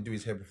just didn't do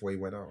his hair before he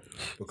went out.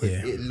 Because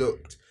it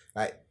looked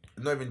like,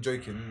 I'm not even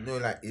joking,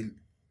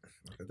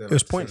 it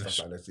was pointless.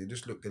 It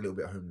just looked a little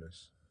bit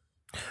homeless.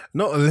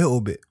 Not a little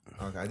bit.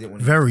 Okay, I didn't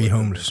want Very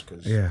homeless.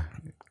 Yeah.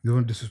 You don't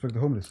want to disrespect the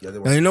homeless. Yeah,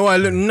 And you know why I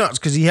look nuts?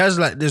 Because he has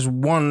like this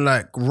one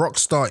like rock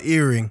star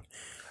earring,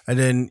 and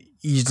then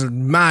he's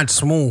mad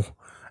small,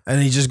 and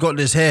he just got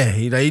this hair.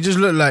 He just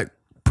looked like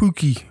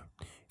Pookie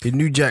in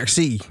New Jack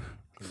City.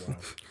 Wow.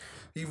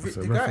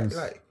 The guy,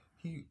 like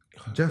he,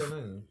 Jeff,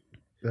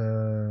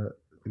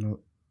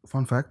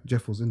 fun fact: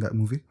 Jeff was in that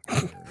movie.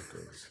 I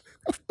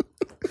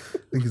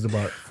think he's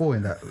about 4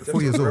 in that.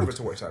 4 years old.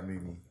 To watch that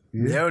movie.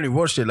 Yeah, I only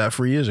watched it like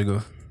 3 years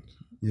ago.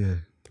 Yeah,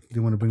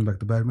 didn't want to bring back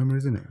the bad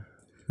memories, innit?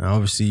 Now,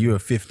 obviously, you were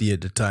 50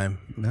 at the time.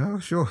 No,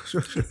 sure.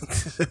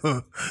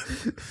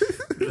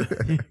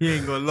 You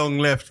ain't got long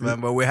left,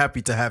 man, but we're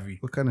happy to have you.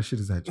 What kind of shit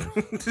is that, Jeff?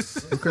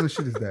 What kind of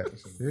shit is that?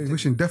 You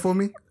wishing death on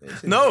me?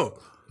 No.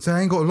 So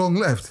I ain't got long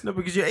left. No,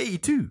 because you're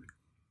 82.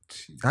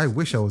 I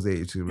wish I was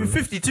 82, bro. You're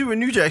 52 when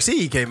New Jack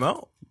City came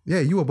out. Yeah,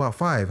 you were about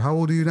 5. How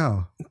old are you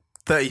now?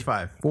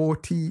 35.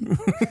 40. Oh,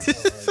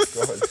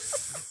 God.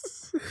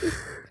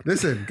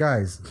 Listen,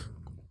 guys.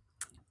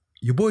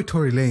 Your boy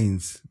Tory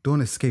Lanez,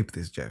 don't escape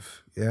this,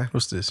 Jeff. Yeah?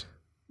 What's this?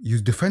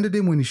 You defended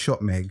him when he shot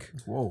Meg.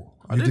 Whoa.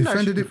 I didn't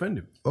actually defend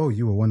him. Oh,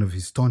 you were one of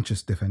his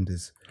staunchest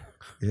defenders.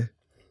 Yeah?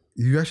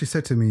 You actually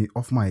said to me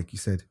off mic, you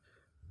said,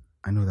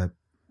 I know that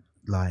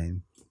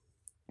line.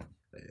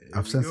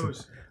 I've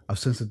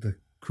censored the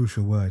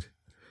crucial word,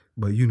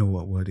 but you know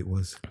what word it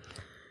was.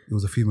 It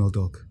was a female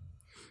dog.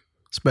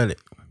 Spell it.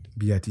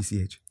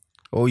 B-I-T-C-H.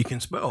 Oh, you can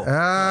spell.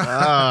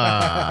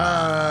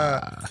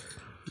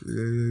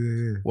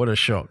 Yeah. What a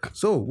shock.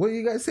 So, what are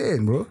you guys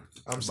saying, bro?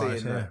 I'm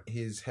saying that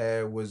his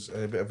hair was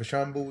a bit of a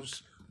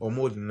shambles, or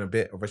more than a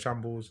bit of a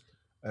shambles.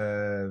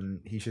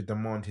 He should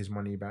demand his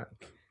money back.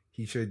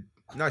 He should,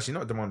 no, actually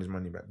not demand his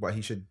money back, but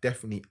he should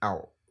definitely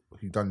out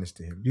who done this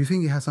to him. Do you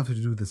think it has something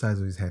to do with the size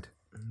of his head?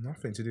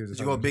 Nothing to do with Has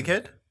he got a big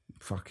head?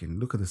 Fucking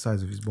look at the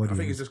size of his body. I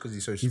think it's just because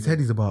he's so small. His head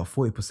is about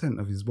 40%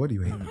 of his body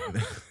weight.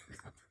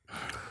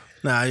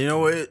 Nah, you know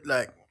what?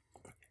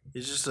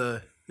 It's just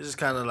this is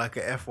kind of like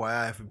a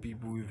FYI for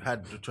people who've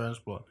had the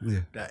transplant. Yeah.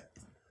 That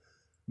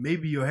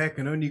maybe your hair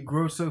can only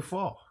grow so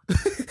far.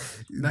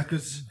 Like,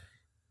 cause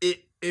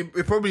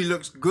it probably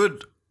looks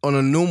good on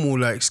a normal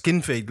like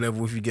skin fade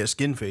level if you get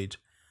skin fade,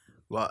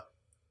 but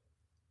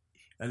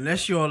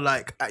unless you're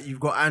like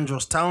you've got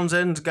Andros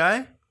Townsend's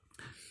guy,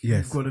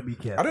 yes, you've got to be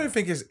careful. I don't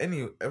think it's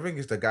any. I think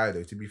it's the guy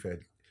though. To be fair,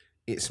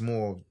 it's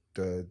more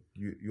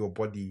your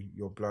body,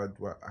 your blood,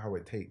 how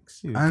it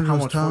takes.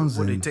 Andros what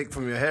Townsend. they take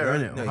from your hair,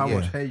 innit? No, How yeah.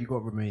 much hair you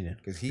got remaining?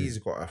 Because he's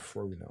got a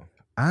throw now.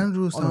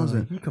 Andros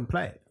Townsend. He can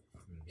play it.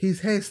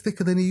 His hair is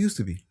thicker than he used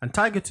to be. And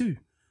Tiger too.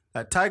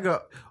 Like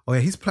Tiger. Oh yeah,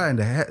 he's plaiting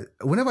the hair.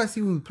 Whenever I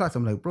see him with plaits,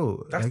 I'm like,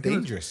 bro, That's like,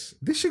 dangerous.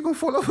 This shit gonna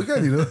fall off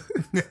again, you know.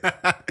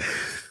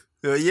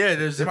 Yeah,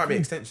 there's There might be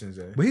extensions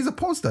there. But he's a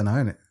porn star now,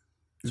 isn't it?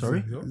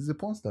 Sorry? He's a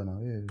porn star now.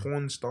 Yeah.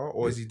 Porn star,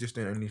 or is he just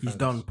doing OnlyFans? He's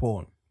done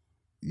porn.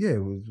 Yeah.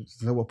 Is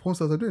that what porn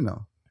stars are doing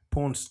now?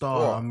 Porn star.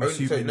 Well, I'm only,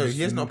 assuming. no,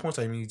 he is not a porn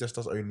star. I mean, he just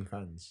does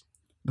OnlyFans.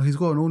 No, he's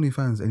got an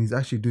OnlyFans and he's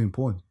actually doing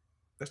porn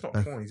That's not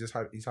Like- porn.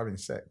 He's having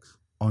sex.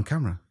 on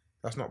camera.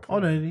 That's not Oh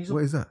porn. no, he's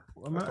What is that?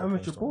 an not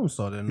amateur porn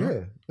star then. No?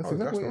 Yeah, that's Oh,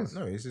 exactly what it that's is.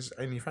 not, no, it's just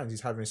OnlyFans.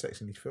 He's having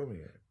sex and he's filming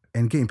it.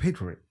 And getting paid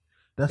for it.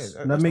 That's Yeah,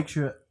 that that's makes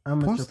you an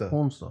amateur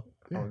porn star.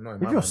 Oh no,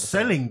 If you're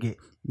selling it,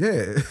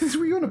 Yeah, that's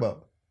what you on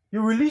about.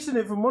 you're releasing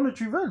it for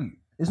monetary value.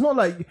 It's not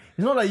like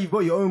you've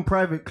got your own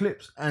private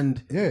clips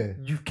and Yeah.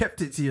 you've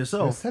kept it to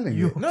yourself. You're selling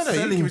You're it. no, you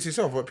selling- give it to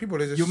yourself, but people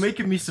are just. You're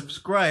making me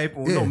subscribe,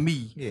 or Yeah. not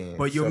me, Yeah,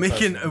 but you're so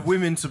making personal.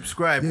 women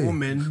subscribe, Yeah. or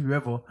men,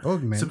 whoever, Oh,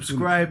 man.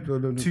 subscribe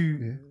No, to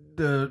yeah.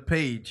 the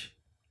page,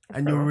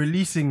 and you're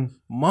releasing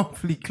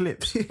monthly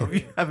clips of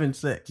you having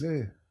sex.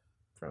 Yeah.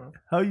 Fair enough.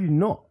 How are you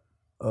not?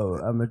 Oh,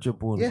 amateur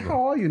porn. Yeah, star?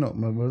 how are you not,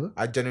 my brother?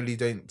 I generally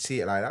don't see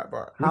it like that,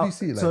 but What do you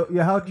see it like? So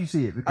yeah, how do you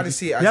see it? Because I just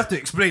see it as you have to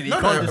explain it. You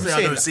can't just say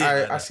I don't see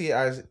it. I see it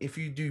as if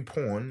you do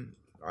porn.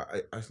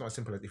 It's not as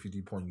simple as if you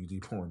do porn, you do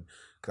porn.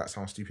 Because that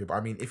sounds stupid. But I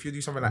mean, if you do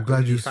something like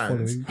glad you're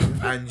OnlyFans,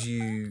 following. and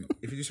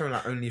if you do something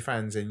like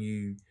OnlyFans and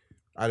you,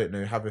 I don't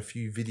know, have a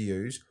few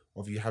videos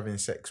of you having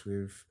sex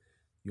with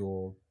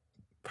your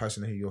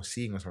person who you're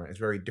seeing or something. It's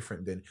very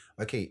different than,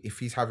 okay, if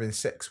he's having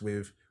sex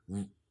with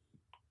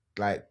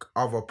like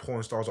other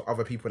porn stars or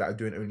other people that are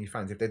doing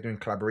OnlyFans, if they're doing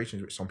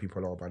collaborations, which some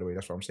people are, by the way,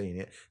 that's what I'm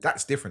saying.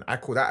 That's different. I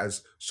call that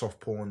as soft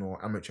porn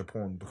or amateur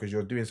porn because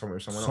you're doing something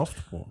with someone else.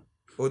 Soft porn.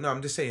 Oh no,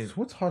 I'm just saying. So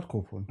what's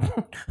hardcore porn?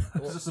 I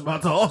was just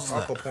about to ask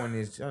that. Hardcore porn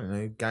is, I don't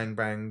know,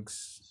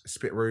 gangbangs,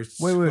 spit roasts.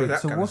 Wait.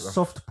 that So kind of what's stuff.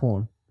 soft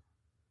porn?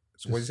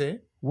 So what is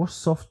it? What's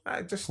soft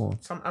Just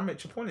porn? some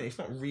amateur porn. It's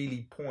not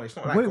really porn. It's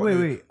not like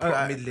Wait.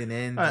 middling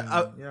end. You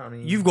know what I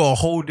mean? You've got a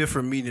whole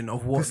different meaning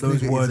of what This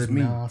those nigga words is a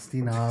mean.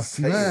 nasty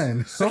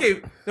man.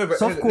 Okay, no, but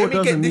softcore let me get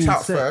doesn't this mean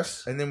out sex.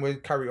 first, and then we'll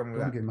carry on with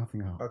Don't that. get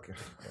nothing out. Okay.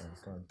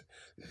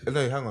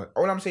 No, hang on.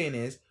 All I'm saying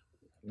is,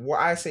 what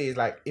I say is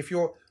like, if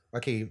you're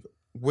okay,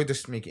 we'll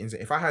just make it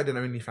insane. If I had an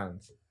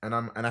OnlyFans and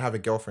I have a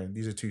girlfriend,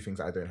 these are two things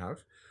that I don't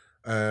have,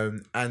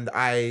 and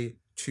I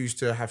choose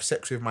to have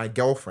sex with my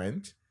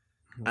girlfriend,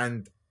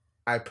 and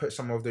I put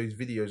some of those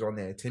videos on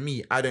there. To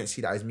me, I don't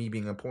see that as me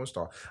being a porn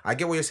star. I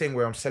get what you're saying,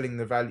 where I'm selling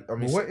the value. I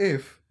mean, But what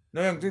if?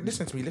 no,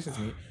 listen to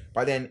me.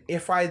 But then,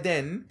 if I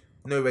then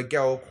know a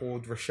girl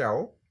called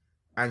Rochelle,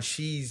 and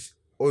she's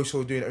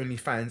also doing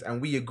OnlyFans,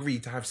 and we agree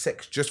to have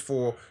sex just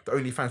for the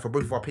OnlyFans for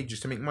both of our pages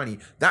to make money,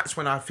 that's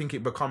when I think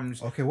it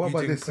becomes. Okay, what you about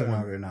doing this porn.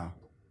 scenario now?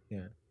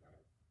 Yeah.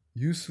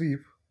 You sleep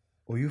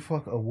or you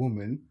fuck a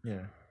woman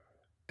Yeah.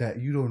 that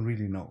you don't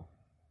really know.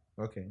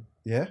 Okay.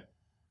 Yeah?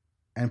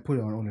 And put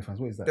it on OnlyFans.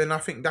 What is that? Then I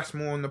think that's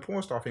more on the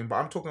porn star thing. But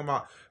I'm talking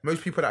about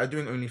most people that are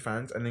doing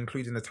OnlyFans and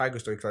including the Tiger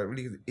Story. Cause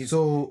really, it's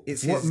what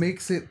what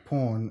makes it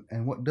porn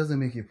and what doesn't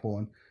make it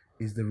porn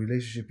is the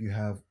relationship you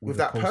have with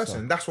the that co-star.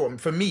 person. That's what,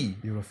 for me.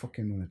 You're a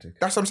fucking lunatic.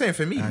 That's what I'm saying.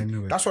 For me, I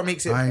knew it. That's what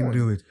makes it. I porn.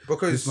 knew it.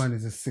 Because this man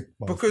is a sick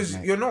bastard. Because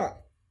man. you're not.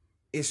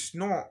 It's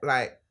not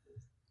like.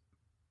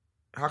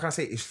 How can I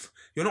say?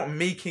 You're not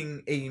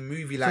making a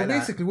movie like so that.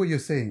 basically, what you're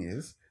saying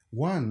is,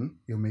 one,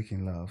 you're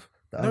making love.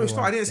 The No, it's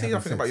other not. I one, didn't say you're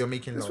nothing having about sex. you're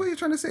making That's love. what you're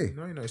trying to say.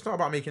 No, it's not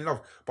about making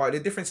love. But the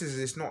difference is,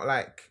 it's not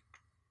like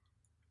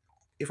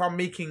if I'm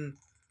making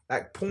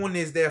like porn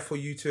is there for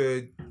you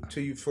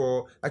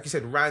for like you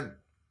said,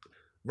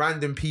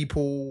 random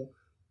people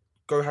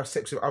go have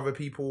sex with other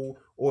people,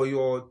 or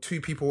you're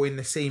two people in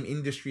the same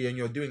industry and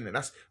you're doing that.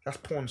 That's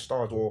porn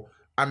stars or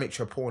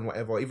amateur porn,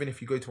 whatever. Even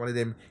if you go to one of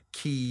them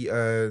key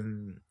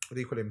what do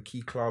you call them,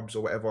 key clubs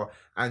or whatever,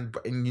 and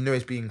you know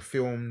it's being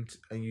filmed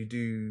and you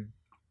do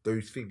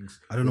those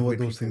things. I don't know what with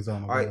those people. things are.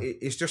 my brother.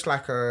 It's just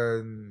like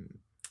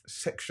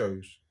sex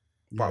shows,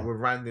 but with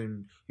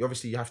random. You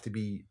have to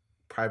be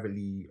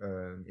privately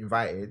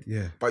invited.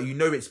 Yeah. But you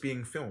know it's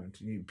being filmed.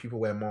 People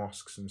wear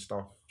masks and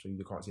stuff, so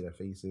you can't see their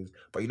faces.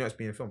 But you know it's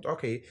being filmed.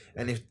 Okay,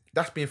 and if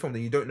that's being filmed,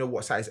 then you don't know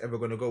what site it's ever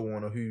going to go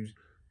on or who's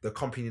the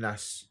company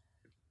that's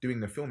doing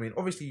the filming.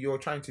 Obviously, you're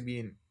trying to be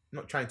in.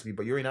 Not trying to be,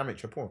 but you're in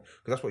amateur porn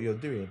because that's what you're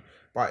doing.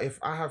 But if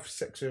I have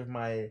sex with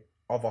my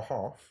other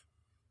half,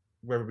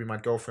 whether it be my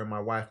girlfriend,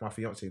 my wife, my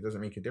fiance, it doesn't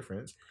make a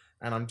difference,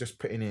 and I'm just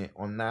putting it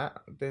on that,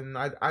 then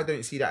I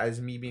don't see that as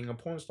me being a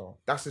porn star.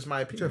 That's just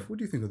my opinion. Jeff, what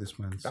do you think of this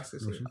man? That's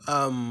just it.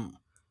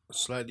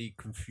 Slightly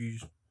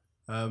confused.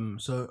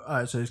 So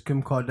is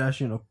Kim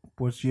Kardashian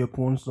was she a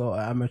porn star,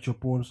 an amateur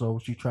porn star?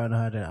 Was she trying to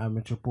hide an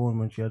amateur porn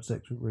when she had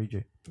sex with Ray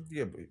J?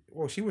 Yeah,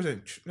 but she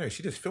wasn't. No,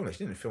 she just filmed it.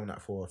 She didn't film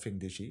that for a thing,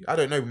 did she? I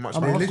don't know much. They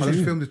about literally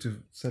it. filmed it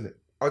to sell it.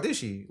 Oh, did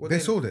she? Well, They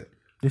then- sold it.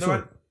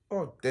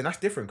 Then that's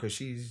different because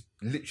she's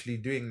literally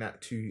doing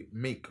that to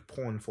make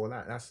porn for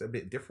that. That's a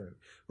bit different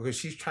because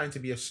she's trying to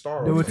be a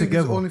star. They of were it.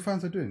 together.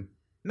 OnlyFans are doing.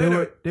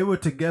 They were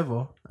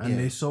together and Yeah.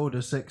 they sold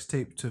a sex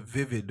tape to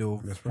Vivid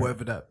or That's right.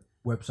 whatever that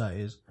website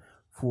is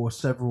for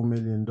several $1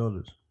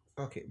 million.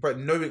 Okay, but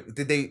knowing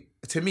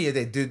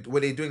were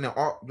they doing that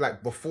art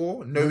like before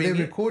When knowing they it?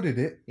 recorded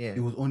it, Yeah. it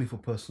was only for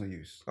personal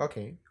use.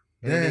 Okay,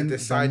 and Then they the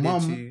decided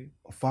mum to.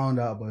 found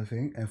out about the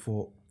thing and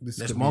thought this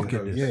Let's could be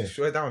market a- this. Yeah,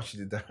 Swear down, she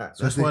did that.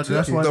 So That's they why. took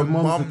That's it. why the the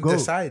mom's mum the goat.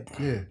 decided.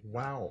 yeah.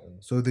 Wow.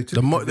 So they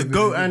took The it to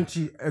goat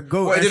Vivid.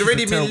 goat. What, did it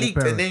already actually been terrible leaked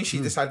parent. and then she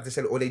decided to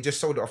sell it, or they just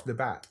sold it off the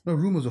bat? No,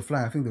 rumors were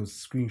flying. I think there was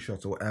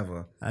screenshots or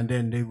whatever. And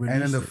then they released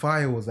And then the it.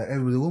 fire was like,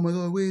 everybody, oh my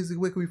god, where is it?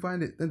 Where can we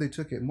find it? Then they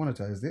took it,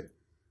 monetized it,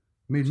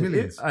 made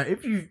millions.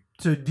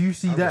 Do you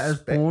see I that as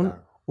respect porn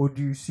that. or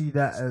do you see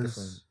that It's as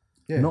different.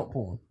 Yeah. not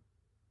porn?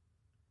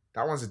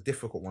 That one's a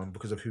difficult one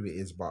because of who it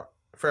is, but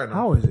fair enough.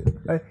 How is it?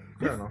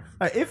 Fair enough.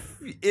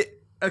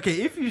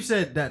 If you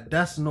said that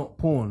that's not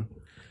porn,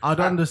 I'd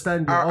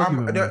understand your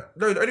argument. No,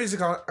 the only reason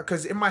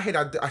because in my head,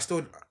 I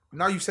still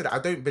now you've said it, I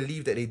don't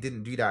believe that they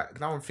didn't do that.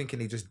 Now I'm thinking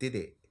they just did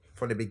it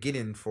from the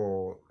beginning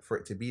for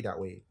it to be that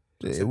way.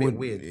 It's a bit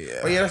weird.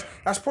 But yeah,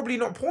 that's probably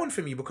not porn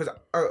for me because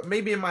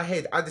maybe in my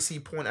head I just see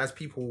porn as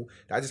people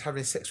that are just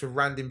having sex with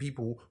random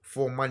people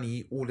for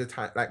money all the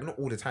time. Like not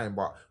all the time,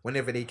 but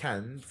whenever they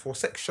can for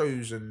sex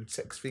shows and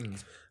sex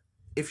things.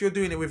 If you're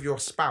doing it with your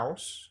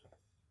spouse,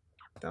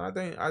 then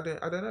I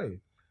don't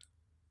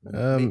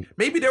know.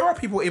 Maybe there are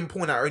people in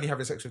porn that are only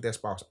having sex with their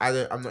spouse.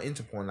 I'm not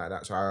into porn like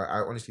that, so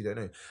I honestly don't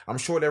know. I'm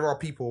sure there are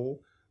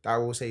people that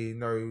will say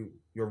no,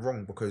 you're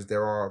wrong because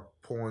there are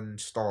porn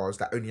stars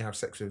that only have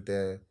sex with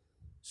their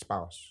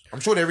spouse. I'm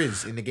sure there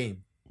is in the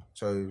game.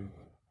 So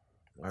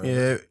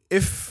yeah,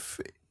 if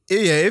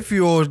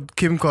your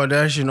Kim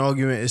Kardashian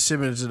argument is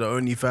similar to the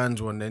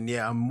OnlyFans one, then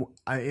yeah,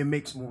 it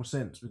makes more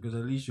sense because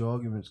at least your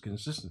argument's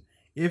consistent.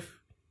 If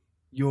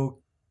you're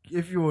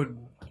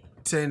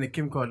saying the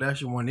Kim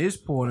Kardashian one is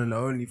porn and the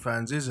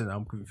OnlyFans isn't,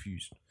 I'm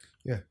confused.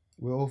 Yeah,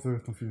 we're all very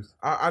confused.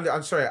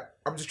 I'm sorry.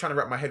 I'm just trying to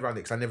wrap my head around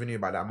it because I never knew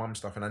about that mum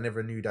stuff, and I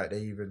never knew that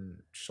they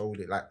even sold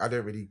it. Like, I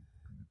don't really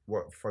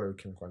follow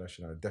Kim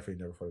Kardashian. I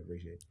definitely never followed Ray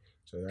J.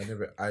 So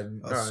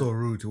That's so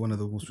rude to one of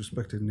the most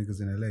respected niggas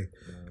in LA.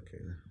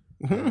 Okay.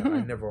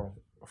 I never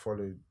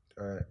followed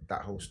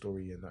that whole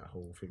story and that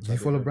whole thing. Do you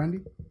follow Brandy?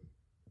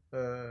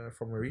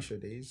 From Marisha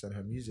days and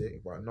her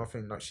music, but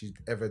nothing that she's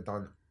ever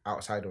done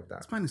outside of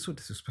that. This man is so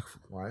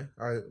disrespectful. Why?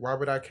 Why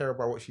would I care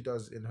about what she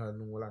does in her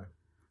normal life?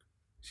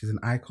 She's an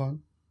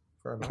icon.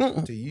 Fair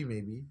enough. To you,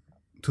 maybe.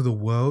 To the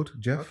world,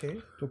 Jeff.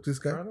 Okay. Talk to this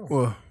guy. Fair enough.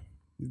 Well,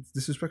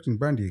 it's disrespecting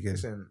Brandy again.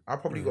 Listen, I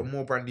probably got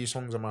more Brandy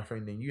songs on my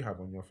phone than you have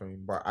on your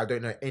phone, but I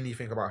don't know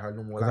anything about her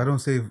normal life. I don't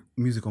save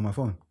music on my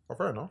phone. Oh,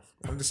 fair enough.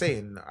 I'm just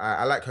saying,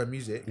 I like her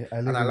music. Yeah,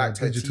 and I liked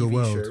her digital TV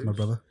world, shows. my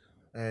brother.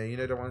 You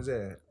know the ones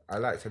there. I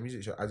liked her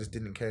music show. I just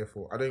didn't care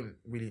for. I'm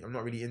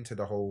not really into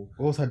the whole.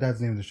 What was her dad's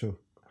name of the show?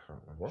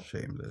 What?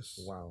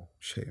 Shameless. Wow.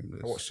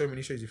 Shameless. I watched so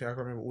many shows. You think I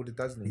can remember all the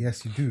dads' names?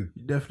 Yes, you do.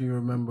 you definitely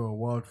remember a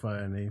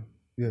Wildfire name.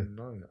 Yeah.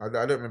 No, I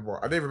don't remember.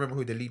 I don't even remember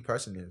who the lead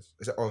person is.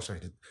 Sorry,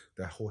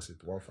 the horse is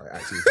the Wildfire.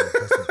 Actually,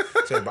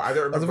 sorry, but I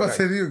don't remember. I was about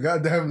to say you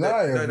goddamn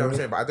liar. No, I'm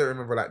saying, but I don't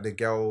remember like the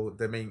girl,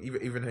 the main,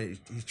 even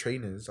his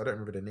trainers. I don't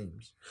remember the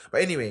names.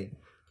 But anyway,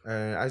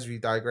 as we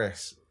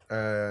digress,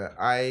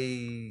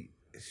 I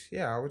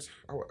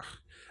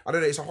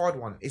don't know. It's a hard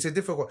one. It's a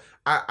difficult.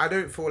 I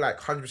don't feel like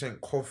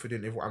 100%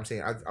 confident in what I'm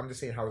saying. I'm just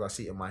saying how I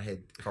see it in my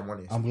head. If I'm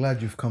honest. I'm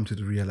glad you've come to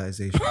the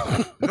realization.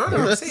 No,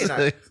 I'm saying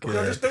that because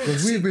I just don't.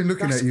 Because we've been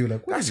looking at you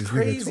like, what that's is this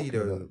crazy nigga though.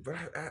 talking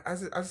about?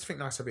 But I just think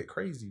that's a bit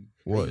crazy.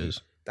 What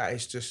is? That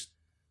is just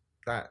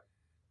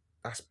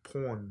that's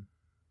porn.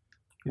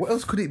 What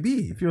else could it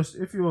be? If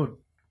you're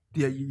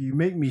you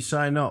make me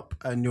sign up,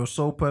 and your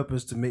sole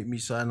purpose to make me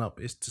sign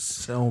up is to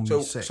sell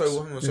me sex.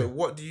 So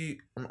what do you?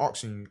 I'm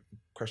asking you a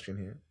question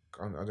here.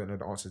 I don't know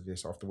the answer to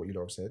this after what you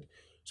lot have said.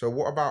 So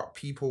what about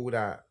people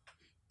that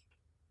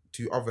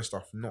do other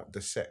stuff, not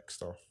the sex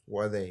stuff?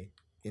 What are they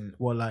in?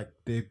 Well, like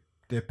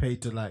they're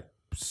paid to like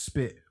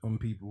spit on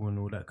people and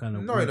all that kind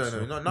of. No,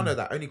 none of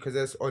that. Only because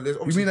there's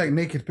obviously. You mean like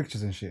naked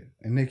pictures and shit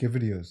and naked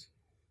videos?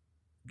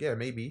 Yeah,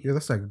 maybe. Yeah,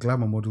 that's like a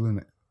glamour model, isn't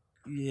it?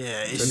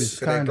 Yeah,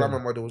 So they're glamour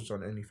models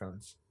on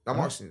OnlyFans. I'm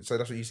asking. So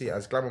that's what you see it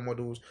as glamour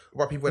models.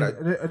 What about people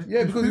that?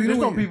 Yeah, because there's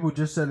not people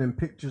just selling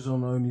pictures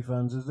on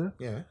OnlyFans, is there?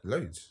 Yeah,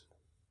 loads.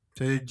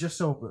 So they just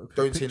sell.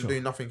 Don't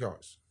do nothing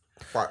else.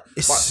 But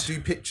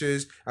do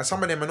pictures, and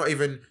some of them are don't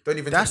even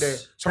take their.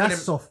 Some of them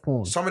soft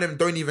porn. Some of them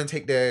don't even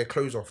take their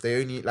clothes off.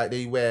 They only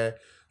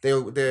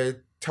they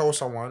tell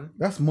someone.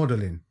 That's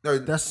modeling. No,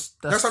 that's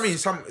what I mean.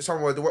 Some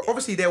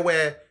obviously they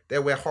wear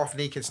half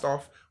naked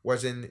stuff.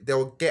 Whereas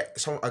they'll get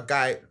a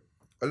guy.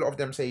 A lot of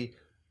them say,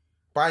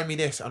 "Buy me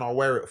this and I'll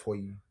wear it for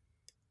you."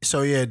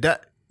 So yeah,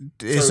 that.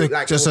 It's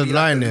just a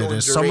line there.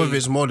 There's some of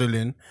it's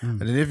modeling, and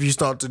then if you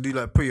start to do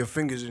like put your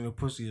fingers in your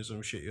pussy or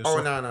some shit,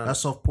 no,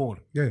 that's soft porn.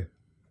 Yeah.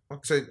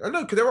 So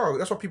no, because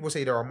that's what people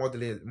say. There are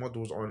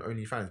models on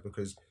OnlyFans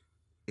because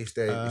it's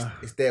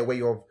their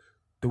way of.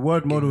 The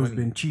word model has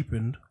been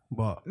cheapened,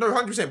 but no,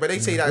 100%. But they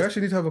say that we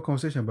actually need to have a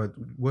conversation about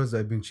words that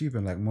have been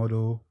cheapened, like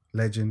model,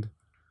 legend.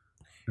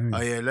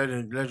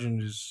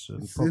 legend is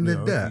probably an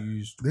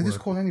overused They just word.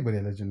 call anybody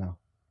a legend now.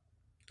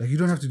 Like you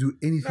don't have to do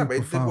anything. No, but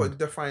profound. what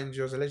defines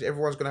you as a legend?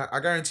 Everyone's gonna. I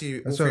guarantee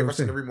you, all three of us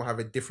in the room will have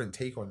a different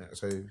take on that.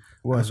 So,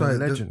 that's why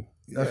legend.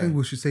 I think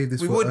we should say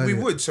this. We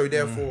would. So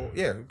therefore,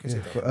 yeah, we can say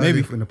that. Maybe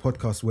in a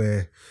podcast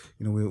where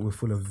we're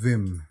full of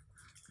vim.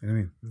 You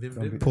know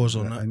what I mean? Pause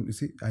on that. You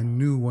see, I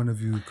knew one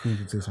of you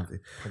couldn't say something.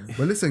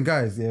 But listen,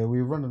 guys,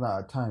 we're running out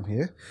of time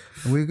here,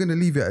 and we're gonna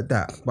leave it at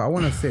that. But I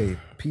want to say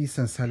peace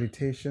and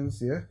salutations.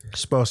 Yeah,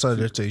 spell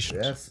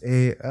salutations.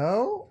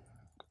 SAL.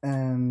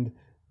 And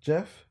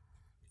Jeff,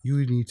 you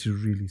need to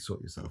really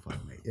sort yourself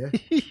out, mate. Yeah.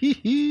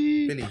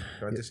 Billy,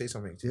 can I just say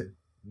something to you?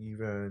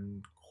 You've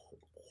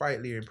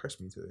quietly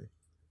impressed me today.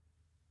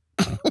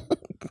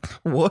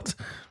 What?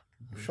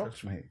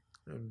 Shocked, mate.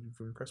 You've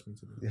impressed me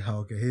today. Yeah,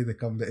 okay. Here they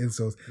come, the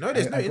insults. No,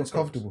 there's no I got insults.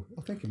 comfortable.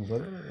 Oh, thank you, my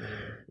brother.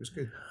 It was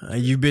good.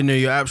 You've been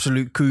your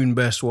absolute coon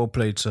best. Well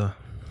played, sir.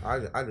 I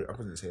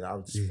wouldn't say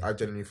that. I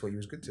genuinely thought you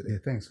was good today. Yeah,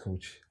 thanks,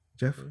 coach.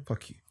 Jeff,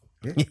 fuck you.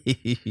 Yeah?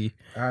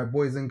 All right,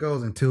 boys and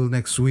girls, until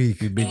next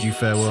week. We bid you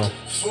farewell.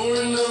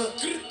 Foreigner,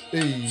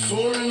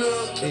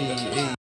 foreigner.